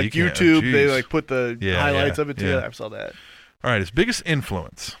when Yeah, they you can't- YouTube, they geez. like put the highlights of it together. I saw that. All right, his biggest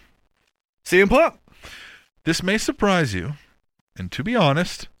influence. CM Punk. This may surprise you, and to be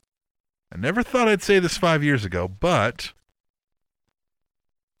honest, I never thought I'd say this 5 years ago, but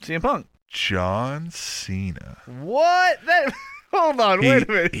CM Punk. John Cena. What? Hold on, wait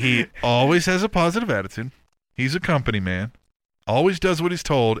a minute. He always has a positive attitude. He's a company man. Always does what he's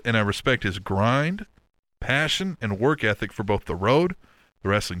told, and I respect his grind, passion, and work ethic for both the road, the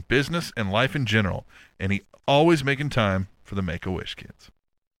wrestling business, and life in general. And he always making time for the Make-A-Wish kids.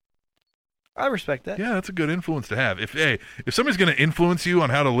 I respect that. Yeah, that's a good influence to have. If somebody's going to influence you on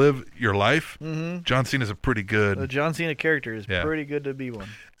how to live your life, John Cena's a pretty good. The John Cena character is pretty good to be one.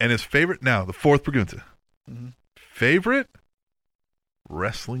 And his favorite, now, the fourth pregunta. Favorite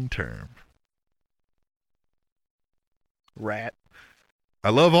wrestling term? Rat. I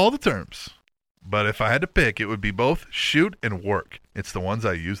love all the terms, but if I had to pick, it would be both shoot and work. It's the ones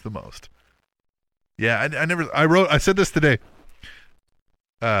I use the most. Yeah, I said this today.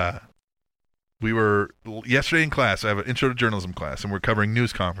 We were yesterday in class. I have an intro to journalism class, and we're covering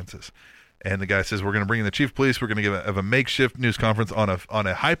news conferences. And the guy says, we're going to bring in the chief of police. We're going to have a makeshift news conference on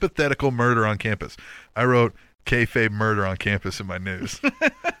a hypothetical murder on campus. I wrote kayfabe murder on campus in my news.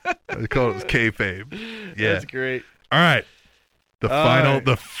 I called it kayfabe. Yeah. That's great. All right.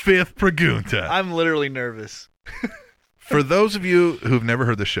 The fifth pregunta. I'm literally nervous. For those of you who've never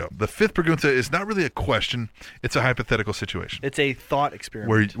heard the show, the fifth pregunta is not really a question. It's a hypothetical situation. It's a thought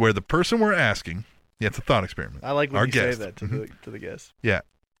experiment. Where the person we're asking, it's a thought experiment. I like when Our you guest. say that to the guests. Yeah.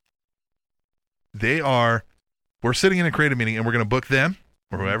 We're sitting in a creative meeting, and we're going to book them,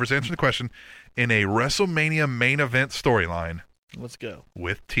 or whoever's answering the question, in a WrestleMania main event storyline. Let's go.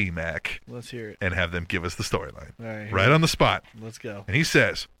 With T-Mac. Let's hear it. And have them give us the storyline. All right. Right on the spot. Let's go. And he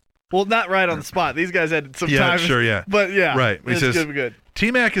says... Well, not right on the spot. These guys had some time. Yeah, sure, yeah. But yeah. Right. He says, good.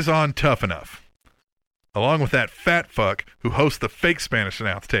 T-Mac is on Tough Enough, along with that fat fuck who hosts the fake Spanish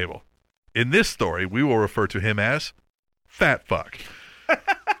announce table. In this story, we will refer to him as Fat Fuck.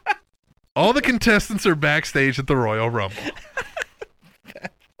 All the contestants are backstage at the Royal Rumble.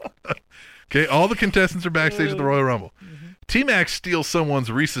 Okay, all the contestants are backstage at the Royal Rumble. T-Mac steals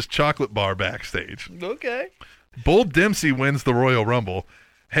someone's Reese's chocolate bar backstage. Okay. Bull Dempsey wins the Royal Rumble,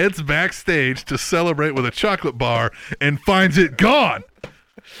 heads backstage to celebrate with a chocolate bar, and finds it gone.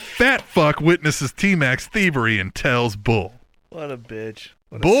 Fat Fuck witnesses T-Mac's thievery and tells Bull. What a bitch.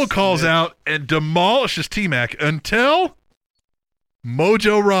 Bull calls out and demolishes T-Mac until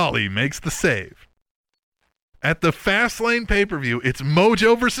Mojo Rawley makes the save. At the Fastlane pay-per-view, it's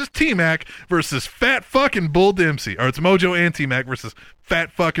Mojo versus T-Mac versus Fat Fucking Bull Dempsey. Or it's Mojo and T-Mac versus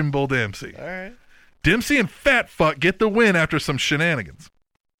Fat Fucking Bull Dempsey. All right. Dempsey and Fat Fuck get the win after some shenanigans.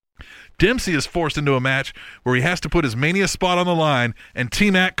 Dempsey is forced into a match where he has to put his Mania spot on the line, and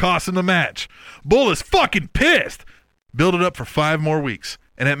T-Mac costs him the match. Bull is fucking pissed. Build it up for 5 more weeks,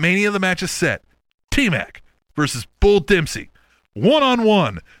 and at Mania the match is set. T-Mac versus Bull Dempsey.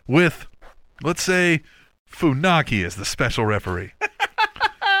 1-on-1 with, let's say, Funaki as the special referee.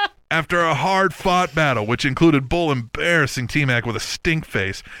 After a hard-fought battle, which included Bull embarrassing T-Mac with a stink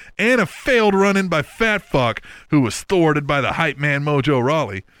face and a failed run-in by Fat Fuck, who was thwarted by the hype man Mojo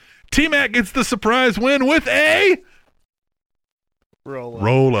Rawley, T-Mac gets the surprise win with a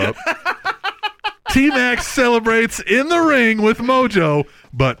roll up. T-Mac celebrates in the ring with Mojo,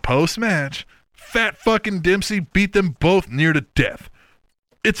 but post-match, Fat Fucking Dempsey beat them both near to death.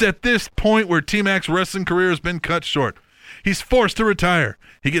 It's at this point where T-Mac's wrestling career has been cut short. He's forced to retire.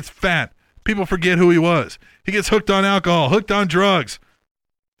 He gets fat. People forget who he was. He gets hooked on alcohol, hooked on drugs.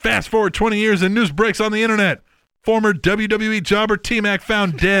 Fast forward 20 years and news breaks on the internet. Former WWE jobber T-Mac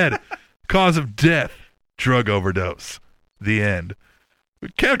found dead. Cause of death, drug overdose. The end.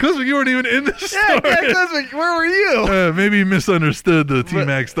 Cataclysmic, you weren't even in this story. Yeah, Cataclysmic, where were you? Maybe you misunderstood the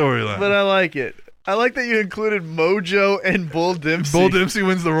T-Mac storyline. But I like it. I like that you included Mojo and Bull Dempsey. Bull Dempsey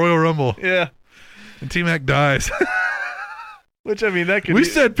wins the Royal Rumble. Yeah. And T-Mac dies. Which, I mean, that could We be...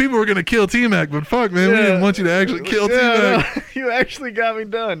 said people were going to kill T-Mac, but fuck, man, we didn't want you to actually kill T-Mac. No, you actually got me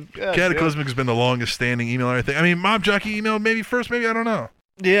done. God, Cataclysmic has been the longest standing email or anything. I mean, Mob Jockey email maybe first, maybe, I don't know.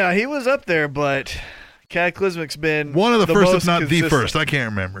 Yeah, he was up there, but Cataclysmic's been one of the first, if not consistent. the first. I can't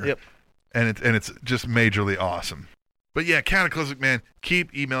remember. Yep. And it's just majorly awesome. But yeah, Cataclysmic, man,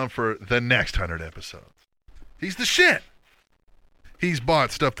 keep emailing for the next 100 episodes. He's the shit. He's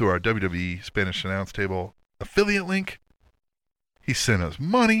bought stuff through our WWE Spanish Announce Table affiliate link. He sent us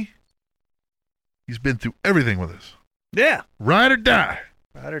money. He's been through everything with us. Yeah. Ride or die.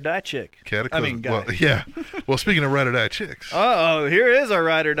 Ride or die chick. Cataclysmic. guy. Well, yeah. Well, speaking of ride or die chicks. Uh-oh, here is our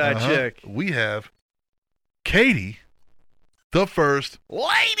ride or die chick. We have Katie, the first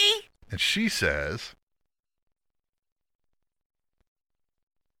lady. And she says,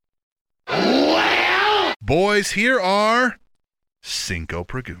 well, boys, here are Cinco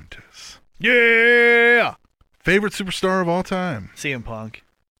Preguntas. Yeah. Favorite superstar of all time? CM Punk.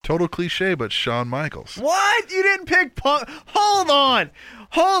 Total cliche, but Shawn Michaels. What? You didn't pick Punk? Hold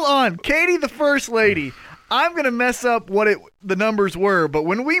on. Katie, the first lady. I'm gonna mess up what the numbers were, but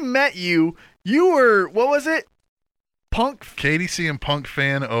when we met you were, what was it? Punk. Katie CM Punk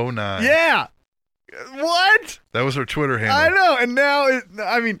fan 09. Yeah. What? That was her Twitter handle. I know, and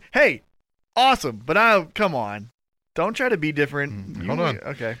now hey, awesome, but come on. Don't try to be different. Hold on.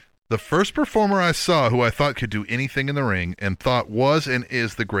 Okay. The first performer I saw who I thought could do anything in the ring and thought was and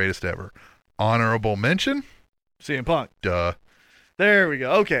is the greatest ever. Honorable mention? CM Punk. Duh. There we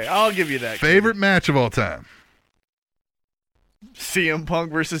go. Okay, I'll give you that. Favorite match of all time? CM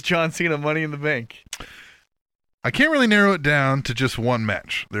Punk versus John Cena, Money in the Bank. I can't really narrow it down to just one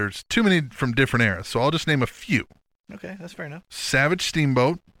match. There's too many from different eras, so I'll just name a few. Okay, that's fair enough. Savage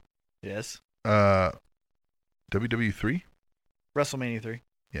Steamboat. Yes. WWE 3? WrestleMania 3.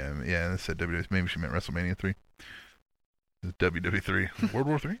 Yeah, that said WWE. Maybe she meant WrestleMania 3. WWE 3. World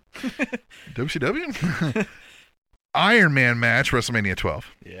War 3? WCW? Iron Man match, WrestleMania 12.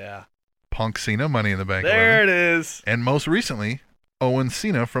 Yeah. Punk Cena, Money in the Bank. There 11. it is. And most recently, Owen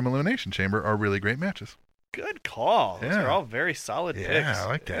Cena from Elimination Chamber are really great matches. Good call. Those Yeah. are all very solid picks. Yeah, I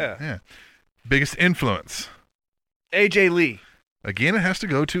like that. Yeah. Biggest influence? AJ Lee. Again, it has to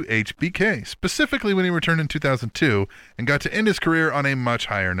go to HBK, specifically when he returned in 2002 and got to end his career on a much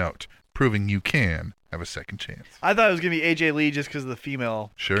higher note, proving you can have a second chance. I thought it was going to be AJ Lee just because of the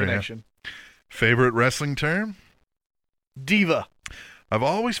female connection. Yeah. Favorite wrestling term? Diva. I've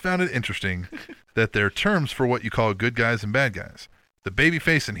always found it interesting that there are terms for what you call good guys and bad guys. The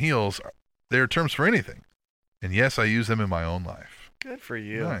babyface and heels, there are terms for anything. And yes, I use them in my own life. Good for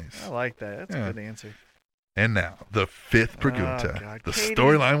you. Nice. I like that. That's a good answer. And now, the fifth Pregunta, God. the Katie.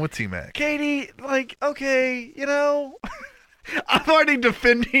 storyline with T-Mac. Katie, okay, I'm already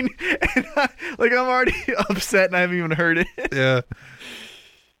defending, and I'm already upset, and I haven't even heard it. Yeah.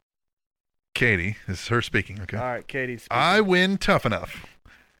 Katie, this is her speaking, okay? All right, Katie. I win tough enough,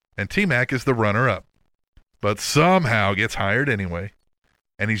 and T-Mac is the runner-up, but somehow gets hired anyway,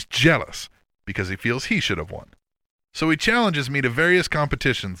 and he's jealous because he feels he should have won. So he challenges me to various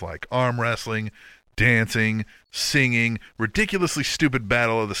competitions like arm wrestling, dancing, singing, ridiculously stupid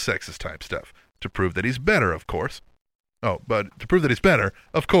battle of the sexes type stuff to prove that he's better, of course. Oh, but to prove that he's better,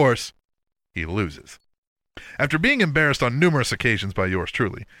 of course, he loses. After being embarrassed on numerous occasions by yours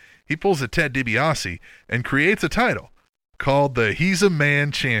truly, he pulls a Ted DiBiase and creates a title called the He's a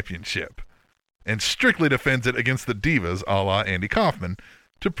Man Championship and strictly defends it against the divas a la Andy Kaufman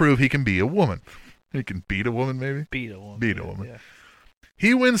to prove he can be a woman. He can beat a woman, maybe? Beat a woman. Beat a woman. Yeah.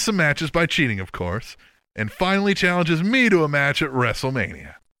 He wins some matches by cheating, of course, and finally challenges me to a match at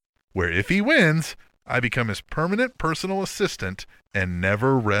WrestleMania, where if he wins, I become his permanent personal assistant and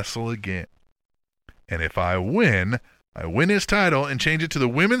never wrestle again. And if I win his title and change it to the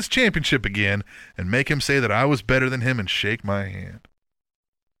Women's Championship again and make him say that I was better than him and shake my hand.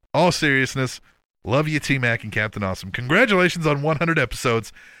 All seriousness, love you, T-Mac and Captain Awesome. Congratulations on 100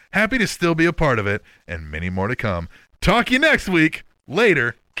 episodes. Happy to still be a part of it, and many more to come. Talk you next week.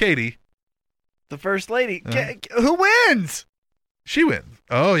 Later, Katie. The first lady. Who wins? She wins.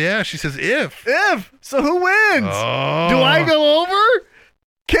 Oh, yeah. She says if. So who wins? Oh. Do I go over?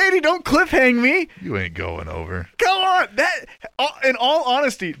 Katie, don't cliffhang me. You ain't going over. Come on. In all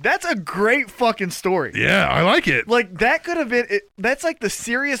honesty, that's a great fucking story. Yeah, I like it. Like, that could have been, that's like the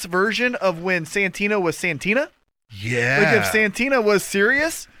serious version of when Santina was Santina. Yeah. Like, if Santina was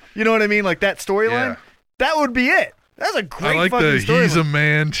serious, you know what I mean? Like, that storyline, Yeah. that would be it. That's a great I like fucking the storyline. He's a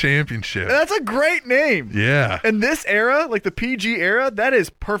Man Championship. That's a great name. Yeah. And this era, like the PG era, that is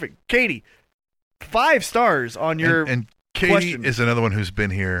perfect. Katie, 5 stars on your and Katie question. is another one who's been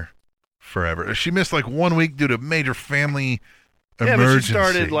here forever. She missed like 1 week due to major family emergency. But she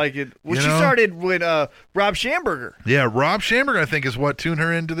started like it. Well, You she know? started with Rob Schamberger. Yeah, Rob Schamberger, I think, is what tuned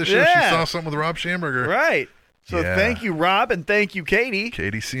her into the show. Yeah. She saw something with Rob Schamberger. Right. So Yeah. thank you, Rob, and thank you, Katie.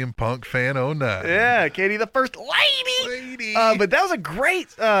 Katie CM Punk fan 09. Yeah, Katie, the first lady. But that was a great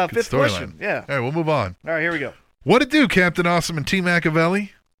fifth question. Yeah. All right, we'll move on. All right, here we go. What it do, Captain Awesome and T.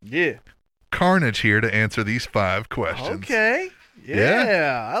 Machiavelli? Yeah. Carnage here to answer these 5 questions. Okay.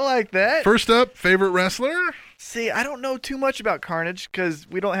 Yeah, I like that. First up, favorite wrestler? See, I don't know too much about Carnage because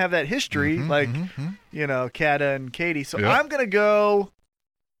we don't have that history like, Kata and Katie. So Yep. I'm going to go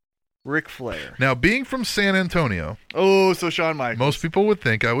Ric Flair. Now, being from San Antonio, Oh, so Shawn Michaels. most people would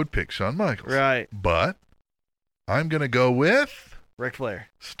think I would pick Shawn Michaels. Right. But I'm going to go with Ric Flair.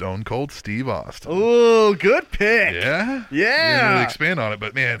 Stone Cold Steve Austin. Oh, good pick. Yeah? Yeah. Didn't really expand on it,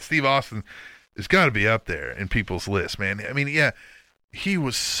 but man, Steve Austin has got to be up there in people's list, man. I mean, yeah, he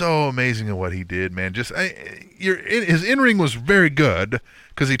was so amazing at what he did, man. His in-ring was very good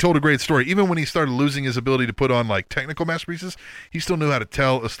because he told a great story. Even when he started losing his ability to put on like technical masterpieces, he still knew how to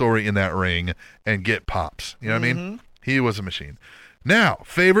tell a story in that ring and get pops. You know what I mean? He was a machine. Now,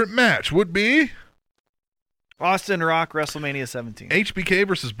 favorite match would be Austin Rock, WrestleMania 17. HBK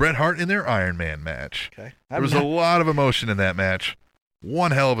versus Bret Hart in their Iron Man match. Okay. There was a lot of emotion in that match.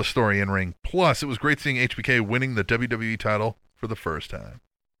 One hell of a story in ring. Plus, it was great seeing HBK winning the WWE title for the first time.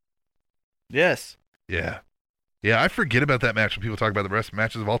 Yes. Yeah. Yeah, I forget about that match when people talk about the best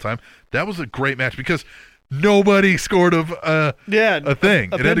matches of all time. That was a great match because nobody scored a thing. A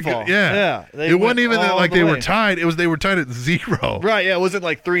It had pinfall. Yeah. They It wasn't even that all like the they way. were tied. It was they were tied at 0. Right, yeah, it wasn't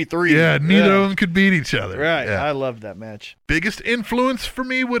like 3-3. Yeah, neither of them could beat each other. Right, Yeah. I loved that match. Biggest influence for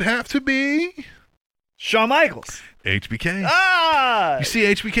me would have to be Shawn Michaels. HBK. Ah! You see,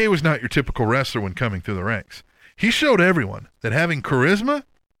 HBK was not your typical wrestler when coming through the ranks. He showed everyone that having charisma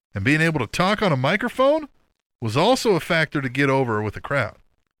and being able to talk on a microphone was also a factor to get over with the crowd.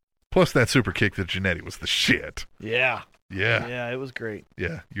 Plus, that super kick to Jannetty was the shit. Yeah. Yeah. Yeah, it was great.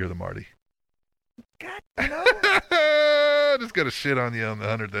 Yeah, you're the Marty. God, Just got to shit on you on the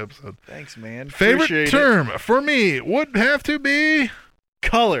 100th episode. Thanks, man. Favorite Appreciate it. term for me would have to be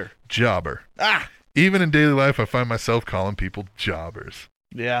color. Jobber. Ah! Even in daily life, I find myself calling people jobbers.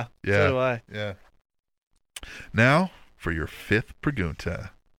 Yeah. Yeah. So do I. Yeah. Now, for your fifth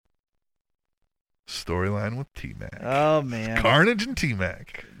pregunta. Storyline with T-Mac. Oh, man. Carnage and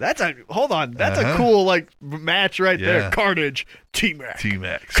T-Mac. Hold on. That's a cool, match right Yeah. there. Carnage, T-Mac.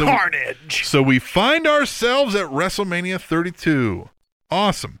 T-Mac. Carnage. So we find ourselves at WrestleMania 32.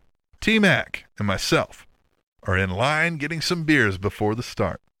 Awesome. T-Mac and myself are in line getting some beers before the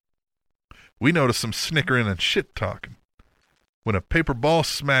start. We notice some snickering and shit-talking when a paper ball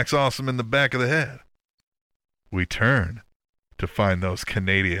smacks Awesome in the back of the head. We turn to find those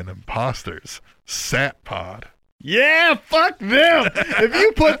Canadian imposters, Sat Pod. Yeah, fuck them. If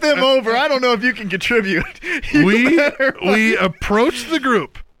you put them over, I don't know if you can contribute. We approach the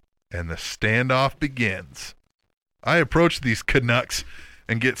group, and the standoff begins. I approach these Canucks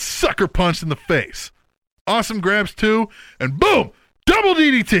and get sucker punched in the face. Awesome grabs 2, and boom, double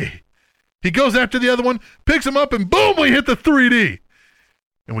DDT. He goes after the other one, picks him up, and boom, we hit the 3D.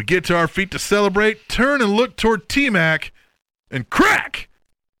 And we get to our feet to celebrate, turn and look toward T-Mac, and crack!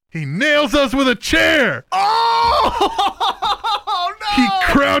 He nails us with a chair. Oh, no! He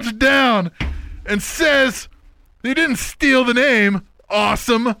crouched down and says, they didn't steal the name,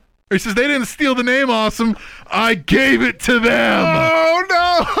 Awesome. Or he says, they didn't steal the name, Awesome. I gave it to them. Oh,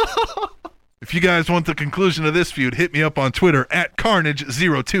 no! If you guys want the conclusion of this feud, hit me up on Twitter at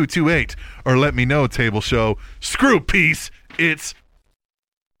Carnage0228 or let me know, Table Show. Screw peace. It's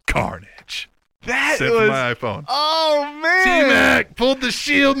Carnage. That Set was for my iPhone. Oh, man. T-Mac pulled the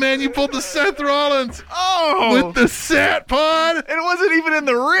Shield, man. You pulled the Seth Rollins. Oh. With the Sat Pod. It wasn't even in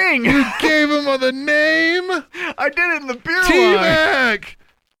the ring. You gave him the name. I did it in the beer line. T-Mac.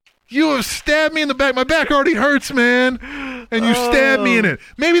 You have stabbed me in the back. My back already hurts, man. And you stabbed me in it.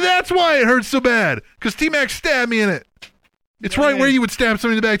 Maybe that's why it hurts so bad. Because T-Mac stabbed me in it. It's right where you would stab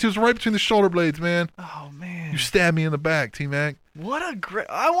somebody in the back, too. It's right between the shoulder blades, man. Oh, man. You stabbed me in the back, T-Mac. What a great...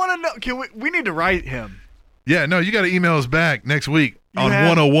 I want to know... We need to write him. Yeah, no, you got to email us back next week on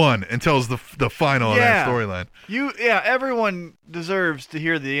 101 and tell us the final of that storyline. Everyone deserves to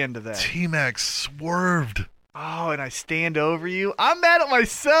hear the end of that. T-Mac swerved. Oh, and I stand over you? I'm mad at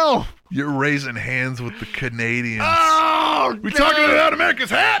myself. You're raising hands with the Canadians. Oh, we talking about America's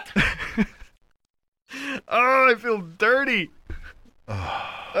hat? Oh, I feel dirty.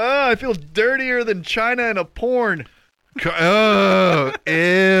 I feel dirtier than China in a porn. Oh,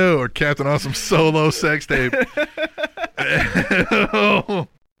 ew. Or Captain Awesome solo sex tape.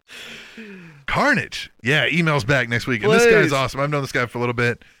 Carnage. Yeah, emails back next week. And this guy's awesome. I've known this guy for a little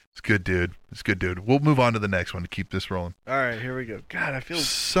bit. It's good, dude. It's good, dude. We'll move on to the next one to keep this rolling. All right, here we go. God, I feel...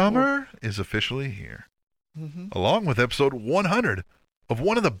 Summer is officially here. Along with episode 100 of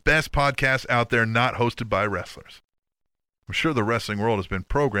one of the best podcasts out there not hosted by wrestlers. I'm sure the wrestling world has been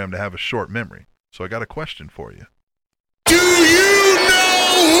programmed to have a short memory, so I got a question for you. Do you know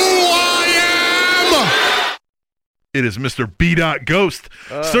who I am? It is Mr. B. Ghost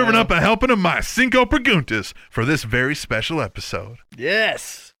serving up a helping of my Cinco Preguntas for this very special episode.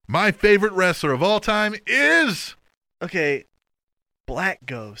 Yes. My favorite wrestler of all time is... Okay, Black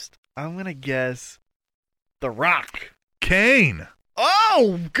Ghost. I'm going to guess The Rock. Kane.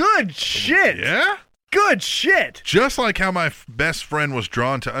 Oh, good shit. Yeah? Good shit. Just like how my best friend was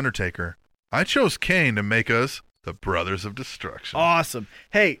drawn to Undertaker, I chose Kane to make us The Brothers of Destruction. Awesome.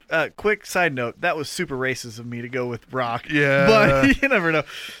 Hey, quick side note. That was super racist of me to go with Brock. Yeah. But you never know.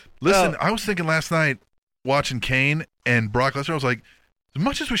 Listen, I was thinking last night watching Kane and Brock Lesnar, I was like, as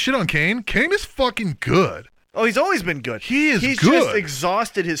much as we shit on Kane is fucking good. Oh, he's always been good. He's just good.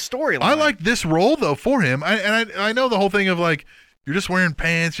 exhausted his storyline. I like this role, though, for him. I know the whole thing of, like, you're just wearing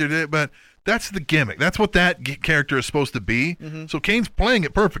pants, but that's the gimmick. That's what that character is supposed to be. Mm-hmm. So Kane's playing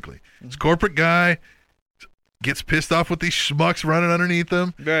it perfectly. He's a corporate guy, gets pissed off with these schmucks running underneath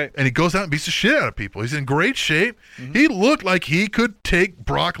him, right? And he goes out and beats the shit out of people. He's in great shape. Mm-hmm. He looked like he could take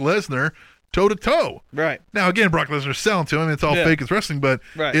Brock Lesnar toe-to-toe. Right. Now, again, Brock Lesnar's selling to him. It's all fake. It's wrestling, but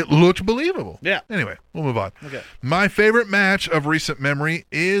right. It looked believable. Yeah. Anyway, we'll move on. Okay. My favorite match of recent memory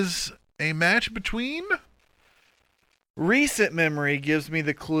is a match between... Recent memory gives me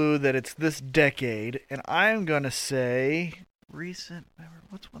the clue that it's this decade, and I'm going to say recent memory.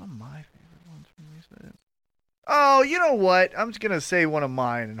 What's one of my favorite ones from recent? Oh, you know what? I'm just going to say one of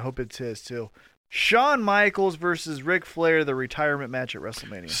mine and hope it's his too. Shawn Michaels versus Ric Flair, the retirement match at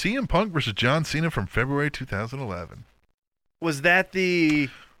WrestleMania. CM Punk versus John Cena from February 2011. Was that the... Was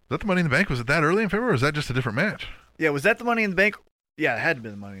that the Money in the Bank? Was it that early in February, or was that just a different match? Yeah, was that the Money in the Bank? Yeah, it had to be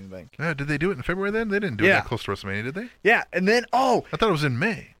the Money in the Bank. Yeah, did they do it in February then? They didn't do it that close to WrestleMania, did they? Yeah, and then, I thought it was in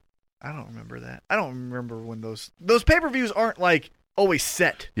May. I don't remember that. I don't remember when those pay-per-views aren't, like, always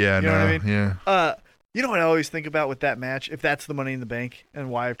set. Yeah, you know what I mean? Yeah. You know what I always think about with that match, if that's the Money in the Bank,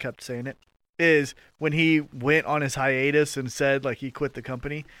 and why I've kept saying it, is when he went on his hiatus and said, like, he quit the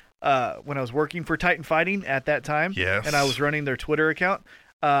company. When I was working for Titan Fighting at that time, yes, and I was running their Twitter account,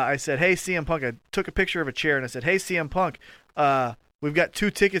 I said, hey, CM Punk, I took a picture of a chair, and I said, hey, CM Punk, we've got 2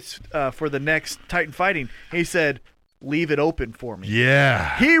 tickets for the next Titan Fighting. He said, leave it open for me.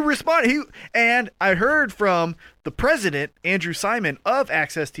 Yeah. He responded. And I heard from the president, Andrew Simon, of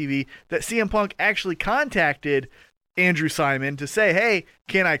Access TV, that CM Punk actually contacted Andrew Simon to say, hey,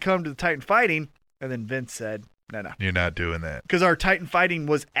 can I come to the Titan Fighting? And then Vince said, no. You're not doing that. Because our Titan Fighting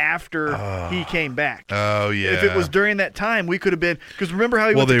was after he came back. Oh, yeah. If it was during that time, we could have been... Because remember how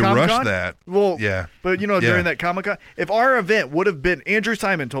he went to Comic-Con? Comic-Con? Rushed that. Well, yeah. But, during that Comic-Con, if our event would have been... Andrew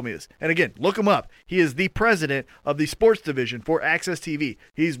Simon told me this. And again, look him up. He is the president of the sports division for Access TV.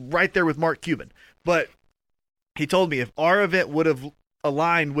 He's right there with Mark Cuban. But he told me if our event would have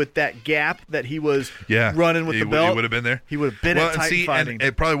aligned with that gap that he was running with the belt... He would have been there. He would have been at Titan Fighting. And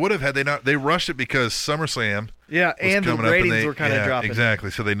it probably would have had they not... They rushed it because SummerSlam... Yeah, and the ratings were kind of dropping.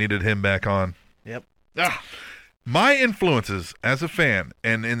 Exactly, so they needed him back on. Yep. My influences as a fan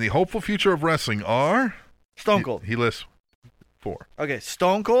and in the hopeful future of wrestling are... Stone Cold. He lists 4. Okay,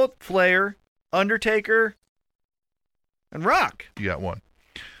 Stone Cold, Flair, Undertaker, and Rock. You got 1.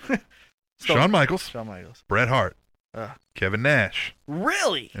 Shawn Michaels. Bret Hart. Kevin Nash.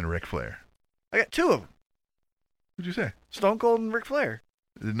 Really? And Ric Flair. I got 2 of them. What'd you say? Stone Cold and Ric Flair.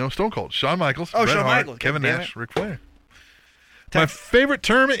 No, Stone Cold. Shawn Michaels, Bret Hart, Michaels. Kevin Damn Nash, it. Ric Flair. My favorite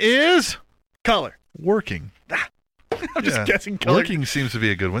term is... Color. Working. I'm just guessing color. Working seems to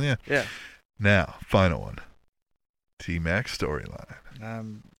be a good one, yeah. Yeah. Now, final one. T-Mac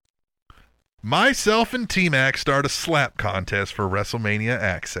storyline. Myself and T-Mac start a slap contest for WrestleMania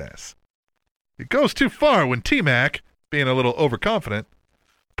access. It goes too far when T-Mac, being a little overconfident,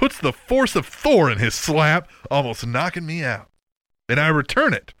 puts the force of Thor in his slap, almost knocking me out. And I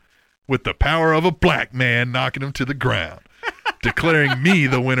return it with the power of a black man knocking him to the ground, declaring me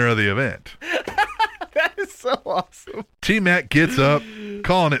the winner of the event. That is so awesome. T-Mac gets up,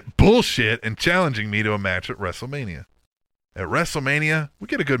 calling it bullshit and challenging me to a match at WrestleMania. At WrestleMania, we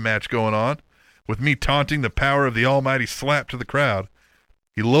get a good match going on, with me taunting the power of the almighty slap to the crowd.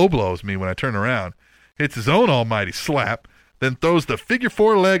 He low blows me when I turn around, hits his own almighty slap, then throws the figure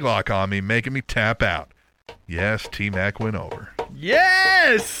 4 leg lock on me, making me tap out. Yes, T-Mac went over.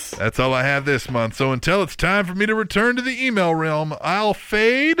 Yes! That's all I have this month. So until it's time for me to return to the email realm, I'll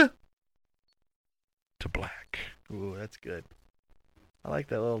fade to black. Ooh, that's good. I like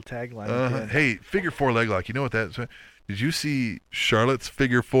that little tagline. Hey, figure 4 leg lock. You know what that is? Did you see Charlotte's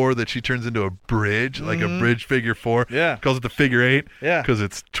figure 4 that she turns into a bridge, like a bridge figure 4? Yeah. Calls it the figure 8. Yeah. Because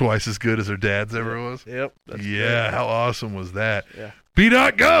it's twice as good as her dad's ever was. Yep. That's yeah. great. How awesome was that? Yeah.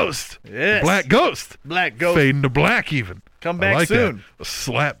 B-Dot Ghost. Yes. Black Ghost. Black Ghost. Fading to black even. Come back I like soon. That. A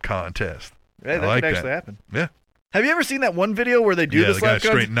slap contest. Yeah, that I like could actually happen. Yeah. Have you ever seen that one video where they do the slap guy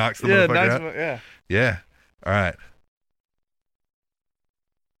straight knocks the motherfucker out? Yeah. Yeah. All right.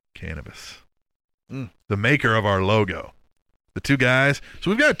 Cannabis. The maker of our logo. The 2 guys.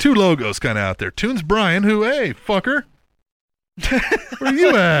 So we've got 2 logos kind of out there. Toons Brian, who, hey, fucker. Where are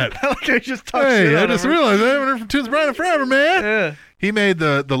you at? I just talked hey, shit I on just him. realized I haven't heard from Toons Brian in forever, man. Yeah. He made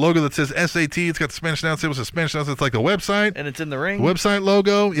the logo that says SAT. It's got the Spanish announce table. It's a Spanish announce. It's like the website. And it's in the ring. The website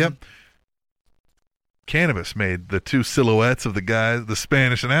logo. Yep. Cannabis made the two silhouettes of the guys, the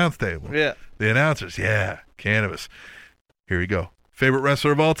Spanish announce table. Yeah. The announcers. Yeah. Cannabis. Here we go. Favorite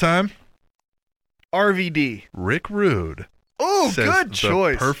wrestler of all time? RVD. Rick Rude. Oh, Says good the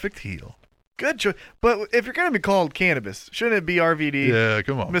choice. perfect heel. Good choice. But if you're going to be called Cannabis, shouldn't it be RVD? Yeah,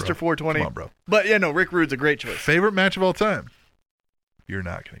 come on, Mr. bro. 420. Come on, bro. But yeah, no, Rick Rude's a great choice. Favorite match of all time? You're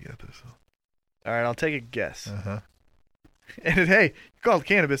not going to get this. All right, I'll take a guess. Uh-huh. And hey, you're called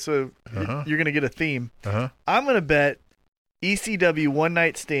Cannabis, so you're going to get a theme. Uh-huh. I'm going to bet ECW One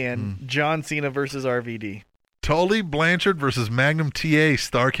Night Stand, John Cena versus RVD. Tully Blanchard versus Magnum TA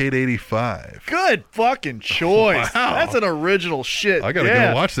Starrcade 85. Good fucking choice. Wow. That's an original shit. I got to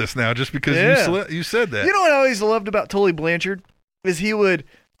go watch this now just because you said that. You know what I always loved about Tully Blanchard is he would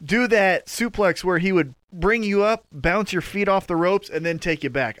do that suplex where he would bring you up, bounce your feet off the ropes, and then take you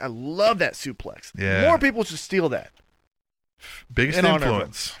back. I love that suplex. Yeah. More people should steal that. Biggest In honor of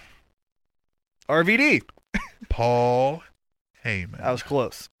influence. RVD. Paul Heyman. I was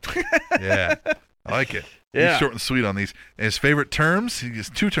close. Yeah. I like it. Yeah. He's short and sweet on these. And his favorite terms, he has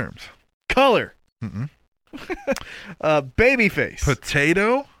 2 terms. Color. Mm-mm. Babyface.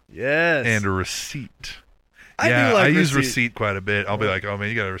 Potato. Yes. And a receipt. I yeah, do like I use receipt. receipt quite a bit. I'll be like, oh, man,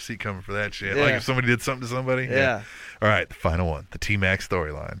 you got a receipt coming for that shit. Yeah. Like if somebody did something to somebody. Yeah. All right, the final one, the T-Mac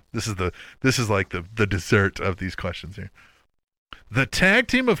storyline. This is like the dessert of these questions here. The tag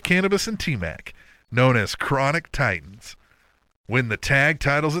team of Cannabis and T-Mac, known as Chronic Titans, win the tag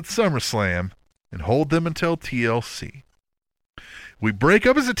titles at SummerSlam and hold them until TLC. We break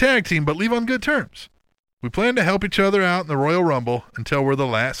up as a tag team but leave on good terms. We plan to help each other out in the Royal Rumble until we're the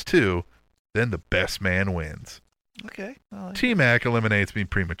last 2. Then the best man wins. Okay. T-Mac eliminates me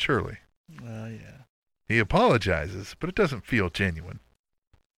prematurely. Yeah. He apologizes, but it doesn't feel genuine.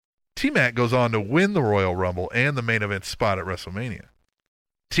 T-Mac goes on to win the Royal Rumble and the main event spot at WrestleMania.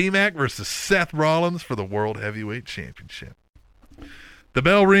 T-Mac versus Seth Rollins for the World Heavyweight Championship. The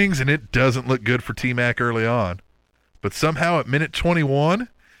bell rings, and it doesn't look good for T-Mac early on. But somehow at minute 21,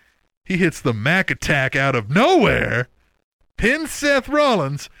 he hits the Mac attack out of nowhere, pins Seth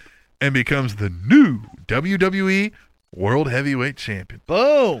Rollins, and becomes the new WWE World Heavyweight Champion.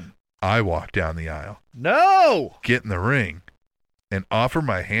 Boom. I walk down the aisle. No. Get in the ring and offer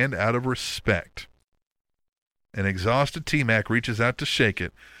my hand out of respect. An exhausted T-Mac reaches out to shake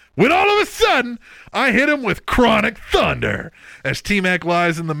it when all of a sudden I hit him with Chronic Thunder. As T-Mac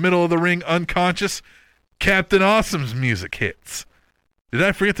lies in the middle of the ring unconscious, Captain Awesome's music hits. Did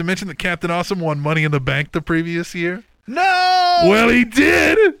I forget to mention that Captain Awesome won Money in the Bank the previous year? No! Well, he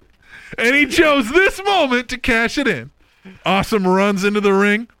did, and he chose this moment to cash it in. Awesome runs into the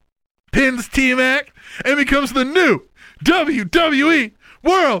ring, pins T-Mac, and becomes the new WWE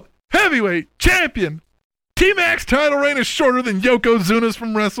World Heavyweight Champion. T-Mac's title reign is shorter than Yokozuna's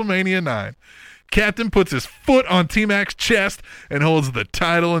from WrestleMania 9. Captain puts his foot on T-Mac's chest and holds the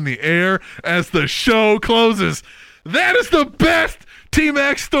title in the air as the show closes. That is the best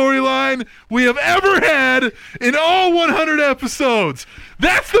T-Mac storyline we have ever had in all 100 episodes.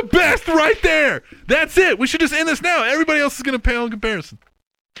 That's the best right there. That's it. We should just end this now. Everybody else is going to pale in comparison.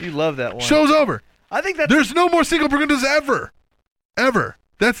 You love that one. Show's over. I think that's... There's no more single preguntas ever. Ever.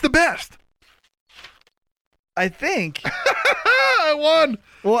 That's the best. I think... I won.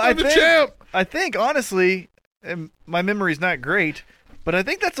 Well, I'm the champ. I think, honestly, and my memory's not great, but I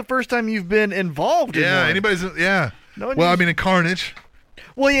think that's the first time you've been involved in one. Anybody's... Yeah. No one Well, I used- mean, in Carnage.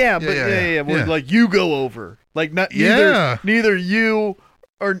 Well, yeah, but yeah. well, like you go over, like not neither you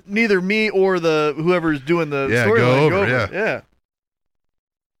or neither me or the whoever's doing the storyline go over. Yeah.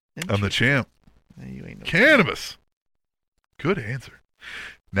 I'm the champ. You ain't no Cannabis. Good answer.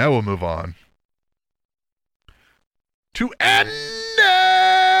 Now we'll move on to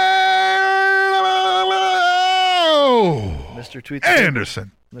Mr. Tweet the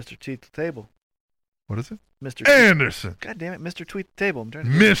Anderson. Table. Mr. Tweet the Table. What is it? Mr. Anderson. God damn it, Mr. Tweet the Table. I'm trying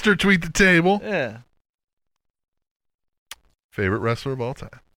to Mr. Tweet the Table. Yeah. Favorite wrestler of all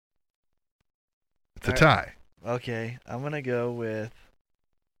time. It's a All right. tie. Okay, I'm gonna go with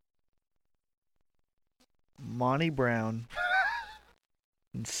Monty Brown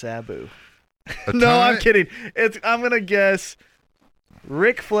and Sabu. A No, tie? I'm kidding. I'm gonna guess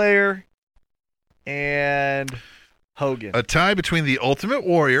Ric Flair and Hogan. A tie between the Ultimate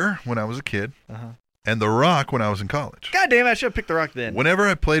Warrior when I was a kid and The Rock when I was in college. God damn it, I should have picked The Rock then. Whenever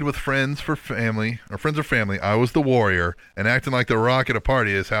I played with friends or family, I was the Warrior, and acting like The Rock at a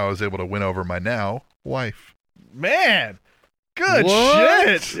party is how I was able to win over my now wife. Man, good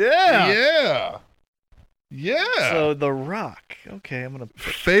What? shit. Yeah. Yeah. Yeah. So The Rock. Okay, I'm gonna.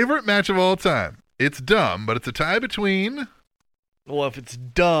 Favorite match of all time. It's dumb, but it's a tie between. Well, if it's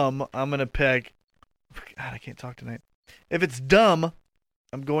dumb, I'm gonna pick. God, I can't talk tonight. If it's dumb,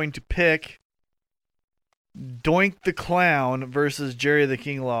 I'm going to pick Doink the Clown versus Jerry the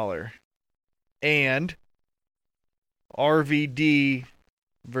King Lawler, and RVD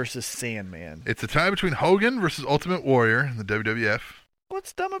versus Sandman. It's a tie between Hogan versus Ultimate Warrior in the WWF.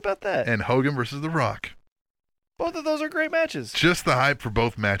 What's dumb about that? And Hogan versus The Rock. Both of those are great matches. Just the hype for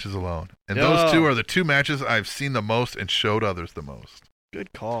both matches alone. And those two are the two matches I've seen the most and showed others the most.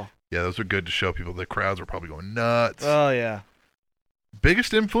 Good call. Yeah, those are good to show people. The crowds were probably going nuts. Oh, yeah.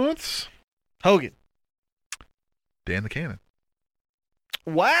 Biggest influence? Hogan. Dan the Cannon.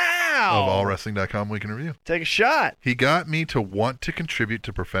 Wow. Of AllWrestling.com Week in Review. Take a shot. He got me to want to contribute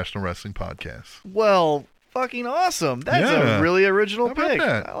to professional wrestling podcasts. Well, fucking awesome. That's Yeah. a really original How about pick.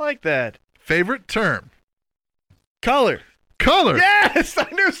 that? I like that. Favorite term? Color. Color. Yes, I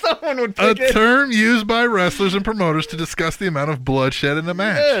knew someone would A pick it. term used by wrestlers and promoters to discuss the amount of bloodshed in a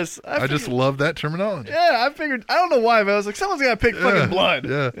match. Yes. I just love that terminology. Yeah, I figured. I don't know why, but I was like, someone's got to pick fucking blood.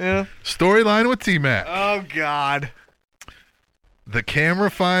 Yeah. Storyline with T-Mac. Oh, God. The camera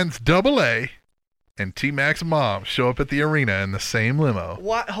finds Double A and T-Mac's mom show up at the arena in the same limo.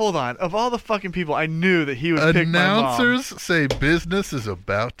 What? Hold on. Of all the fucking people, I knew that he would pick my mom. Announcers say business is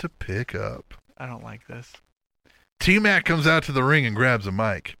about to pick up. I don't like this. T-Mac comes out to the ring and grabs a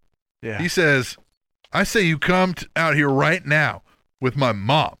mic. Yeah. He says, I say you come out here right now with my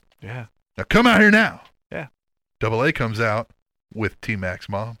mom. Yeah. Now come out here now. Yeah. Double A comes out with T-Mac's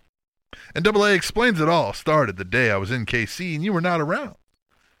mom. And Double A explains it all started the day I was in KC and you were not around.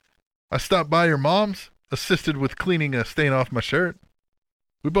 I stopped by your mom's, assisted with cleaning a stain off my shirt.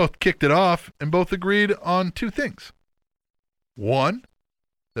 We both kicked it off and both agreed on two things. One,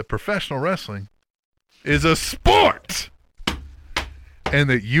 that professional wrestling is a sport and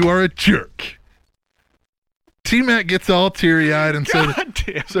that you are a jerk. T-Mac gets all teary-eyed and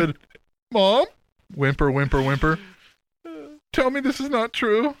said, Mom, whimper, whimper, whimper, tell me this is not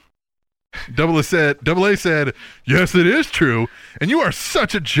true. Double A said, yes, it is true, and you are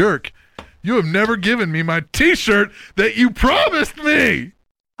such a jerk. You have never given me my T-shirt that you promised me.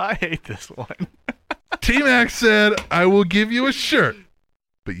 I hate this one. T-Mac said, I will give you a shirt,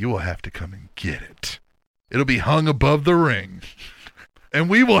 but you will have to come and get it. It'll be hung above the ring, and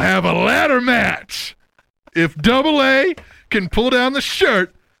we will have a ladder match. If Double A can pull down the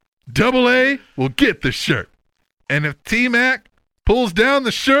shirt, Double A will get the shirt. And if T-Mac pulls down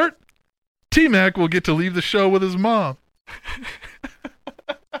the shirt, T-Mac will get to leave the show with his mom.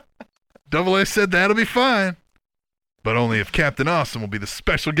 Double A said that'll be fine, but only if Captain Awesome will be the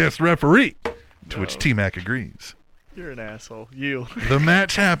special guest referee, to which T-Mac agrees. You're an asshole. You. The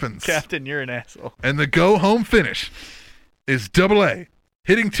match happens. Captain, you're an asshole. And the go-home finish is Double A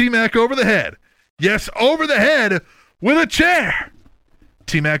hitting T-Mac over the head. Yes, over the head with a chair.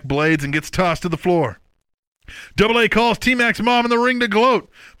 T-Mac blades and gets tossed to the floor. Double A calls T-Mac's mom in the ring to gloat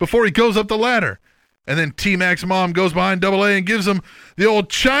before he goes up the ladder. And then T-Mac's mom goes behind Double A and gives him the old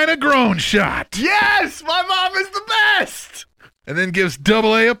China groan shot. Yes! My mom is the best! And then gives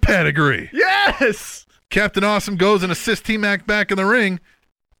Double A a pedigree. Yes! Captain Awesome goes and assists T-Mac back in the ring.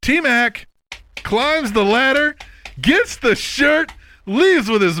 T-Mac climbs the ladder, gets the shirt, leaves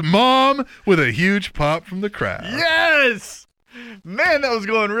with his mom with a huge pop from the crowd. Yes! Man, that was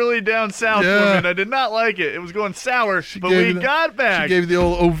going really down south for me, and I did not like it. It was going sour, but we got back. She gave you the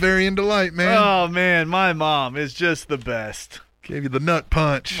old ovarian delight, man. Oh, man, my mom is just the best. Gave you the nut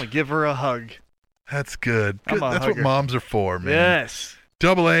punch. I'm going to give her a hug. That's good. I'm a That's hugger. what moms are for, man. Yes.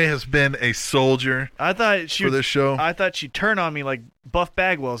 Double A has been a soldier I thought she for this show. I thought she'd turn on me like Buff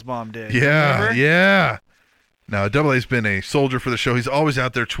Bagwell's mom did. Yeah, Remember? yeah. Now, Double A's been a soldier for the show. He's always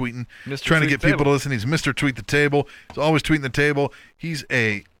out there tweeting, Mr. trying to Tweet get the people Table. to listen. He's Mr. Tweet the Table. He's always tweeting the table. He's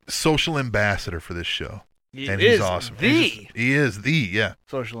a social ambassador for this show. He and is he's awesome. the He is the, yeah.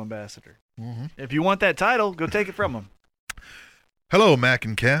 social ambassador. Mm-hmm. If you want that title, go take it from him. Hello, Mac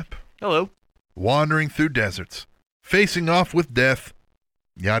and Cap. Hello. Wandering through deserts, facing off with death,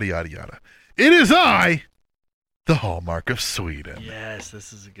 yada, yada, yada. It is I, the hallmark of Sweden. Yes,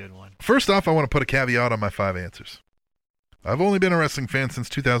 this is a good one. First off, I want to put a caveat on my 5 answers. I've only been a wrestling fan since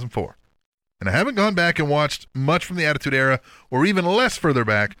 2004, and I haven't gone back and watched much from the Attitude Era or even less further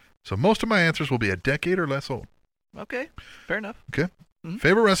back, so most of my answers will be a decade or less old. Okay, fair enough. Okay? Mm-hmm.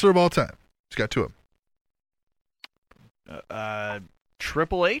 Favorite wrestler of all time? He's got 2 of them.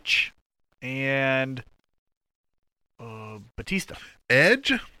 Triple H and Batista.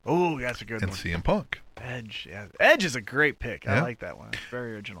 Edge Oh, that's a good and one. CM Punk. Edge, yeah. Edge is a great pick. I Yeah. like that one. It's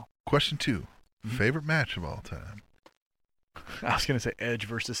very original. Question 2. Favorite match of all time? I was going to say Edge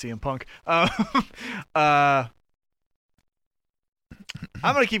versus CM Punk. I'm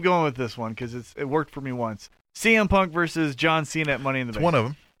going to keep going with this one because it worked for me once. CM Punk versus John Cena at Money in the Bank. One of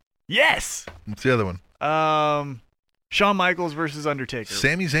them. Yes! What's the other one? Shawn Michaels versus Undertaker.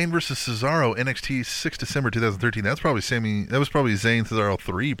 Sami Zayn versus Cesaro, NXT 6 December 2013. That was probably Zayn Cesaro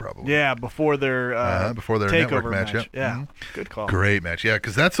 3 probably. Yeah, before their takeover network match. Yep. Yeah, Mhm. good call. Great match. Yeah,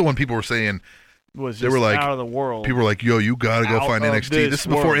 because that's the one people were saying Was they just were like out of the world. People were like, "Yo, you gotta go Out find of NXT." This is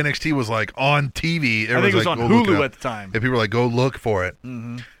before world. NXT was like on TV. I think it was like, on "Go look it Hulu up." at the time. Yeah, people were like, "Go look for it."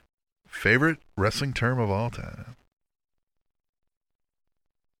 Mm-hmm. Favorite wrestling term of all time?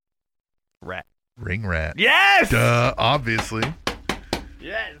 Rat. Ring rat. Yes! Duh, obviously.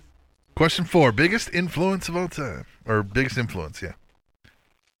 Yes. Question 4. Biggest influence of all time. Or biggest influence, yeah.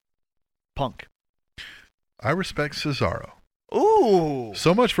 Punk. I respect Cesaro. Ooh.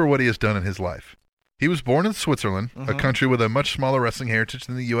 So much for what he has done in his life. He was born in Switzerland, a country with a much smaller wrestling heritage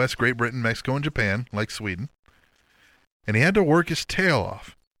than the U.S., Great Britain, Mexico, and Japan, like Sweden. And he had to work his tail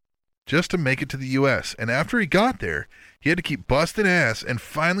off just to make it to the U.S. And after he got there, he had to keep busting ass, and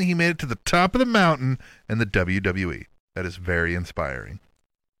finally he made it to the top of the mountain in the WWE. That is very inspiring.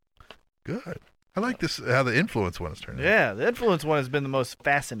 Good. I like this, how the influence one has turned out. Yeah, the influence one has been the most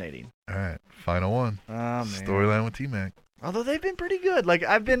fascinating. All right, final one. Oh, man. Storyline with T-Mac. Although they've been pretty good. Like,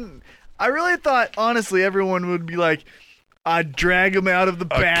 I really thought, honestly, everyone would be like, I'd drag him out of the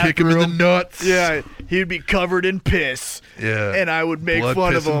bathroom. Kick him in the nuts. Yeah, he'd be covered in piss. Yeah. And I would make Blood,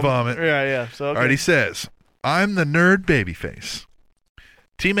 fun piss, of him. and vomit. Yeah. So, okay. All right, he says, I'm the nerd babyface.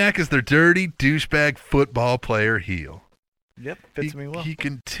 T-Mac is their dirty douchebag football player heel. Yep, fits me well. He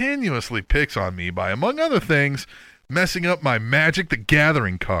continuously picks on me by, among other things, messing up my Magic the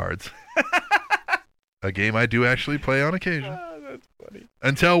Gathering cards. A game I do actually play on occasion. That's funny.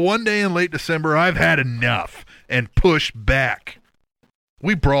 Until one day in late December, I've had enough and push back.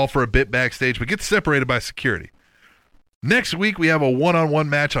 We brawl for a bit backstage, but get separated by security. Next week, we have a one-on-one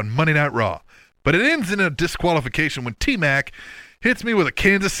match on Monday Night Raw, but it ends in a disqualification when T-Mac hits me with a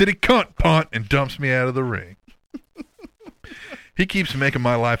Kansas City cunt punt and dumps me out of the ring. He keeps making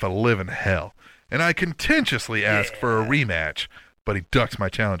my life a living hell, and I contentiously ask for a rematch, but he ducks my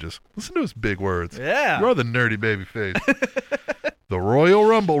challenges. Listen to his big words. Yeah. You're the nerdy baby face. The Royal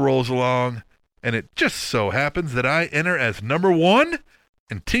Rumble rolls along, and it just so happens that I enter as number 1,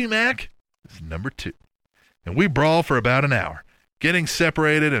 and T-Mac is number 2. And we brawl for about an hour, getting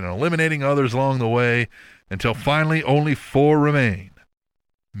separated and eliminating others along the way, until finally only 4 remain.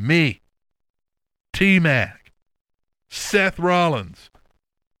 Me, T-Mac, Seth Rollins,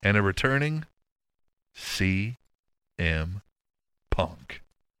 and a returning CM Punk.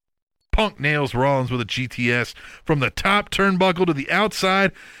 Punk nails Rollins with a GTS from the top turnbuckle to the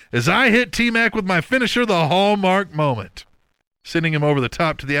outside as I hit T-Mac with my finisher, the Hallmark Moment, sending him over the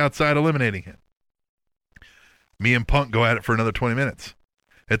top to the outside, eliminating him. Me and Punk go at it for another 20 minutes.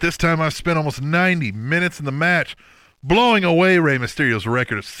 At this time, I've spent almost 90 minutes in the match, blowing away Rey Mysterio's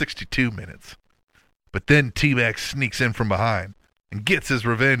record of 62 minutes. But then T-Mac sneaks in from behind and gets his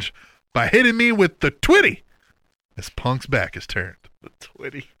revenge by hitting me with the Twitty as Punk's back is turned. The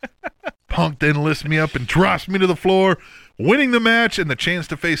Twitty. Punk then lifts me up and drops me to the floor, winning the match and the chance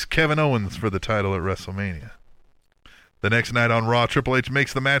to face Kevin Owens for the title at WrestleMania. The next night on Raw, Triple H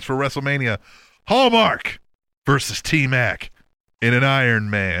makes the match for WrestleMania, Hallmark versus T-Mac in an Iron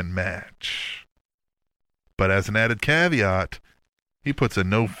Man match. But as an added caveat, he puts a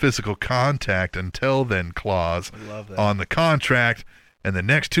no physical contact until then clause on the contract, and the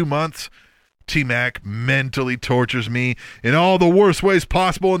next 2 months, T-Mac mentally tortures me in all the worst ways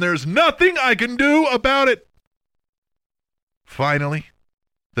possible, and there's nothing I can do about it. Finally,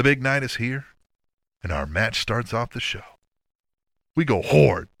 the big night is here, and our match starts off the show. We go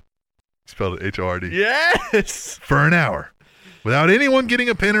hard. Spelled it H-O-R-D. Yes! For an hour, without anyone getting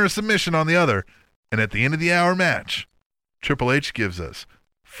a pin or a submission on the other, and at the end of the hour match, Triple H gives us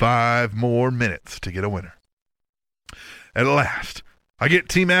 5 more minutes to get a winner. At last, I get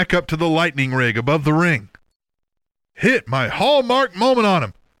T-Mac up to the lightning rig above the ring. Hit my Hallmark Moment on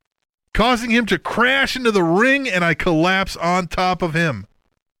him, causing him to crash into the ring, and I collapse on top of him.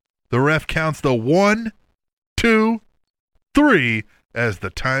 The ref counts the 1, 2, 3 as the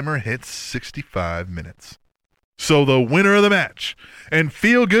timer hits 65 minutes. So the winner of the match and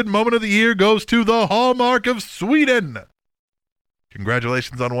feel-good moment of the year goes to the Hallmark of Sweden.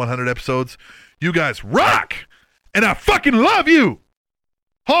 Congratulations on 100 episodes. You guys rock, and I fucking love you.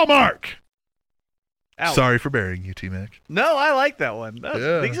 Hallmark. Ouch. Sorry for burying you, T-Mac. No, I like that one.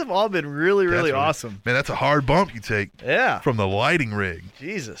 Yeah. These have all been really, really awesome. Man, that's a hard bump you take Yeah. from the lighting rig.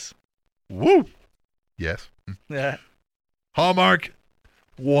 Jesus. Woo! Yes. Yeah. Hallmark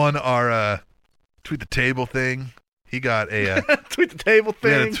won our Tweet the Table thing. He got a Tweet the Table we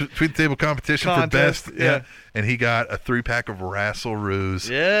had thing. a Tweet the Table competition Contest, for best. yeah. And he got a 3-pack of Rassle Roos.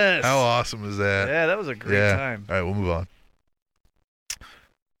 Yes. How awesome is that? Yeah, that was a great time. All right, we'll move on.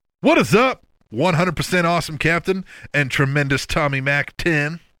 What is up? 100% awesome captain and tremendous Tommy Mac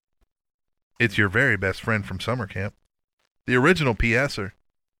 10. It's your very best friend from summer camp, the original PSer,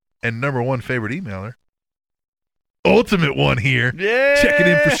 and number one favorite emailer. Ultimate one here. Yeah. Checking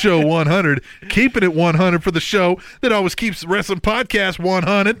in for show 100. Keeping it 100 for the show that always keeps Wrestling Podcast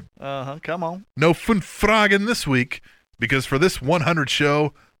 100. Come on. No funfragen this week because for this 100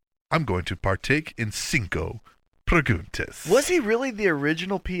 show, I'm going to partake in cinco preguntas. Was he really the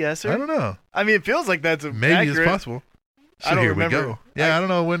original PSer? I don't know. I mean, it feels like that's Maybe accurate. it's possible. So I don't here remember. we go. Yeah, I don't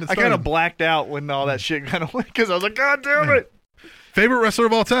know when it I started. kind of blacked out when all that shit kind of went because I was like, God damn it. Favorite wrestler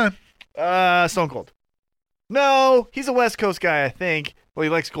of all time? Stone Cold. No, he's a West Coast guy, I think. Well, he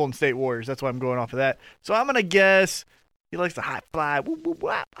likes Golden State Warriors. That's why I'm going off of that. So I'm going to guess he likes the high fly. Woo, woo,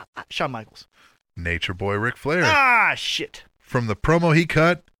 woo, Shawn Michaels. Nature Boy Ric Flair. Ah, shit. From the promo he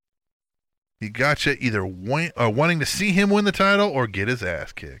cut, he got you either wanting to see him win the title or get his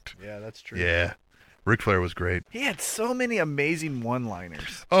ass kicked. Yeah, that's true. Yeah. Ric Flair was great. He had so many amazing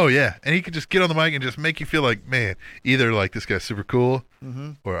one-liners. Oh, yeah. And he could just get on the mic and just make you feel like, man, either like this guy's super cool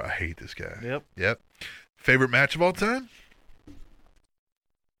or I hate this guy. Yep. Favorite match of all time?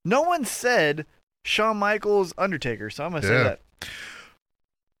 No one said Shawn Michaels Undertaker, so I'm going to say that.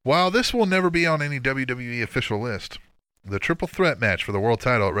 While this will never be on any WWE official list, the triple threat match for the world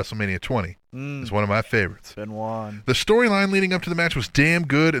title at WrestleMania 20 is one of my favorites. Benoit. The storyline leading up to the match was damn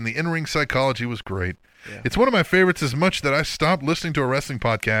good, and the in-ring psychology was great. It's one of my favorites as much that I stopped listening to a wrestling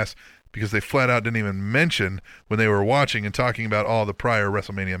podcast because they flat out didn't even mention when they were watching and talking about all the prior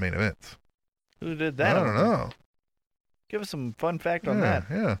WrestleMania main events. Who did that? I don't know. Give us some fun fact on that.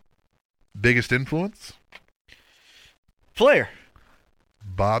 Yeah. Biggest influence? Flair.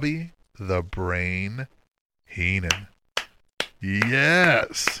 Bobby the Brain Heenan.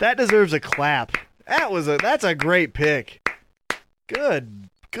 Yes. That deserves a clap. That's a great pick. Good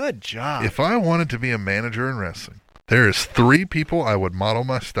job. If I wanted to be a manager in wrestling, there is 3 people I would model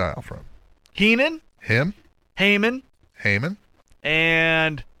my style from. Heenan, Him, Heyman,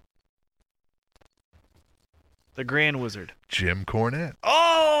 and the Grand Wizard. Jim Cornette.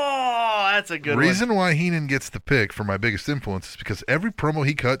 Oh, that's a good Reason why Heenan gets the pick for my biggest influence is because every promo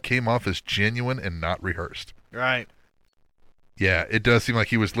he cut came off as genuine and not rehearsed. Right. Yeah, it does seem like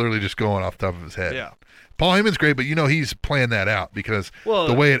he was literally just going off the top of his head. Yeah. Paul Heyman's great, but he's playing that out because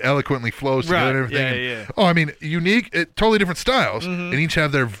the way it eloquently flows together and everything. Yeah. Oh, I mean, unique, totally different styles, and each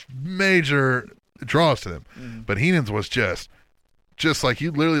have their major draws to them. But Heenan's was just like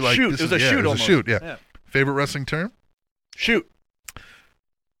you literally like shoot. this It was a shoot. It was almost. a shoot. Yeah. Favorite wrestling term? Shoot.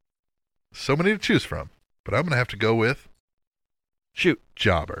 So many to choose from, but I'm gonna have to go with shoot.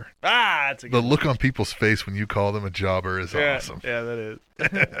 Jobber. Ah, that's a good The look on people's face when you call them a jobber is awesome. Yeah, that is.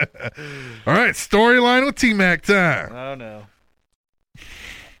 All right, storyline with T-Mac time. Oh, no.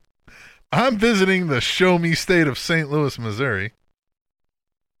 I'm visiting the show me state of St. Louis, Missouri.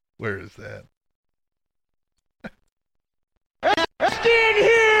 Where is that? Stand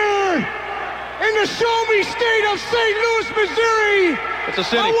here in the show me state of St. Louis, Missouri. It's a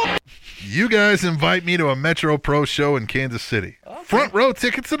city. You guys invite me to a Metro Pro show in Kansas City. Okay. Front row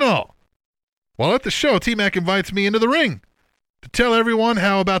tickets and all. While at the show, T-Mac invites me into the ring to tell everyone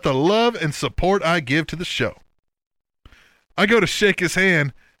how about the love and support I give to the show. I go to shake his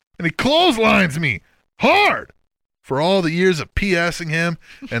hand, and he clotheslines me hard for all the years of PSing him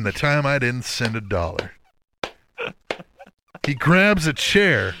and the time I didn't send $1. He grabs a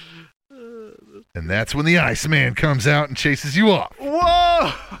chair, and that's when the Iceman comes out and chases you off.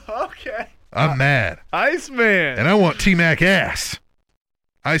 Whoa! Okay. I'm mad. Iceman. And I want T-Mac ass.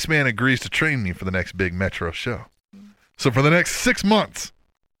 Iceman agrees to train me for the next big Metro show. So for the next 6 months,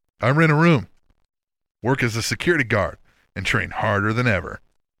 I rent a room, work as a security guard, and train harder than ever.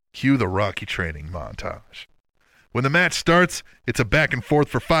 Cue the Rocky training montage. When the match starts, it's a back and forth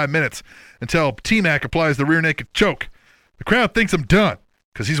for 5 minutes until T-Mac applies the rear naked choke. The crowd thinks I'm done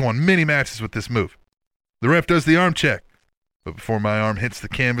because he's won many matches with this move. The ref does the arm check, but before my arm hits the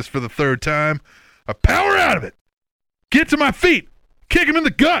canvas for the 3rd time, I power out of it, get to my feet, kick him in the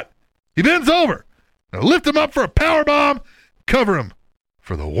gut. He bends over, and I lift him up for a power bomb, cover him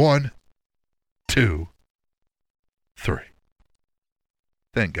for the 1, 2, 3.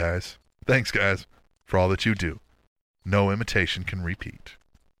 Thanks, guys, for all that you do. No imitation can repeat.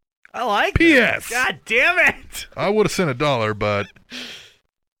 I like P.S. God damn it. I would have sent $1, but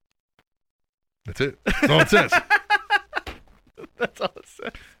That's it. That's all it says. That's all it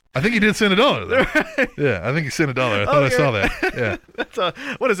says. I think he did send $1 though. Yeah, I think he sent $1. I thought I saw that. Yeah. That's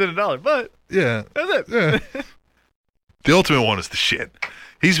what is it, $1? But yeah, that's it. Yeah. The ultimate one is the shit.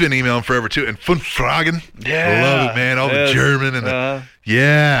 He's been emailing forever too. And Fun Fragen. Yeah. I love it, man. All the German and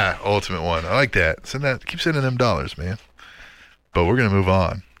the ultimate one. I like that. Send that. Keep sending them dollars, man. But we're gonna move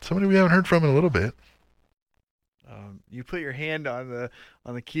on. Somebody we haven't heard from in a little bit. You put your hand on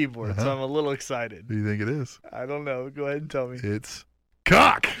the keyboard, so I'm a little excited. Who do you think it is? I don't know. Go ahead and tell me. It's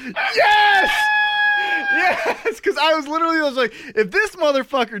Cock. Yes! Yes! Because I was like, if this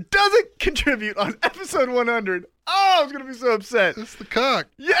motherfucker doesn't contribute on episode 100, I was going to be so upset. It's the Cock.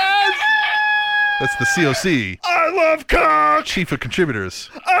 Yes! That's the COC. I love Cock! Chief of Contributors.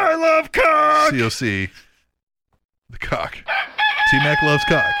 I love Cock! COC. The Cock. T-Mac loves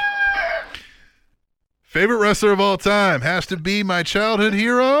Cock. Favorite wrestler of all time has to be my childhood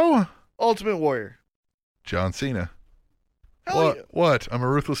hero. Ultimate Warrior. John Cena. Hell What? I'm a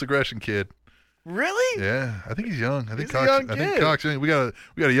ruthless aggression kid. Really? Yeah, I think he's young. I think He's a young I think kid. Cock's young. We got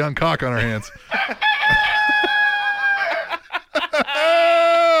a young Cock on our hands.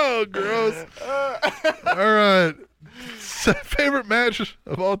 Oh, gross. All right. Favorite match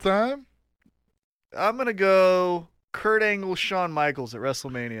of all time? I'm going to go Kurt Angle, Shawn Michaels at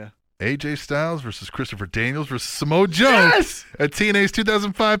WrestleMania. AJ Styles versus Christopher Daniels versus Samoa Joe Yes! at TNA's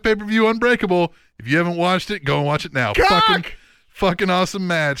 2005 pay-per-view Unbreakable. If you haven't watched it, go and watch it now. Cock! Fucking awesome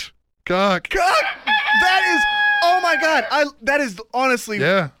match. Cock. That is, oh my God. That is honestly,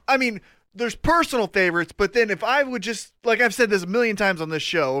 Yeah. I mean, there's personal favorites, but then if I would just, like I've said this a million times on this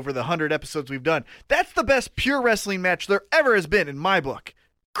show over the 100 episodes we've done, that's the best pure wrestling match there ever has been in my book.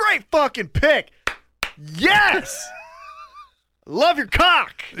 Great fucking pick. Yes! Love your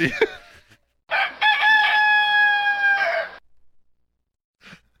cock.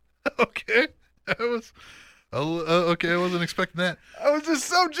 Okay. That was okay. I wasn't expecting that. I was just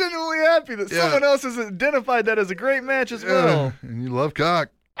so genuinely happy that someone else has identified that as a great match as well. And you love Cock.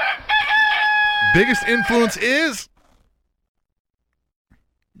 Biggest influence is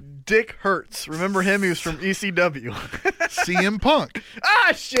Dick Hertz. Remember him? He was from ECW. CM Punk.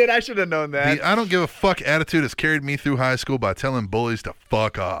 Ah, shit. I should have known that. The I don't give a fuck attitude has carried me through high school by telling bullies to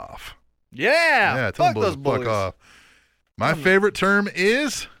fuck off. Yeah. Telling Fuck those to bullies. fuck off. My favorite term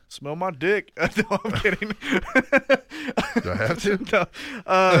is... Smell my dick. No, I'm kidding. Do I have to? No.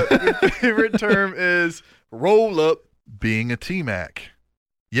 Your favorite term is roll up. Being a T-Mac.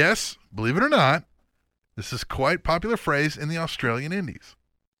 Yes, believe it or not, this is quite a popular phrase in the Australian Indies.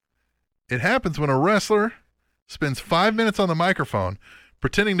 It happens when a wrestler spends 5 minutes on the microphone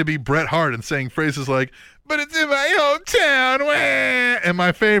pretending to be Bret Hart and saying phrases like, but it's in my hometown, wah! And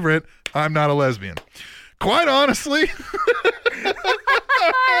my favorite, I'm not a lesbian. Quite honestly,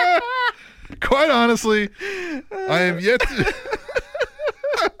 I am yet to...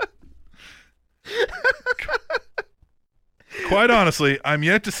 Quite honestly, I'm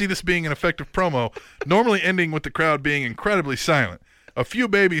yet to see this being an effective promo, normally ending with the crowd being incredibly silent. A few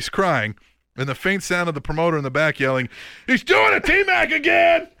babies crying, and the faint sound of the promoter in the back yelling, "He's doing a T-Mac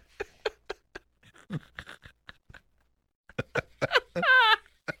again!"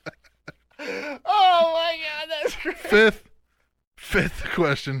 Oh my God, that's great. Fifth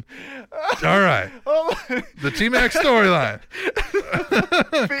question. All right. Oh, The T-Mac storyline.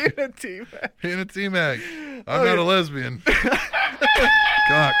 being a T-Mac. Being a T-Mac. I'm not a lesbian. Cock.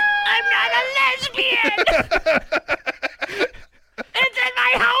 I'm not a lesbian. It's in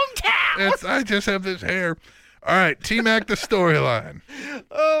my hometown. I just have this hair. All right, T-Mac the storyline.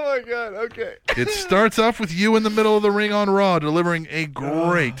 Oh my God. Okay. It starts off with you in the middle of the ring on Raw delivering a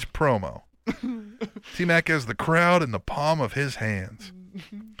great promo. T-Mac has the crowd in the palm of his hands.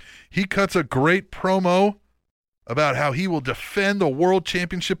 He cuts a great promo about how he will defend the world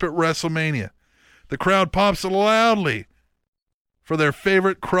championship at WrestleMania. The crowd pops loudly for their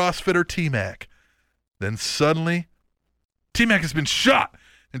favorite CrossFitter T-Mac. Then suddenly, T-Mac has been shot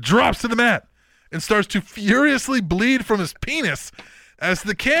and drops to the mat and starts to furiously bleed from his penis as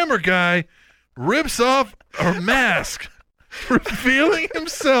the camera guy rips off a mask, revealing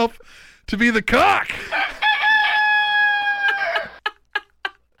himself to be the Cock.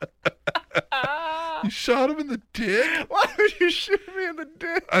 You shot him in the dick? Why would you shoot me in the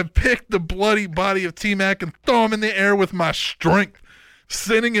dick? I picked the bloody body of T-Mac and throw him in the air with my strength,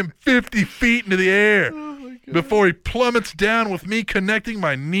 sending him 50 feet into the air before he plummets down with me connecting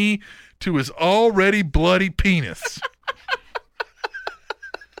my knee to his already bloody penis.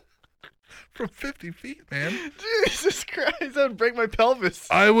 From 50 feet, man. Jesus Christ, that would break my pelvis.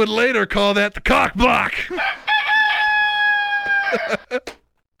 I would later call that the cock block.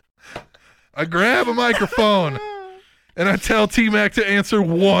 I grab a microphone and I tell T-Mac to answer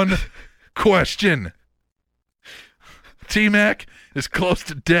one question. T-Mac is close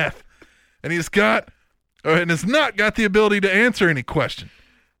to death, and has not got the ability to answer any question.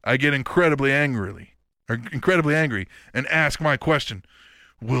 I get incredibly angry and ask my question: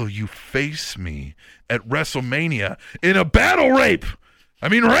 will you face me at WrestleMania in a battle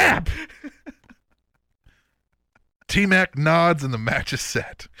rap? T-Mac nods and the match is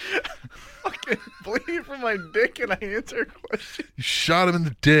set. Okay, bleeding from my dick and I answer a question. You shot him in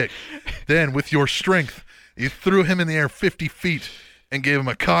the dick. Then, with your strength, you threw him in the air 50 feet and gave him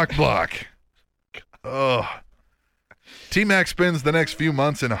a cock block. Oh. T-Mac spends the next few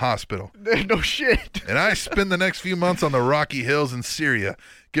months in a hospital. No shit. And I spend the next few months on the Rocky Hills in Syria,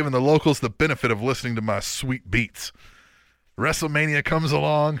 giving the locals the benefit of listening to my sweet beats. WrestleMania comes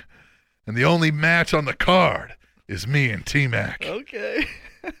along, and the only match on the card is me and T-Mac. Okay.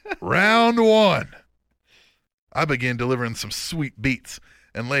 Round 1. I begin delivering some sweet beats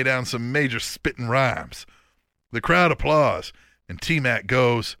and lay down some major spitting rhymes. The crowd applauds, and T-Mac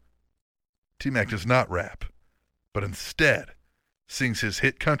goes. T-Mac does not rap, but instead sings his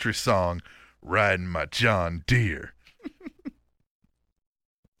hit country song, Riding My John Deere.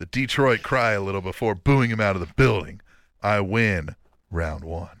 The Detroit cry a little before booing him out of the building. I win round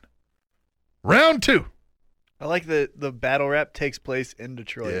 1. Round 2. I like that the battle rap takes place in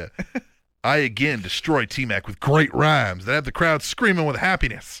Detroit. Yeah. I again destroy T-Mac with great rhymes that have the crowd screaming with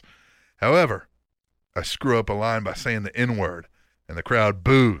happiness. However, I screw up a line by saying the N-word, and the crowd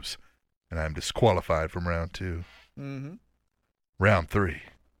boos, and I'm disqualified from round 2. Mm-hmm. Round 3.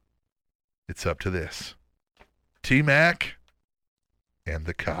 It's up to this. T-Mac and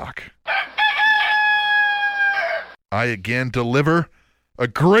the cock. I again deliver a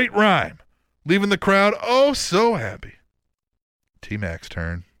great rhyme, leaving the crowd oh so happy. T-Mac's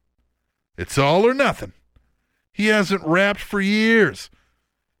turn. It's all or nothing. He hasn't rapped for years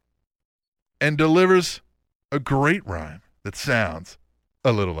and delivers a great rhyme that sounds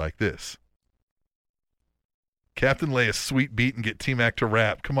a little like this. Captain, lay a sweet beat and get T-Mac to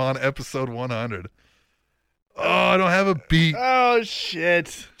rap. Come on, episode 100. Oh, I don't have a beat. Oh,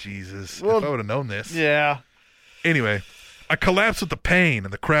 shit. Jesus. Well, if I would have known this. Yeah. Anyway, I collapse with the pain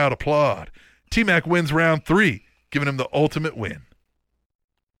and the crowd applaud. T-Mac wins round 3, giving him the ultimate win.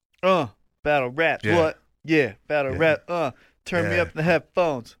 Battle rap. Yeah. What? Yeah. Battle rap. Turn me up in the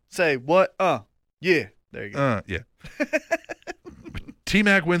headphones. Say what? Yeah. There you go. Yeah.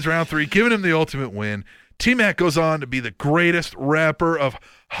 T-Mac wins round 3, giving him the ultimate win. T-Mac goes on to be the greatest rapper of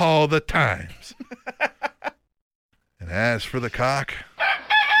all the times. And as for the cock,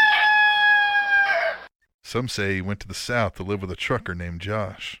 some say he went to the South to live with a trucker named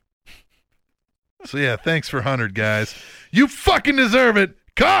Josh. So yeah, thanks for 100, guys. You fucking deserve it.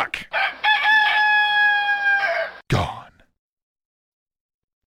 Cock! Gone.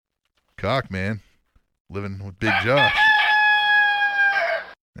 Cock, man. Living with Big Josh.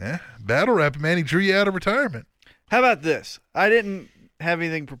 Yeah, battle rap, man. He drew you out of retirement. How about this? I didn't have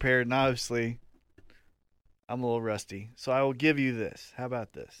anything prepared, and obviously I'm a little rusty. So I will give you this. How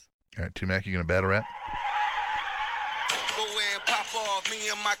about this? All right, T-Mac, you going to battle rap? Go and pop off, me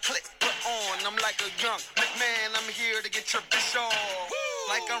and my clique put on. I'm like a young McMahon, I'm here to get your bitch off.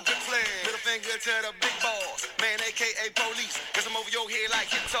 Like I'm Ric Flair, middle finger to the big balls. Man, a.k.a. police, cause I'm over your head like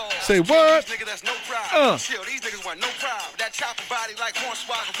hit tall. Say what? These niggas, that's no problem. Chill, these niggas want no problem. That chopper body like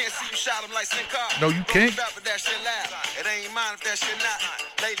Hornswoggle, can't see you shot him like Sin Car. No, you can't. That shit loud. It ain't mine if that shit not.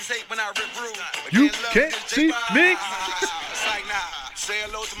 Ladies hate when I rip rude. You can't see me. It's like, nah. Say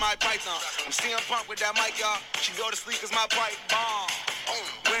hello to my python. I'm CM Punk with that mic, y'all. She go to sleep cause my pipe bomb.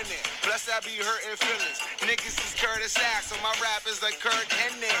 Winning. Plus I be hurting feelings. Niggas is Curtis Axel. My rap is like Kurt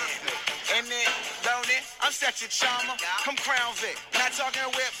Hennig. Don't it? I'm such a charmer. I'm Crown Vic. Not talking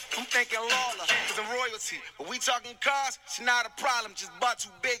whip. I'm thinking Lawler. Cause I'm royalty. But we talking cars. It's not a problem. Just bought 2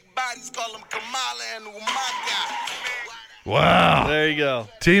 big bodies. Call them Kamala and Umaga. Wow. There you go.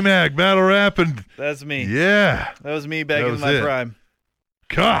 T-Mac, battle rapping. That's me. Yeah. That was me back in my prime.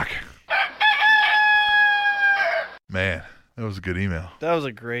 Cock. Man, that was a good email. That was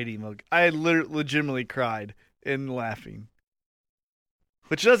a great email. I legitimately cried in laughing.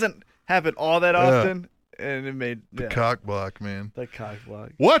 Which doesn't happen all that often. And it made the cock block, man. The cock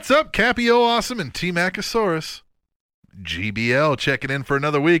block. What's up, Capio Awesome and T-Macosaurus? GBL checking in for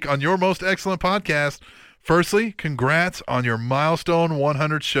another week on your most excellent podcast. Firstly, congrats on your milestone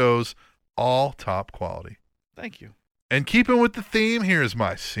 100 shows, all top quality. Thank you. And keeping with the theme, here is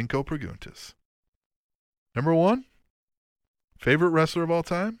my Cinco Preguntas. Number 1, favorite wrestler of all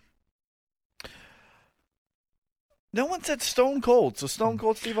time? No one said Stone Cold, so Stone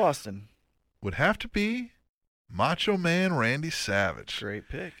Cold Steve Austin. would have to be Macho Man Randy Savage. Great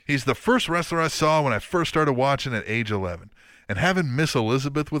pick. He's the first wrestler I saw when I first started watching at age 11. And having Miss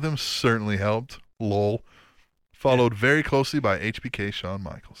Elizabeth with him certainly helped. Lol. Followed very closely by HBK Shawn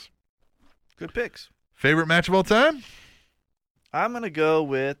Michaels. Good picks. Favorite match of all time? I'm going to go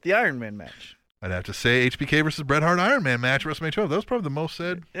with the Iron Man match. I'd have to say HBK versus Bret Hart Iron Man match, WrestleMania 12. That was probably the most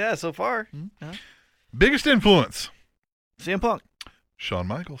said. Yeah, so far. Biggest influence? CM Punk. Shawn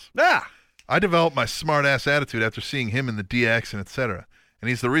Michaels. Ah! I developed my smart-ass attitude after seeing him in the DX and etc. And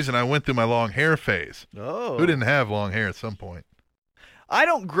he's the reason I went through my long hair phase. Oh. Who didn't have long hair at some point? I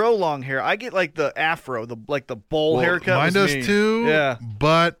don't grow long hair. I get like the afro, the bowl haircut. Mine was does me. too. Yeah.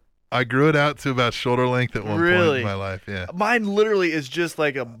 But I grew it out to about shoulder length at one point in my life. Yeah. Mine literally is just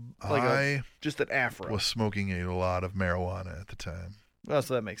just an afro. Was smoking a lot of marijuana at the time. Oh,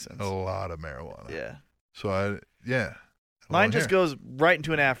 so that makes sense. A lot of marijuana. Yeah. So Mine long just hair. goes right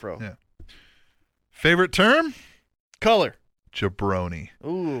into an afro. Yeah. Favorite term? Color. Jabroni.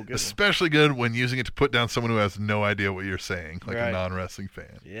 Ooh, good. Especially good when using it to put down someone who has no idea what you're saying, like Right. a non-wrestling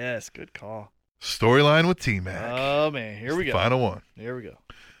fan. Yes, good call. Storyline with T-Mac. Oh, man. Here we go. Final one. Here we go.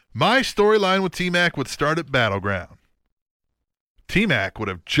 My storyline with T-Mac would start at Battleground. T-Mac would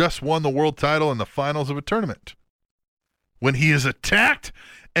have just won the world title in the finals of a tournament when he is attacked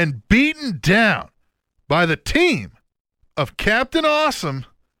and beaten down by the team of Captain Awesome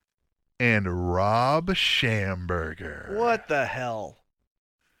and Rob Schamberger. What the hell?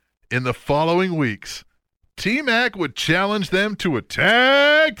 In the following weeks, T-Mac would challenge them to a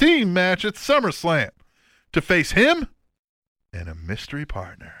tag team match at SummerSlam to face him and a mystery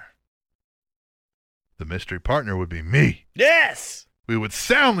partner. The mystery partner would be me. Yes! We would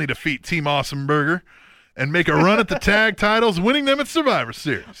soundly defeat Team Awesomeburger and make a run at the tag titles, winning them at Survivor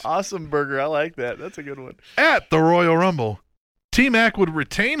Series. Awesome burger. I like that. That's a good one. At the Royal Rumble, T-Mac would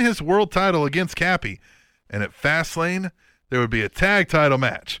retain his world title against Cappy, and at Fastlane, there would be a tag title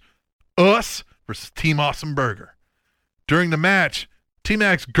match. Us versus Team Awesomeburger. During the match,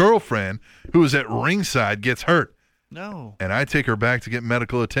 T-Mac's girlfriend, who is at ringside, gets hurt. No. And I take her back to get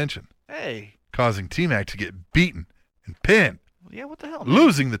medical attention. Hey. Causing T-Mac to get beaten and pinned. Yeah, what the hell? Man?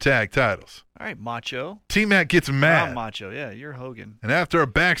 Losing the tag titles. All right, Macho. T-Mac gets mad. I'm Macho. Yeah, you're Hogan. And after a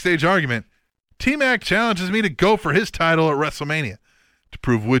backstage argument, T-Mac challenges me to go for his title at WrestleMania to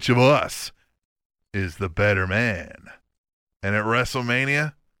prove which of us is the better man. And at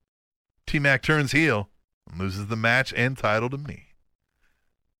WrestleMania, T-Mac turns heel and loses the match and title to me.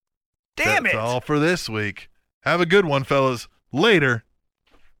 Damn That's it. all for this week. Have a good one, fellas. Later,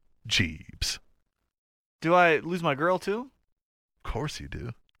 Jeebs. Do I lose my girl too? Of course you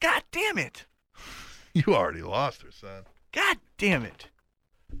do. God damn it. You already lost her, son. God damn it.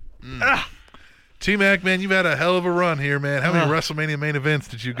 T-Mac, man, you've had a hell of a run here, man. How many WrestleMania main events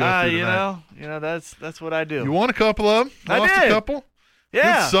did you go through tonight? You know, that's what I do. You won a couple of them. I Lost did. a couple.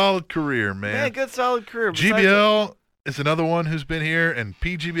 Yeah. Good solid career, man. Yeah, good solid career. Besides GBL is another one who's been here, and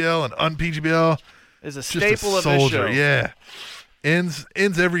PGBL and un-PGBL is a just staple of this soldier. show. Yeah. Ends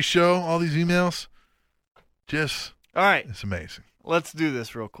every show, all these emails. Just, all right. It's amazing. Let's do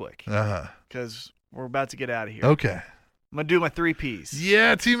this real quick. Uh-huh. Because we're about to get out of here. Okay. I'm going to do my 3 Ps.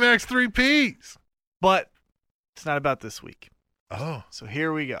 Yeah, T-Mac's 3 Ps. But it's not about this week. Oh. So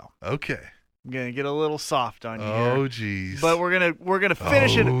here we go. Okay. I'm gonna get a little soft on you here. Oh, jeez. But we're gonna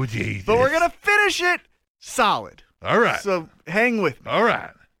finish it. Oh, Jesus. But we're gonna finish it solid. All right. So hang with me. All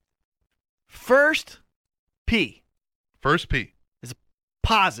right. First P. First P. Is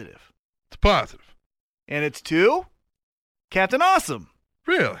positive. It's positive. And it's to Captain Awesome.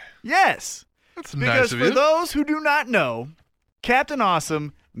 Really? Yes. That's because nice of for you. those who do not know, Captain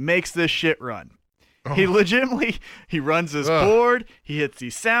Awesome makes this shit run. He legitimately, he runs his board. He hits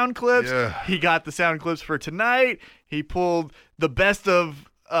these sound clips. Yeah. He got the sound clips for tonight. He pulled the best of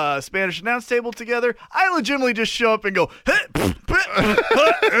Spanish announce table together. I legitimately just show up and go, and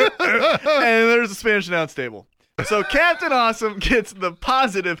there's the Spanish announce table. So Captain Awesome gets the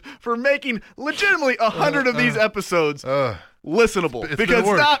positive for making legitimately 100 of these episodes listenable. It's because been a it's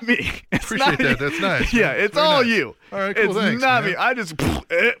work. not me. It's Appreciate not me. that. That's nice. Yeah, man. it's Very all nice. you. All right, cool. It's Thanks, not man. me. I just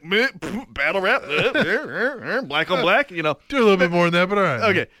battle rap, black on black, you know. Do a little bit more than that, but all right.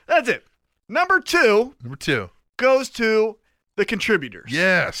 Okay, that's it. Number two goes to the contributors.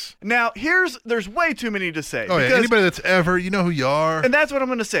 Yes. Now, there's way too many to say. Oh, yeah. Anybody that's ever, you know who you are. And that's what I'm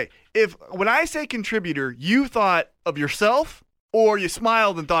going to say. When I say contributor, you thought of yourself or you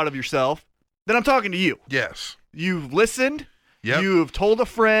smiled and thought of yourself, then I'm talking to you. Yes. You've listened. Yep. You've told a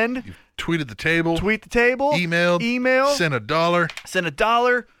friend. You've tweeted the table. Tweet the table. Email. Sent $1. Sent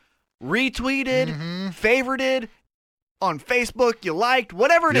 $1. Retweeted. Favorited. On Facebook, you liked.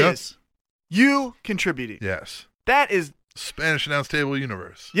 Whatever it is. You contributing. Yes. That is Spanish Announce Table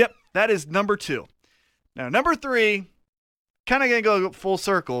Universe. Yep, that is number 2. Now, number 3, kind of going to go full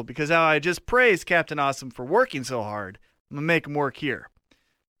circle because how I just praised Captain Awesome for working so hard. I'm going to make him work here.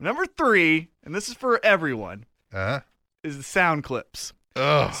 Number 3, and this is for everyone, is the sound clips.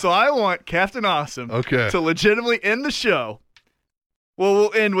 Ugh. So I want Captain Awesome to legitimately end the show. Well,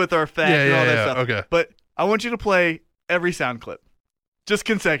 we'll end with our fact and all that stuff. Okay. But I want you to play every sound clip. Just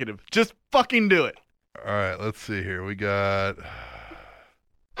consecutive. Just fucking do it. All right, let's see here. We got...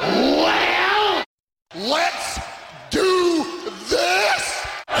 Well, let's do this.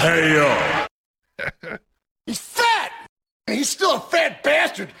 Hey, yo. He's fat. And he's still a fat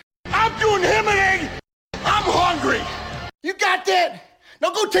bastard. I'm doing him an egg. I'm hungry. You got that?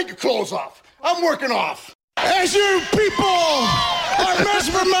 Now go take your clothes off. I'm working off. As you people are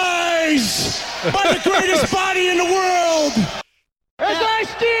mesmerized by the greatest body in the world. As I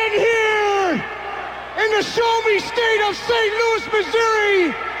stand here in the show me state of St. Louis,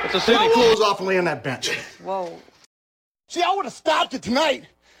 Missouri. Take your clothes off and lay on that bench. Whoa. See, I would have stopped it tonight,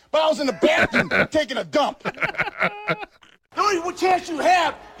 but I was in the bathroom taking a dump. The only chance you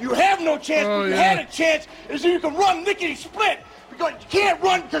have no chance, but you had a chance, is you can run lickety-split. Because you can't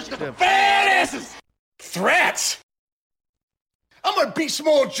run because you got the fat asses. Threats? I'm going to beat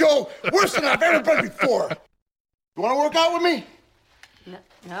Small Joe worse than I've ever been before. You want to work out with me?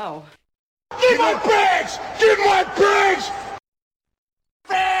 No. Give my bags! Give my bags!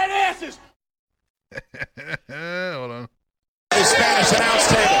 Fat asses! Hold on. The Spanish announce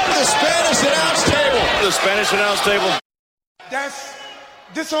table. The Spanish announce table. The Spanish announce table.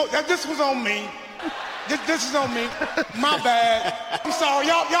 This was on me. This is on me. My bad. I'm sorry.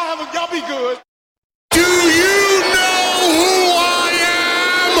 Y'all be good. Do you know who I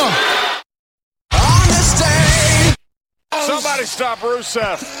am? On the stage. Somebody stop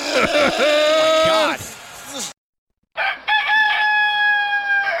Rusev. Oh my God.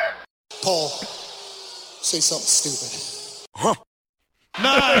 Paul, say something stupid. Huh.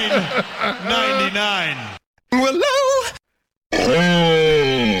 $9.99. Hello.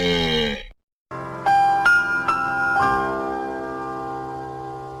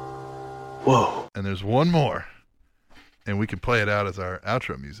 Whoa. And there's one more. And we can play it out as our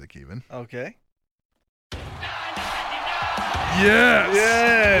outro music even. Okay. Yes.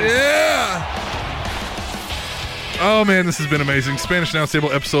 Yeah. Oh man, this has been amazing. Spanish Announce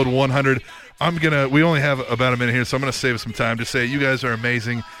Table episode 100. We only have about a minute here, so I'm gonna save some time to say you guys are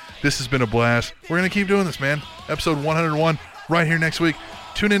amazing. This has been a blast. We're gonna keep doing this, man. Episode 101 right here next week.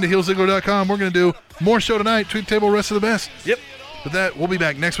 Tune in to heelzigler.com. We're gonna do more show tonight. Tweet Table, rest of the best. Yep. But we'll be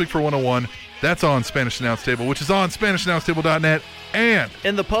back next week for 101. That's on Spanish Announce Table, which is on SpanishAnnounceTable.net. And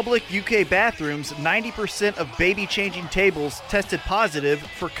in the public UK bathrooms, 90% of baby-changing tables tested positive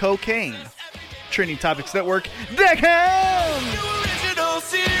for cocaine. Trending Topics Network.com. Original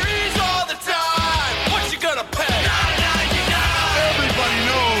series all the time. What you gonna pay? Everybody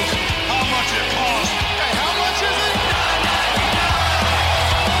knows how much it costs. Hey, how much is it?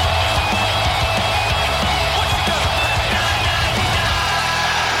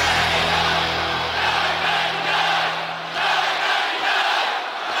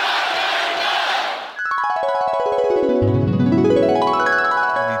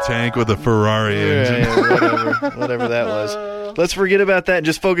 tank with a Ferrari engine. Whatever that was. Let's forget about that and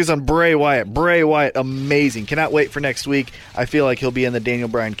just focus on Bray Wyatt. Bray Wyatt, amazing. Cannot wait for next week. I feel like he'll be in the Daniel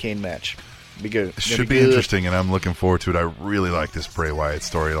Bryan Kane match. Be good. It should be interesting, and I'm looking forward to it. I really like this Bray Wyatt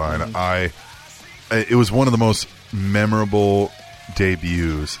storyline. It was one of the most memorable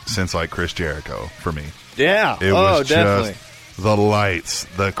debuts since like Chris Jericho for me. Yeah. It was definitely. Just the lights.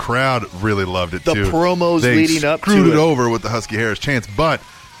 The crowd really loved it too. The promos they leading up to screwed it it over with the Husky Harris chants, but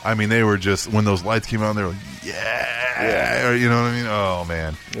I mean, they were just, when those lights came on, they were like, yeah. Or, you know what I mean? Oh,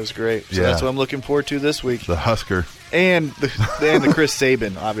 man. It was great. So that's what I'm looking forward to this week. The Husker. And the Chris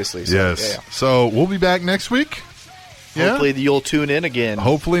Sabin, obviously. So, yes. Yeah. So we'll be back next week. Hopefully you'll tune in again.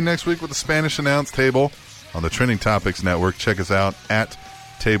 Hopefully next week with the Spanish Announce Table on the Trending Topics Network. Check us out at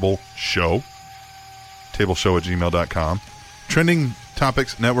Table Show. tableshow@gmail.com.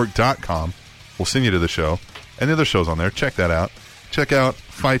 TrendingTopicsNetwork.com. We'll send you to the show. And the other shows on there. Check that out. Check out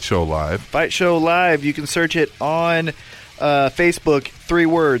Fight Show Live. Fight Show Live. You can search it on Facebook. 3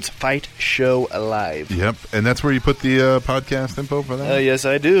 words. Fight Show Live. Yep. And that's where you put the podcast info for that? Yes,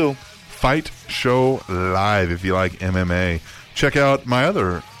 I do. Fight Show Live if you like MMA. Check out my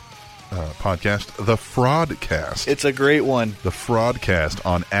other podcast, The Fraudcast. It's a great one. The Fraudcast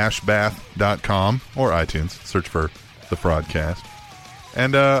on ashbath.com or iTunes. Search for The Fraudcast.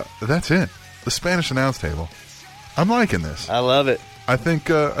 And that's it. The Spanish Announce Table. I'm liking this. I love it. I think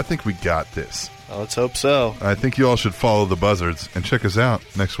we got this. Let's hope so. I think you all should follow the Buzzards and check us out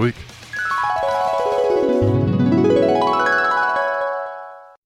next week.